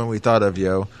good one we thought of,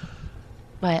 yo.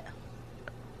 What?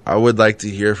 I would like to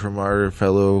hear from our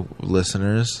fellow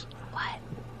listeners.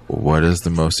 What is the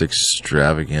most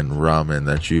extravagant ramen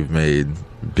that you've made?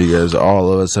 Because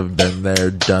all of us have been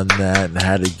there, done that, and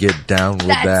had to get down with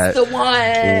that. That's the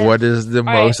one. What is the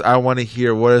most? right. I want to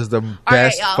hear what is the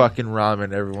best y'all. fucking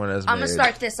ramen everyone has I'm made. gonna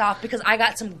start this off because I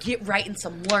got some get right and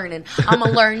some learning. I'm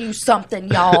gonna learn you something,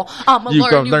 y'all. I'm gonna You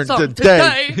learn gonna you learn something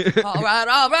today. today. All right,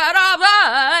 all right, all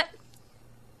right.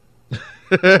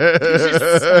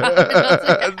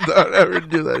 Don't ever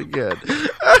do that again.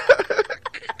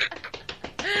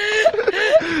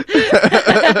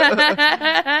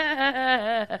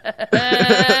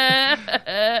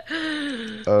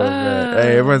 Oh man!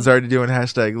 Hey, everyone's already doing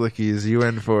hashtag lickies. You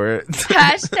in for it?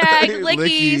 Hashtag lickies.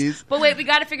 Lickies. But wait, we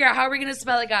got to figure out how we're gonna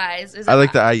spell it, guys. Is I it-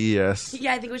 like the IES.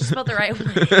 Yeah, I think we should spell it the right way.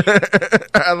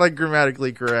 I like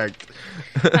grammatically correct.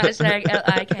 Hashtag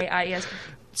LIKIES.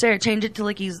 Sarah, change it to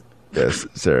lickies. Yes,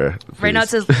 Sarah. Right now it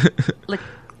please. says lickies.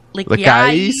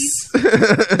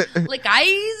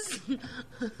 Lickies.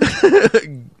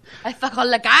 I fuck all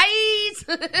lickies.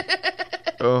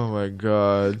 Oh my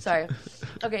god. Sorry.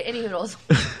 Okay, any noodles.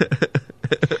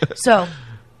 So, all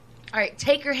right,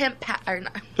 take your hemp or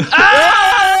not.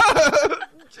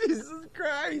 Jesus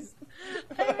Christ.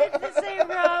 I meant to say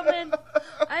ramen.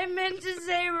 I meant to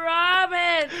say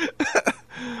ramen.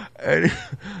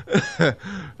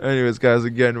 Anyways, guys,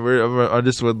 again, I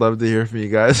just would love to hear from you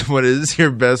guys. What is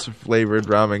your best flavored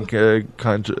ramen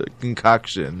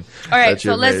concoction? All right, that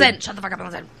so you've made? listen. Shut the fuck up and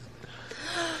listen.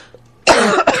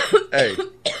 Hey.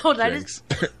 Oh, that is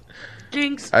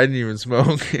jinx. I didn't even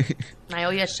smoke. I owe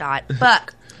you a shot.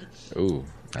 Fuck. Ooh,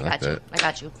 I like got you. that. I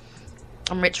got you.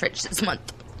 I'm rich this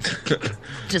month.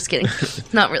 Just kidding.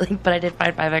 Not really, but I did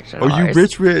find $5 extra. Oh, you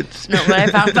rich. No, but I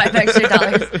found $5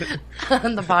 extra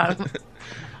on the bottom.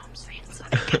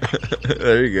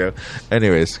 There you go.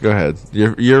 Anyways, go ahead.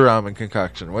 Your ramen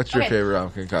concoction. What's your Okay. favorite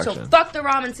ramen So concoction? fuck the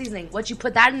ramen seasoning. What you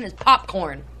put that in is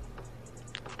popcorn.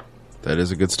 That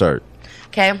is a good start.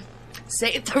 Okay?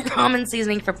 Save the ramen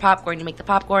seasoning for popcorn. You make the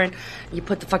popcorn, you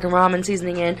put the fucking ramen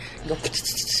seasoning in, you go.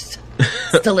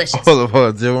 It's delicious. Hold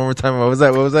on. Do it one more time. What was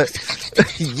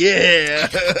that? Yeah.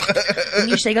 When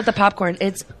you shake up the popcorn,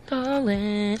 it's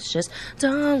delicious.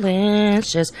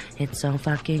 It's so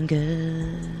fucking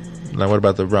good. Now, what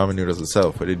about the ramen noodles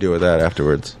itself? What do you do with that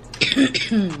afterwards?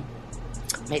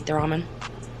 Make the ramen.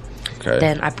 Okay.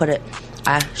 Then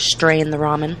I strain the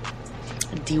ramen,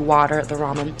 de-water the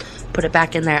ramen, put it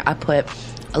back in there. I put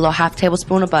a little half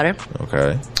tablespoon of butter,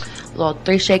 Okay. a little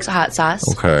 3 shakes of hot sauce.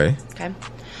 Okay. Okay.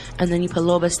 And then you put a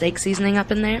little bit of steak seasoning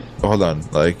up in there. Hold on.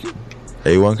 Like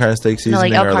A1 kind of steak No, seasoning?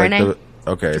 like El or Carne. the,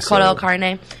 okay. It's called El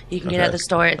Carne. You can get it at the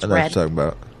store. It's I know what red. you're talking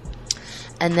about.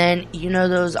 And then you know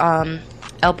those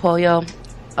El Pollo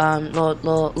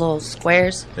little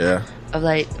squares Yeah. of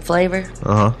like flavor.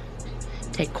 Uh huh.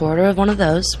 Take a quarter of one of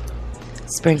those,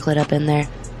 sprinkle it up in there,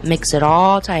 mix it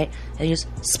all tight, and just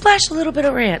splash a little bit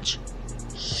of ranch.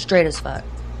 Straight as fuck.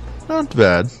 Not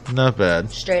bad. Not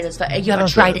bad. Straight as fuck. And you haven't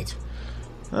Not tried bad. it.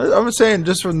 I'm saying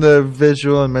just from the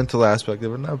visual and mental aspect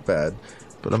of it, not bad.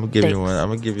 But I'm gonna give you one. I'm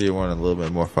gonna give you one a little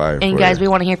bit more fire. And for guys, you. we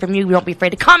want to hear from you. Don't be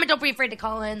afraid to comment. Don't be afraid to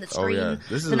call in. The screen. yeah.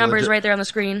 This is the number is legit- right there on the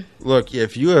screen. Look,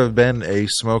 if you have been a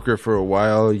smoker for a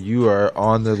while, you are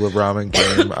on the ramen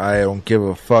game. I don't give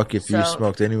a fuck if you So,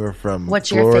 smoked anywhere from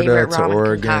what's your Florida favorite to ramen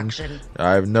Oregon. concoction?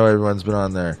 I know everyone's been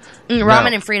on there. Ramen Now-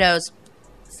 and Fritos.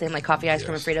 Same like coffee, ice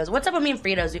cream, and Fritos. What's up with me and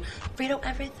Fritos? Dude? Frito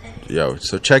everything. Yo,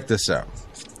 so check this out.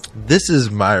 This is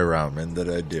my ramen that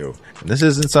I do. And this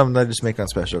isn't something I just make on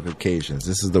special occasions.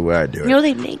 This is the way I do it. You know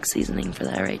they make seasoning for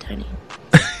that, right, Tiny?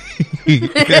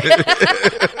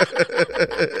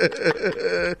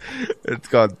 It's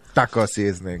called taco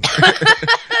seasoning.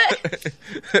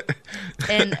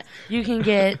 And you can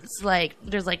get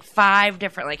there's 5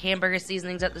 different hamburger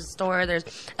seasonings at the store. There's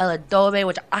El Adobe,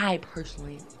 which I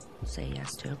personally say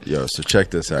yes to. Yo, so check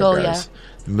this out, Go, guys.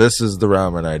 This is the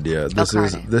ramen idea.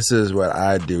 This is what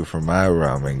I do for my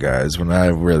ramen, guys, when I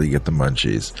really get the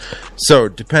munchies. So,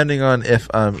 depending on if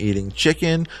I'm eating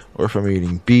chicken or if I'm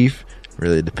eating beef,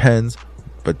 really depends.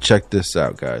 But check this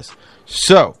out, guys.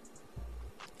 So,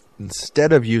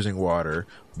 instead of using water,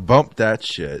 bump that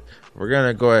shit. We're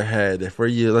gonna go ahead.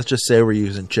 Let's just say we're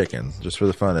using chicken, just for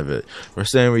the fun of it. We're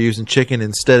saying we're using chicken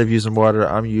instead of using water.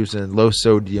 I'm using low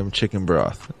sodium chicken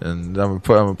broth, and I'm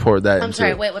gonna pour that. I'm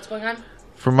sorry. Wait, what's going on?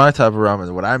 For my type of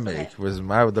ramen, what I make was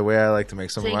the way I like to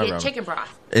make some of my ramen. So you get chicken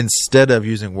broth instead of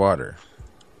using water.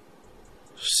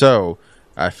 So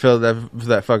I fill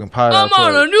that fucking pot up. I'm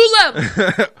on a new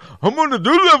level. I'm on a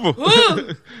new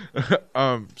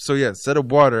level. So yeah, instead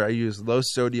of water, I use low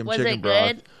sodium chicken broth.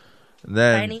 Good? And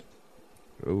then, Tiny?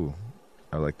 Ooh,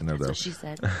 I like to know that. That's what she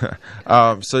said.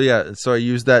 So I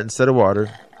use that instead of water.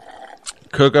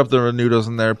 Cook up the noodles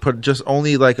in there. Put just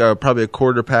only like probably a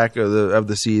quarter pack of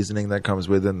the seasoning that comes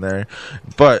within there.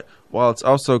 But while it's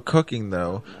also cooking,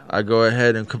 though, I go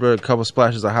ahead and put a couple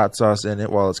splashes of hot sauce in it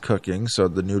while it's cooking, so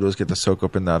the noodles get to soak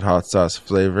up in that hot sauce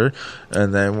flavor.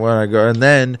 And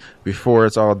then before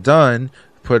it's all done,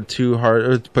 put two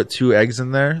eggs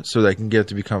in there so they can get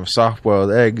to become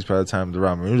soft-boiled eggs by the time the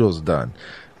ramen noodles are done.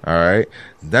 All right.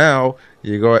 Now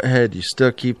you go ahead. You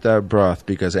still keep that broth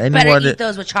because better eat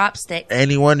those with chopsticks.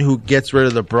 Anyone who gets rid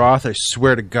of the broth, I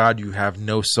swear to God, you have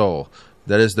no soul.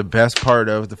 That is the best part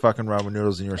of the fucking ramen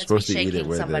noodles, and you're supposed to eat it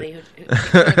with it.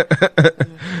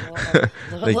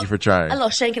 Thank you for trying. A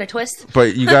little shake and a twist.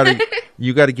 But you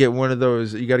gotta get one of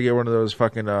those. You gotta get one of those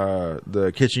fucking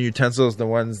the kitchen utensils, the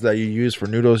ones that you use for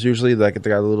noodles usually. Like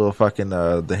they got a little fucking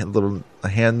the little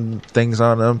hand things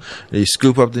on them. And you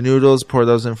scoop up the noodles, pour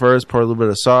those in first, pour a little bit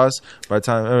of sauce. By the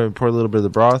time pour a little bit of the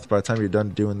broth. By the time you're done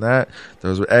doing that,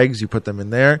 those are eggs. You put them in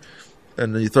there.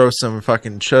 And then you throw some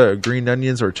fucking green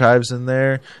onions or chives in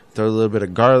there. Throw a little bit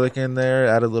of garlic in there.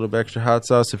 Add a little bit extra hot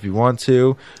sauce if you want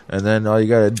to. And then all you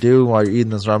got to do while you're eating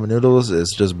those ramen noodles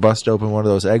is just bust open one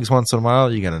of those eggs once in a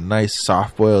while. You got a nice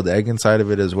soft-boiled egg inside of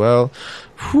it as well.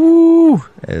 Whew!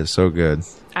 It is so good.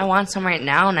 I want some right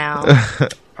now.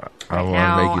 I want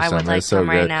to make you some. I would like some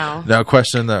right now. Now,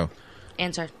 question though.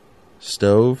 Answer.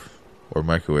 Stove or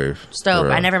microwave? Stove.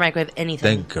 I never microwave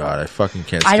anything. Thank God. I fucking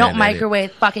can't stand I don't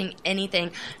microwave fucking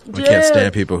anything. Dude. I can't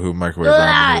stand people who microwave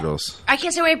ramen noodles. I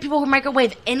can't stand people who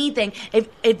microwave anything.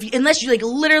 Unless you like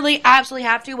literally absolutely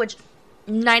have to, which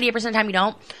 98% of the time you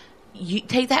don't. You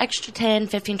take the extra 10,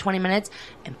 15, 20 minutes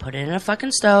and put it in a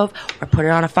fucking stove or put it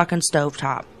on a fucking stove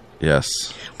top.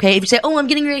 Yes. Okay, if you say, I'm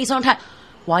getting ready, so I'm tired.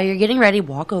 While you're getting ready,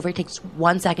 walk over. It takes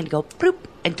 1 second to go, boop,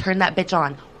 and turn that bitch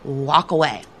on. Walk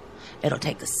away. It'll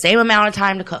take the same amount of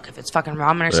time to cook if it's fucking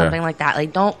ramen or something like that.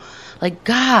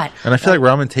 God. And I feel like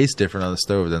ramen tastes different on the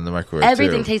stove than the microwave.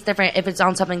 Everything tastes different if it's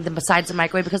on something besides the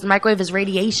microwave because the microwave is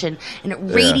radiation and it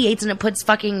radiates and it puts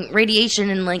fucking radiation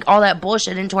and like all that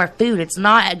bullshit into our food. It's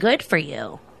not good for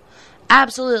you.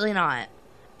 Absolutely not.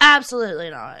 Absolutely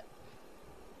not.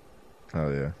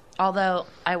 Oh yeah. Although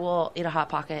I will eat a Hot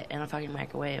Pocket in a fucking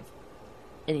microwave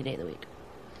any day of the week.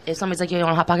 If somebody's like, you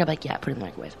want a Hot Pocket? I'm like, yeah, put it in the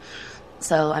microwave.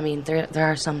 So, I mean, there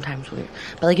are some times where...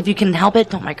 But, like, if you can help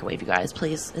it, don't microwave, you guys,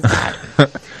 please. It's bad.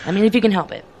 I mean, if you can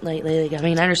help it. Like, I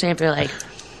mean, I understand if you're, like,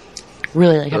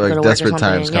 really, like, have to go to work or something. Desperate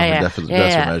times come in desperate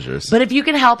measures. But if you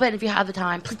can help it, if you have the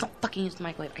time, please don't fucking use the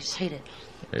microwave. I just hate it.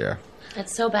 Yeah.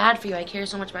 It's so bad for you. I care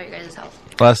so much about your guys' health.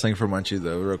 Last thing for Munchie,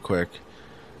 though, real quick.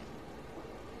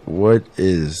 What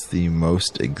is the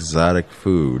most exotic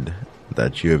food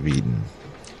that you have eaten?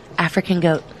 African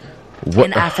goat. What?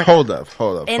 In Africa. Hold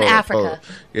up. In Africa.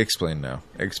 Explain now.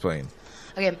 Explain.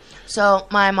 Okay, so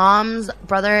my mom's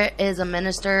brother is a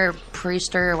minister,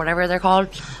 priester, whatever they're called,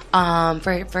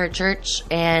 for a church,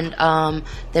 and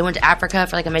they went to Africa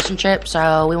for like a mission trip,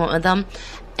 so we went with them,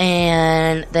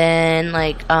 and then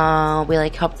we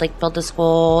helped build the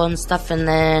school and stuff, and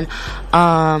then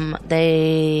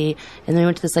we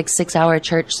went to this 6-hour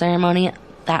church ceremony.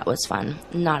 That was fun,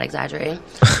 not exaggerating.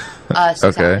 6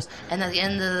 hours. And at the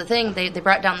end of the thing, they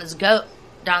brought down this goat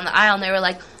down the aisle, and they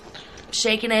were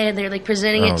shaking it, and they were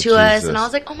presenting it to us, and I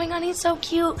was like, oh my God, he's so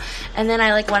cute. And then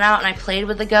I went out and I played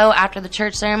with the goat after the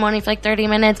church ceremony for 30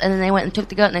 minutes, and then they went and took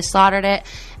the goat and they slaughtered it,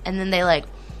 and then they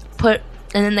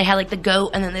had the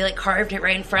goat, and then they carved it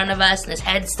right in front of us, and his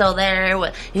head's still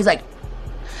there. He's like,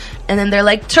 and then they're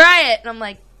like, try it, and I'm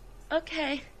like,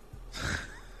 okay.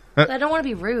 I don't want to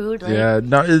be rude. Yeah,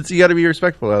 no, you got to be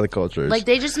respectful of other cultures.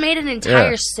 They just made an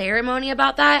entire ceremony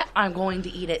about that. I'm going to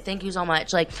eat it. Thank you so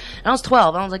much. And I was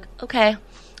 12. And I was like, okay.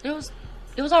 It was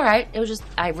all right. It was just,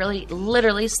 I really,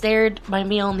 literally stared my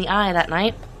meal in the eye that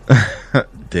night.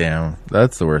 Damn,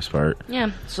 that's the worst part.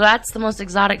 Yeah, so that's the most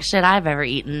exotic shit I've ever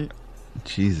eaten.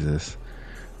 Jesus.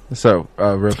 So,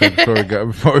 real quick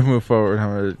before we move forward,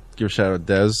 I'm gonna give a shout out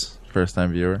Des, first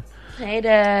time viewer. Hey,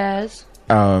 Des.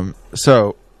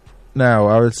 So now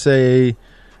I would say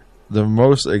the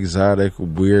most exotic,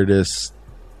 weirdest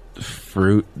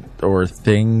fruit or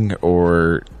thing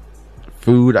or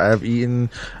food I've eaten,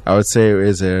 I would say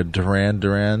is a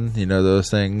duran. You know those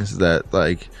things that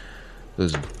like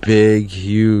those big,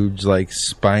 huge, like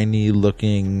spiny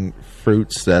looking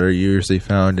fruits that are usually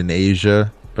found in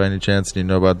Asia. By any chance, do you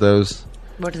know about those?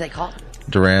 What do they call them?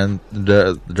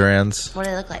 Durans. What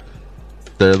do they look like?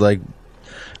 They're like,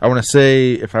 I want to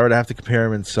say, if I were to have to compare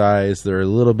them in size, they're a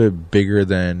little bit bigger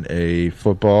than a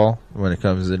football when it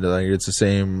comes into, like, it's the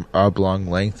same oblong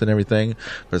length and everything,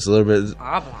 but it's a little bit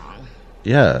oblong.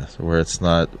 Yeah, where it's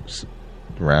not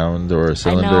round or a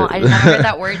cylinder. I know. I haven't heard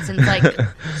that word since like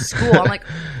school. I'm like,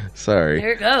 sorry.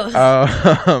 Here it goes.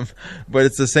 But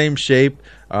it's the same shape,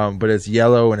 but it's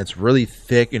yellow and it's really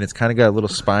thick and it's kind of got little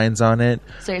spines on it.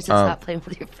 Seriously, stop playing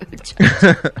with your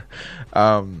food.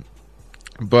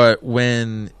 But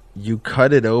when you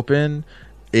cut it open,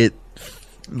 it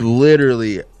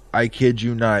literally, I kid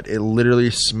you not, it literally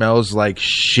smells like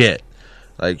shit.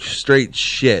 Like straight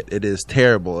shit. It is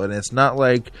terrible. And it's not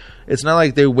like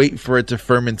they wait for it to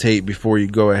fermentate before you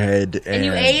go ahead and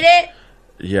you ate it?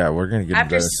 Yeah, we're gonna get into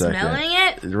that in a second. After smelling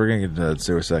it? We're gonna get into that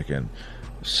in a second.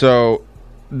 So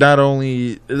not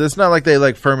only it's not like they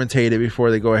like fermentate it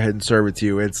before they go ahead and serve it to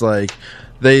you. It's like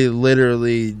they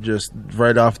literally just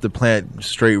right off the plant,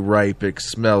 straight ripe. It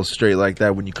smells straight like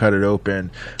that when you cut it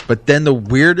open. But then the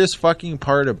weirdest fucking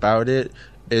part about it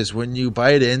is when you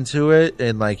bite into it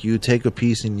and like you take a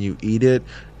piece and you eat it,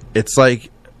 it's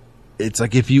like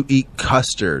if you eat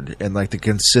custard and like the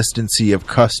consistency of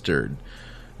custard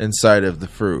inside of the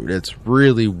fruit. It's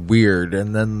really weird.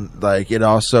 And then like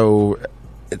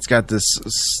it's got this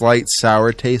slight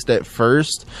sour taste at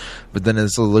first, but then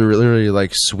it's literally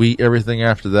like sweet everything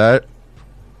after that.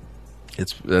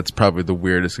 That's probably the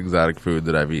weirdest exotic food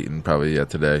that I've eaten probably yet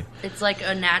today. It's like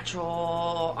a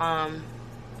natural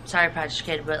Sour Patch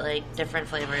Kid, but like different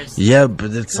flavors. Yeah,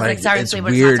 but it's like it's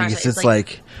weird. It's just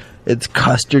like it's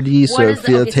custardy, so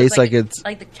it tastes like it's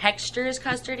like the texture is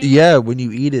custardy. Yeah, when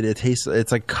you eat it,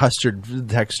 it's like custard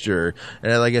texture,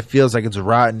 and it feels like it's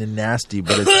rotten and nasty,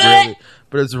 but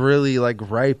it's really like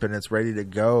ripe and it's ready to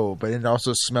go. But it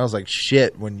also smells like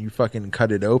shit when you fucking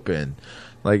cut it open.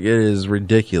 Like it is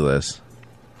ridiculous.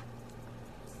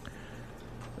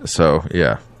 So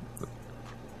yeah.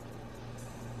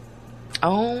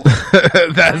 Oh,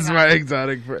 that's my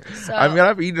exotic. So, I mean,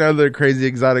 I've eaten other crazy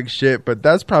exotic shit, but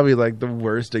that's probably like the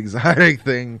worst exotic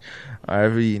thing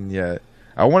I've eaten yet.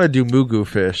 I want to do mugu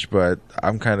fish, but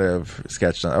I'm kind of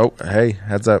sketched on. Oh, hey,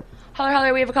 heads up.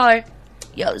 Holler, we have a caller.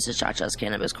 Yo, this is Cha-Cha's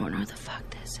Cannabis Corner. Who the fuck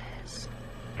this is?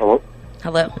 Hello?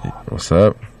 Hello. What's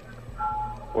up?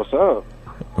 What's up?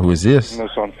 Who is this?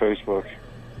 This on Facebook.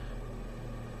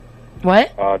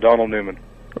 What? Donald Newman.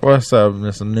 What's up,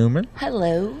 Mr. Newman?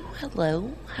 Hello.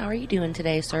 How are you doing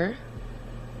today, sir?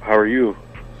 How are you?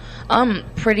 I'm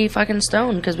pretty fucking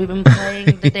stoned because we've been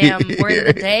playing the damn Word of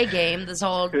the Day game this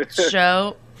whole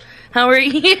show. How are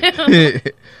you?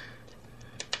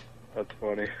 That's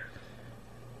funny.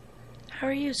 How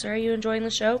are you, sir? Are you enjoying the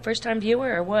show? First time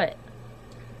viewer or what?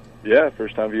 Yeah,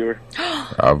 first time viewer.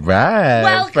 All right.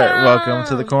 Welcome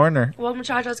to the corner. Welcome to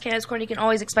Cha-Cha's Cannabis Corner. You can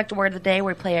always expect a Word of the Day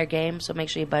where we play our game, so make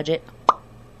sure you budget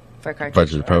for a cartridge.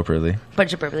 Budget appropriately.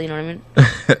 You know what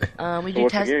I mean? We do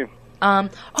test.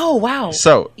 Oh wow.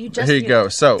 So here you go.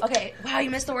 So okay, wow,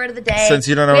 you missed the Word of the Day. Since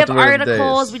you don't know what the Word of the Day is, we have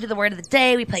articles. We do the Word of the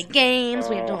Day. We play games.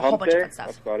 We have to do a whole bunch of fun stuff.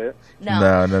 That's about it.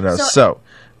 No. So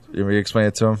you want me to explain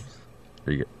it to him?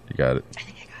 You got it. I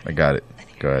think I got it.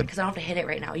 Go ahead. Because I don't have to hit it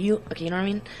right now. You know what I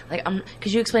mean? Like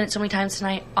because you explained it so many times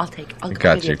tonight. I'll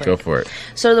got you. Go for it.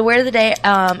 So the Word of the Day,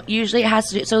 usually it has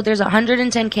to do. So there's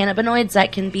 110 cannabinoids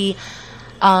that can be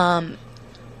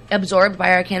absorbed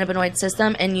by our cannabinoid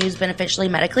system and used beneficially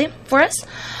medically for us.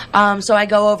 So I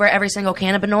go over every single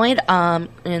cannabinoid,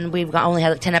 and we've only had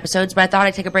like 10 episodes, but I thought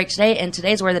I'd take a break today, and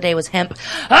today's word of the day was hemp.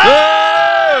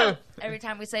 Ah! Every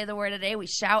time we say the word of the day, we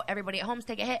shout. Everybody at home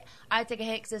take a hit. I take a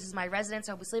hit because this is my residence.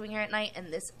 I'll be sleeping here at night, and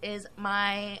this is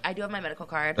I do have my medical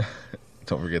card.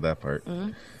 Don't forget that part.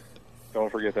 Mm-hmm.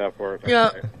 Don't forget that part. Yeah,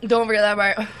 don't forget that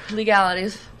part.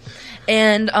 Legalities.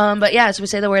 And, but yeah, so we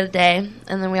say the word of the day,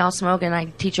 and then we all smoke, and I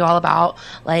teach you all about,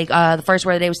 like, the first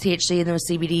word of the day was THC, and then it was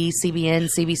CBD, CBN,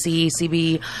 CBC,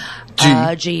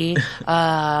 CBG,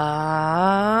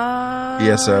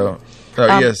 ESO.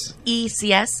 Oh, yes.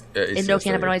 ECS,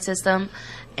 endocannabinoid system,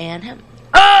 and hemp.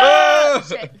 Oh! Oh,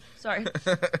 shit. Sorry.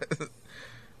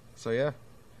 So yeah.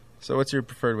 So what's your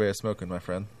preferred way of smoking, my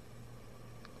friend?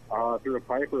 Through a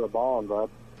pipe or a bong, bud.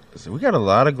 So we got a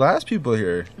lot of glass people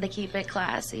here. They keep it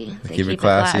classy. They keep it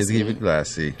classy. They keep it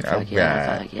classy. Fuck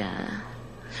yeah, fuck yeah.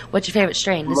 What's your favorite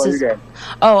strain? What about you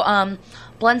guys?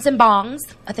 Blunts and bongs.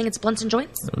 I think it's blunts and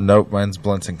joints. Nope, mine's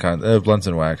blunts and blunts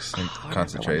and wax and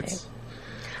concentrates.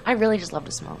 I really just love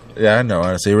to smoke. Yeah, I know.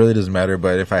 Honestly, it really doesn't matter.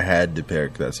 But if I had to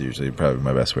pick, that's usually probably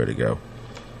my best way to go.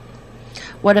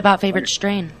 What about favorite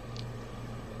strain?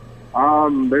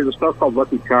 There's a stuff called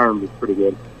Lucky Charms. It's pretty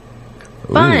good.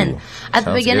 Fun. Ooh, At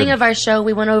the beginning good. of our show,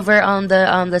 we went over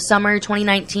the summer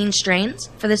 2019 strains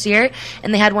for this year,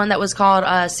 and they had one that was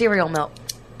called cereal milk.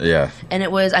 Yeah. And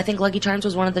it was, I think Lucky Charms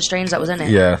was one of the strains that was in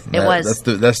it. Yeah. It was.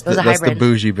 That's the hybrid.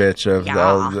 bougie bitch of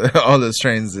all the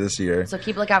strains this year. So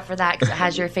keep a lookout for that because it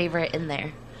has your favorite in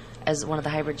there as one of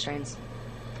the hybrid strains.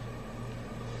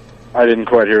 I didn't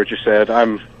quite hear what you said. I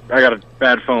got a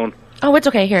bad phone. Oh, it's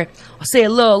okay. Here, I'll say it a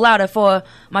little louder for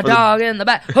my dog in the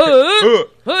back.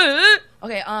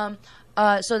 Okay.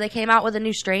 So they came out with a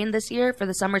new strain this year for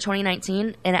the summer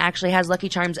 2019, and it actually has Lucky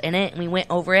Charms in it. And we went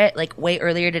over it like way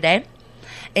earlier today,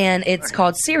 and it's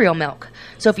called cereal milk.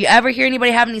 So if you ever hear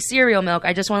anybody have any cereal milk,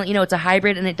 I just want to let you know it's a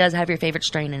hybrid, and it does have your favorite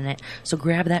strain in it. So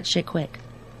grab that shit quick.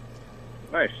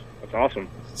 Nice. That's awesome.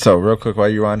 So real quick, while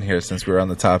you're on here, since we're on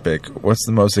the topic, what's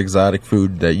the most exotic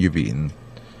food that you've eaten?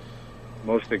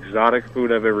 Most exotic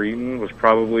food I've ever eaten was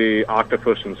probably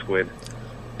octopus and squid.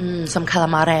 Some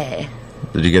calamari.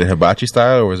 Did you get it hibachi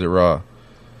style or was it raw?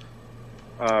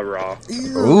 Raw.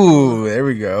 Ooh, there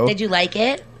we go. Did you like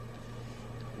it?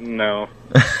 No.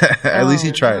 At least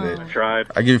you tried it. I tried.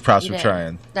 I give you props You for did.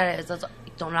 trying.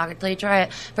 Don't knock it till you try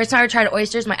it. First time I tried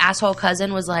oysters, my asshole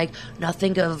cousin was like, "Now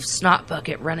think of snot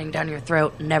bucket running down your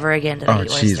throat. Never again did I Oh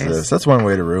eat oysters." Jesus, that's one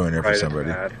way to ruin it for Right,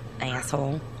 somebody.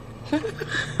 Asshole.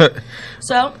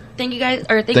 So thank you guys,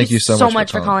 or thank you so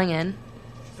much for calling in.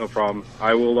 No problem.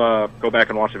 I will go back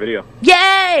and watch the video.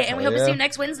 Yay! And we hope to yeah. see you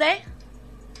next Wednesday.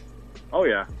 Oh,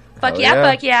 yeah. Fuck Hell yeah,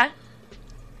 yeah. fuck yeah.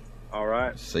 All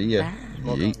right. See ya.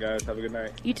 Welcome, guys. Have a good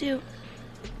night. You too.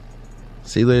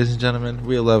 See, ladies and gentlemen,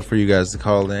 we love for you guys to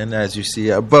call in. As you see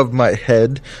above my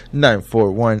head,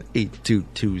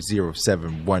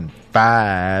 941-822-0715. All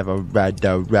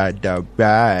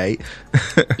right.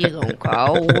 You gonna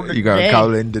call You gonna today.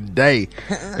 call in today.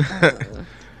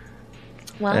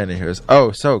 Well, Anyways,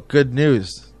 oh, so good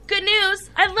news. good news.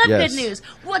 I love Yes. good news.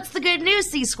 What's the good news,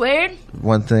 C-squared?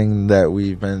 One thing that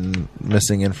we've been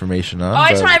missing information on. Oh, I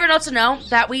just but- want everyone else to know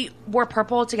that we wore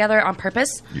purple together on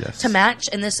purpose Yes. to match,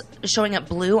 and this is showing up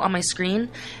blue on my screen.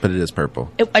 but it is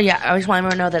purple. Yeah, I just want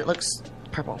everyone to know that it looks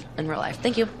purple in real life.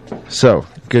 Thank you. So,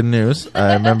 good news.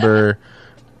 I remember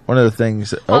one of the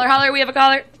things. Holler, holler, we have a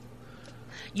caller.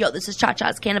 Yo, this is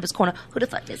Cha-Cha's Cannabis Corner. Who the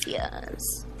fuck is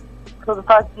yours? Who the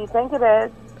fuck do you think it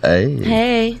is? Hey.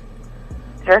 Hey.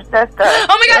 Your sister.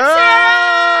 Oh my god,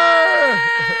 Ah!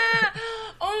 Sarah!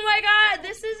 Oh my god,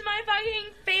 this is my fucking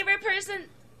favorite person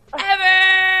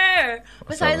ever!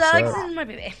 Besides what's Alex up? and my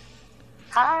baby.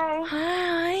 Hi.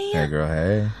 Hi. Hey, girl.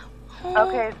 Hey.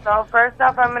 Okay, so first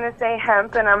off, I'm going to say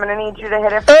hemp, and I'm going to need you to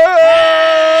hit it.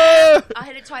 I'll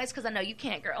hit it twice because I know you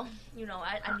can't, girl. You know,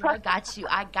 I know I got you.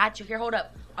 I got you. Here, hold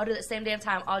up. I'll do it at the same damn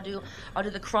time. I'll do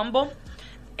the crumble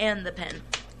and the pen.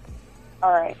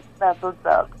 All right, that's what's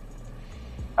up.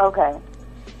 Okay.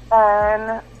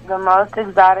 And the most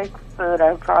exotic food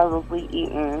I've probably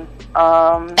eaten.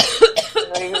 I know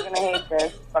you're going to hate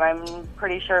this, but I'm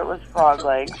pretty sure it was frog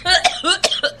legs.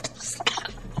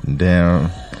 Damn.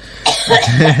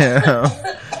 Damn.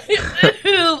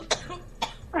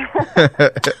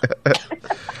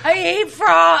 I hate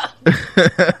frog. I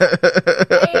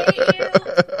hate you.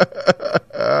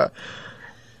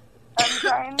 I'm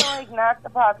trying to, knock the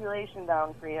population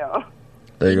down for you.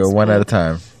 There you go, one at a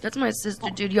time. That's my sister,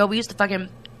 dude. Yo, we used to fucking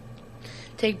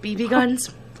take BB guns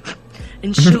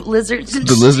and shoot lizards and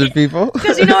The lizard people?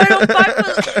 Because you know I don't fuck with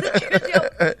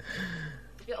lizards.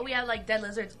 Yo, we had dead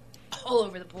lizards all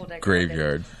over the pool deck.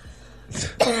 Graveyard.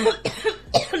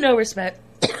 No respect.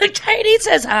 Tiny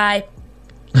says hi.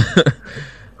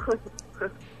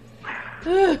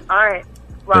 All right.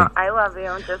 Well, I love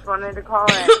you. Just wanted to call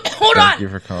in. Hold Thank on. you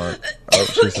for calling. Oh,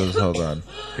 she says, hold on.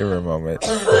 Give her a moment.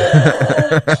 If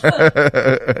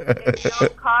you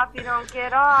don't cough, you don't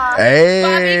get off. Hey.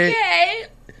 Bobby K.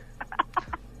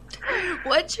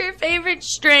 What's your favorite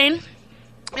strain?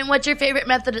 And what's your favorite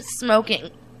method of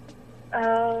smoking?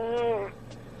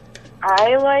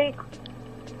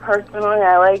 Personally,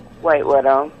 I like White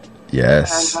Widow.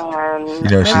 Yes. And You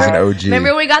know, she's an OG. Remember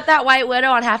when we got that White Widow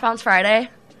on Half Ounce Friday?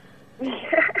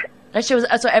 That shit was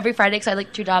so every Friday because I had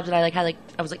like 2 jobs and I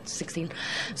was like 16,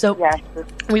 so Yes.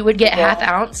 we would get half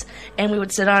ounce and we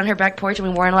would sit on her back porch and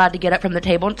we weren't allowed to get up from the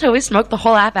table until we smoked the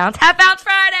whole half ounce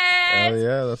Friday. Oh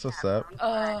yeah, that's what's up.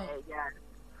 Yeah.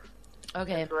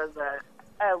 Okay. It was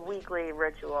a weekly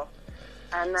ritual.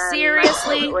 And then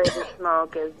Seriously? my favorite way to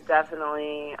smoke is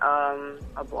definitely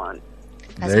a blunt.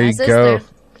 That's There my you sister. go.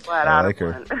 Flat I out like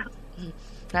a her. blunt.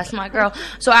 That's my girl.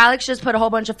 So Alex just put a whole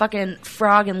bunch of fucking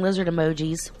frog and lizard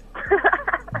emojis.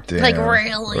 Damn, Like,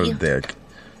 really? what a dick.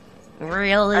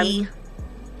 Really?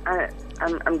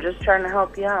 I'm just trying to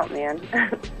help you out, man.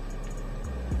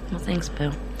 Well, thanks,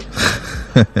 Boo.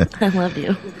 I love you.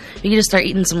 You can just start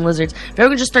eating some lizards. If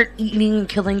everyone could just start eating and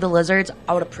killing the lizards,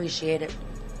 I would appreciate it.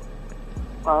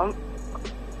 Well,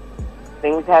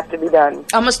 things have to be done.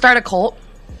 I'm gonna start a cult,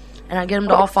 and I get them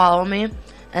to all follow me,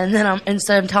 and then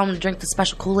instead of telling them to drink the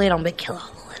special Kool-Aid, I'm gonna kill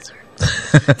all the lizards.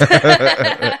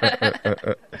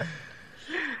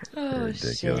 Oh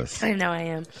Ridiculous. shit! I know I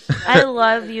am. I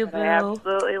love you, Boo. I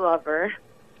absolutely love her.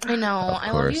 I know.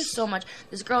 I love you course. so much.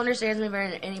 This girl understands me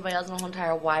better than anybody else in the whole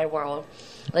entire wide world.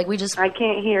 Like I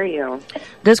can't hear you.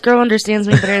 This girl understands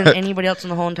me better than anybody else in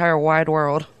the whole entire wide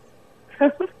world.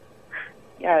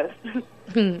 Yes.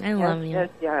 I love you.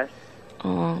 Yes.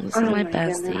 Oh, this is my my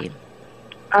bestie. goodness.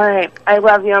 All right. I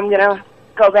love you. I'm going to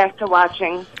go back to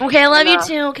watching. Okay, I love you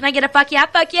too. Can I get a fuck yeah,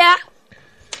 fuck yeah?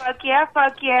 Fuck yeah,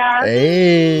 fuck yeah.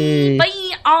 Hey.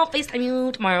 Bye. I'll FaceTime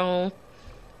you tomorrow.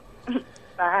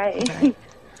 Bye.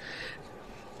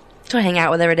 So I hang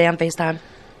out with every day on FaceTime.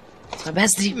 It's my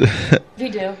bestie. We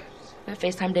do. We have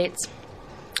FaceTime dates.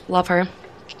 Love her.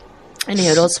 And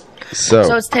noodles. So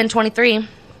it's 10:23.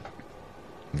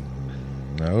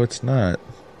 no, it's not.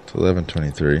 It's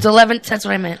 11:23. It's 11. That's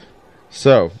what I meant.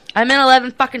 So I meant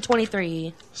 11 fucking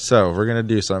 23. So we're gonna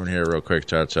do something here real quick,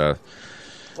 Cha-Cha.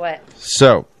 What?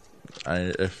 So,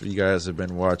 if you guys have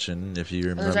been watching, if you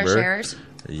remember, Those are shares?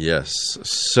 Yes.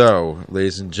 So,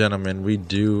 ladies and gentlemen, we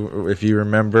do. If you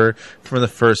remember from the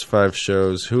first 5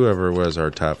 shows, whoever was our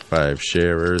top 5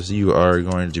 sharers, you are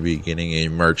going to be getting a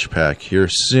merch pack here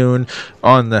soon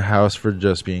on the house for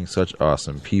just being such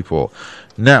awesome people.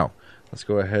 Now, let's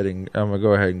go ahead and I'm gonna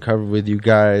go ahead and cover with you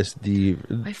guys the.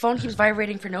 My phone keeps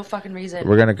vibrating for no fucking reason.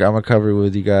 I'm gonna cover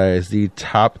with you guys the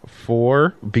top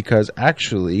 4 because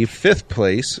actually 5th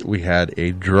place we had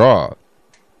a draw.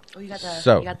 Oh, you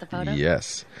got the photo?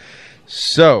 Yes.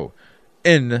 So,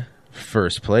 in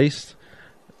first place,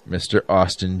 Mr.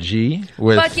 Austin G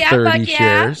with Fuck yeah, 30 fuck yeah.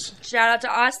 shares. Shout out to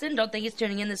Austin. Don't think he's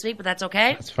tuning in this week, but that's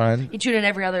okay. That's fine. You tune in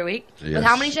every other week. Yes. With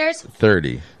how many shares?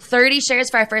 30. 30 shares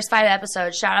for our first 5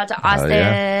 episodes. Shout out to Austin.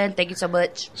 yeah. Thank you so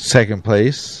much. Second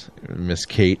place, Miss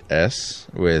Kate S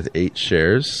with 8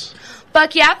 shares.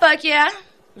 Fuck yeah, fuck yeah.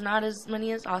 Not as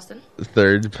many as Austin.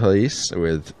 Third place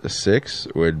with 6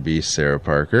 would be Sarah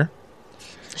Parker.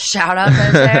 Shout out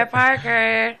to Sarah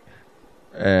Parker.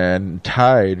 And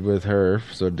tied with her,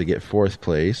 so to get 4th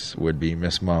place, would be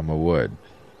Miss Mama Wood.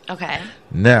 Okay.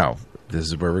 Now, this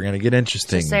is where we're going to get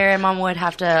interesting. So Sarah and Mom would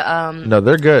have to... No,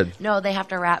 they're good. No, they have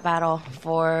to rap battle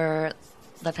for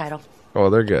the title. Oh,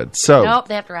 they're good. So, Nope,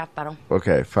 they have to rap battle.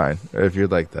 okay, fine. If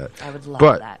you'd like that. I would love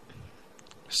But, that.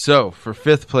 So, for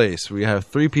 5th place, we have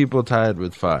 3 people tied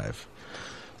with 5.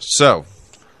 So,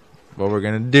 what we're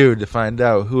going to do to find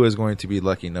out who is going to be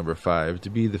lucky number 5 to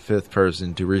be the 5th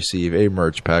person to receive a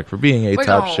merch pack for being a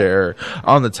top sharer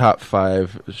on the top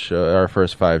 5 our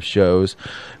first 5 shows.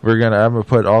 I'm going to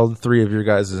put all 3 of your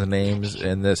guys' names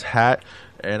in this hat,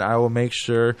 and I will make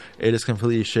sure it is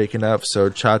completely shaken up. So,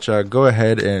 Cha-Cha, go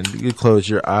ahead and you close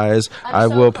your eyes. I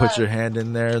will put your hand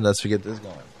in there, and let's get this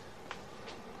going.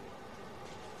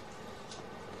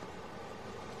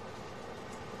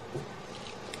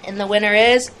 And the winner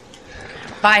is,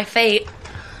 by fate,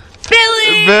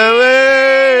 Billy!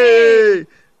 Billy!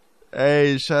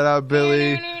 Hey, shout out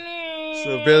Billy.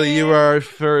 So, Billy, you are our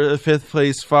 5th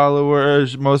place follower,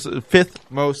 5th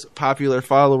most popular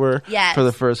follower for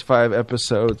the first 5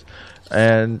 episodes.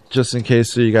 And just in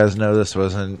case so you guys know this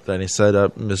wasn't any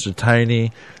setup, Mr.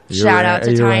 Tiny. Shout out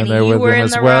to Tiny. You were in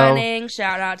the running.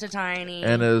 Shout out to Tiny.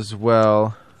 And as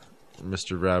well,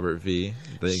 Mr. Robert V.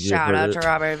 Shout out to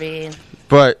Robert V.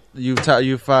 But you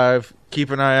 5, keep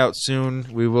an eye out soon.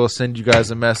 We will send you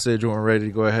guys a message when we're ready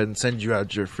to go ahead and send you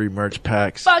out your free merch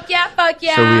packs. Fuck yeah, fuck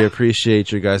yeah. So we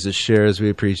appreciate your guys' shares. We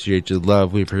appreciate your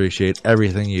love. We appreciate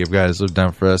everything you guys have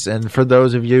done for us. And for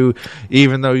those of you,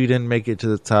 even though you didn't make it to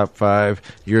the top 5,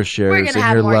 your shares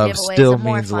and your love still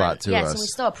means a lot to us. Yes, and we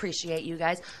still appreciate you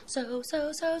guys so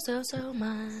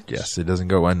much. Yes, it doesn't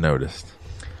go unnoticed.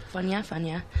 Fun,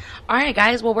 yeah. All right,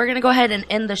 guys. Well, we're going to go ahead and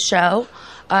end the show.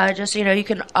 Just so you know, you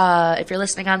can, if you're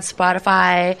listening on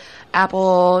Spotify,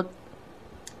 Apple,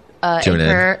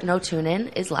 Anchor. No,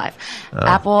 TuneIn is live.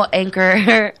 Apple,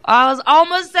 Anchor. I was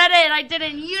almost said it. I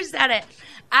didn't. You said it.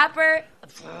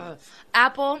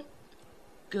 Apple,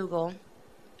 Google,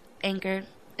 Anchor,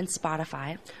 and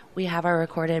Spotify. We have our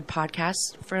recorded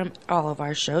podcasts from all of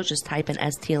our shows. Just type in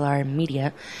STLR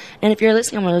Media. And if you're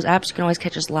listening on one of those apps, you can always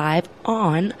catch us live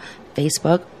on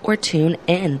Facebook or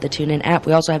TuneIn, the TuneIn app.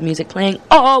 We also have music playing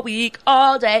all week,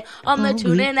 all day on the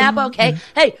TuneIn app, okay?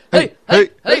 Hey. All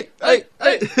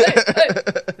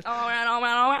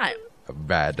right.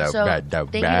 Bad.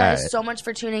 Thank you guys so much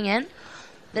for tuning in.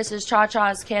 This is Cha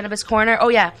Cha's Cannabis Corner. Oh,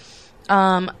 yeah.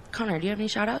 Connor, do you have any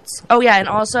shout-outs? Oh, yeah, and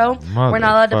also, we're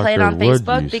not allowed to play it on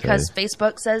Facebook because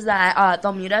Facebook says that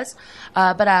they'll mute us.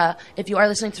 But if you are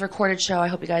listening to the recorded show, I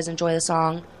hope you guys enjoy the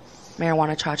song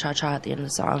Marijuana Cha Cha Cha at the end of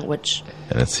the song, which...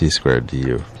 And it's C-squared to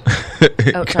you.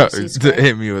 Oh, sorry, C-squared. To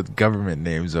hit me with government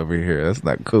names over here. That's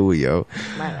not cool, yo.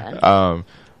 My bad.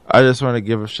 I just want to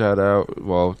give a shout-out,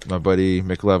 well, my buddy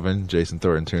McLovin, Jason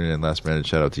Thornton, tuning in last minute.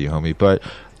 Shout-out to you, homie. But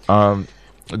I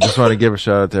just want to give a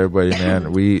shout-out to everybody,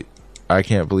 man. I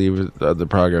can't believe the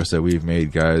progress that we've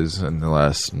made, guys, in the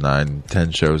last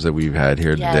 9-10 shows that we've had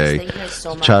here today. Thank you guys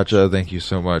so much. Cha-Cha, thank you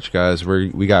so much, guys.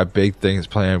 We got big things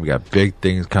planned. We got big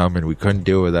things coming. We couldn't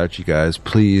do it without you guys.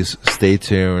 Please stay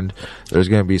tuned. There's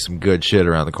going to be some good shit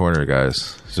around the corner,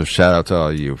 guys. So shout out to all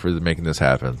of you for making this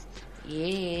happen.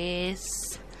 Yes.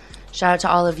 Shout out to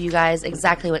all of you guys.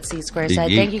 Exactly what C-Square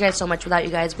said. Thank you guys so much. Without you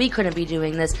guys, we couldn't be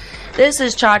doing this. This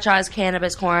is Cha Cha's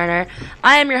Cannabis Corner.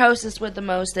 I am your hostess with the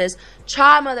mostest,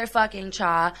 Cha motherfucking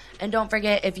Cha. And don't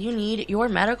forget, if you need your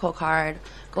medical card,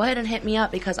 go ahead and hit me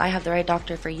up because I have the right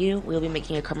doctor for you. We'll be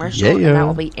making a commercial, and that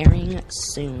will be airing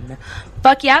soon.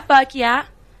 Fuck yeah.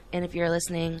 And if you're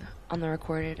listening on the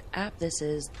recorded app, this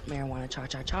is Marijuana Cha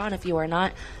Cha Cha. And if you are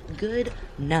not, good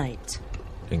night.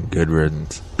 And good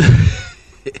riddance.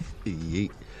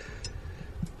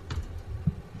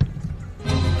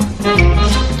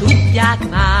 Tudják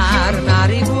már,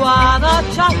 marihuana,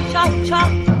 csa-csa-csa.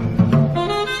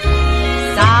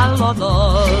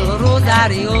 Salvador,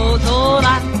 Rosáriótól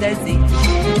áttezik.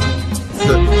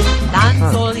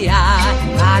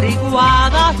 Táncolják,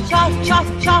 marihuana,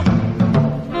 csa-csa-csa.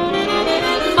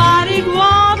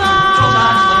 Marihuana,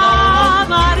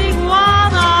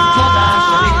 marihuana,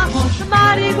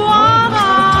 marihuana.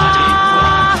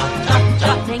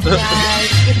 Thank you guys.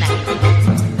 Good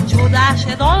night. Csodás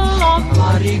dallam,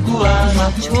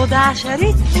 marihuana. Csodás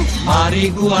ritmus,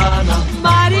 marihuana.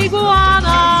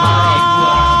 Marihuana.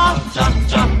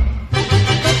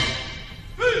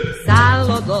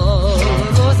 Salvador,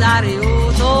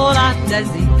 Rosáriótól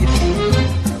áttezik.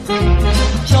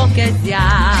 Csak ez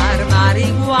jár,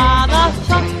 marihuana.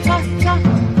 Csa-csa-csa.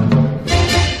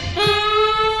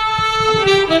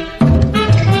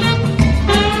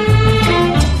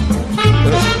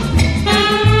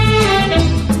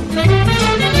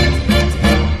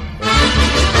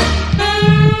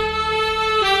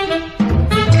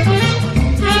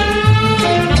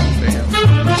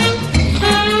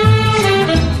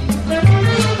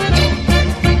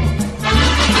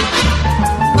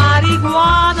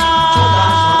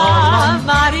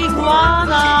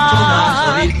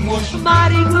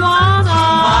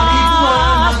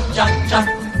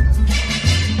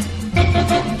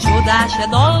 Csodás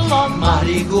dallam,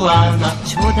 marihuana.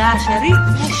 Csodás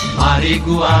ritmus,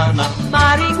 marihuana.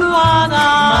 Marihuana,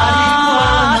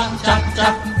 marihuana, csa-csa.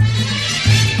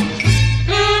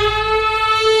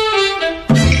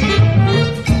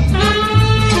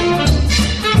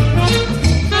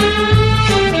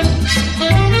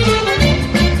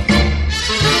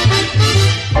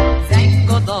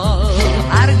 Zengodal,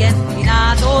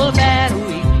 Argentinától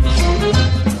Peruig.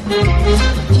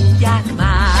 Tudják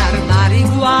már,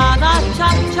 marihuana,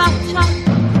 cha-cha-cha.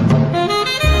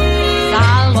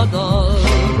 Salvador,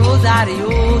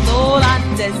 Rosáriótól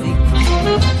áttezik.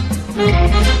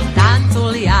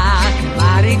 Táncolják,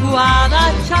 marihuana,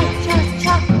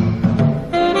 cha-cha-cha.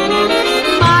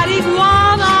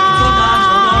 Marihuana,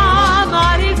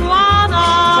 marihuana,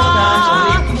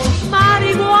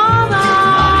 marihuana,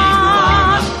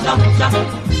 cha-cha.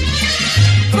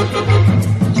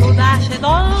 Csodás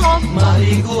dallam,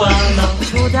 marihuana.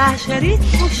 Csodás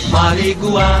ritmus,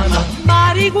 marihuana.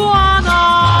 Marihuana,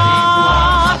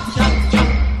 cha-cha.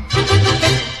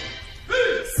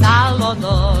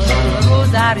 Salvador,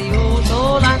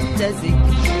 Rosáriótól áttezik.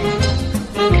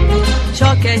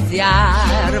 Csak ez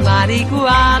jár,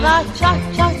 marihuana,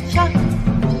 cha-cha-cha.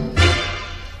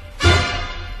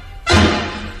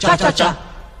 Cha-cha-cha.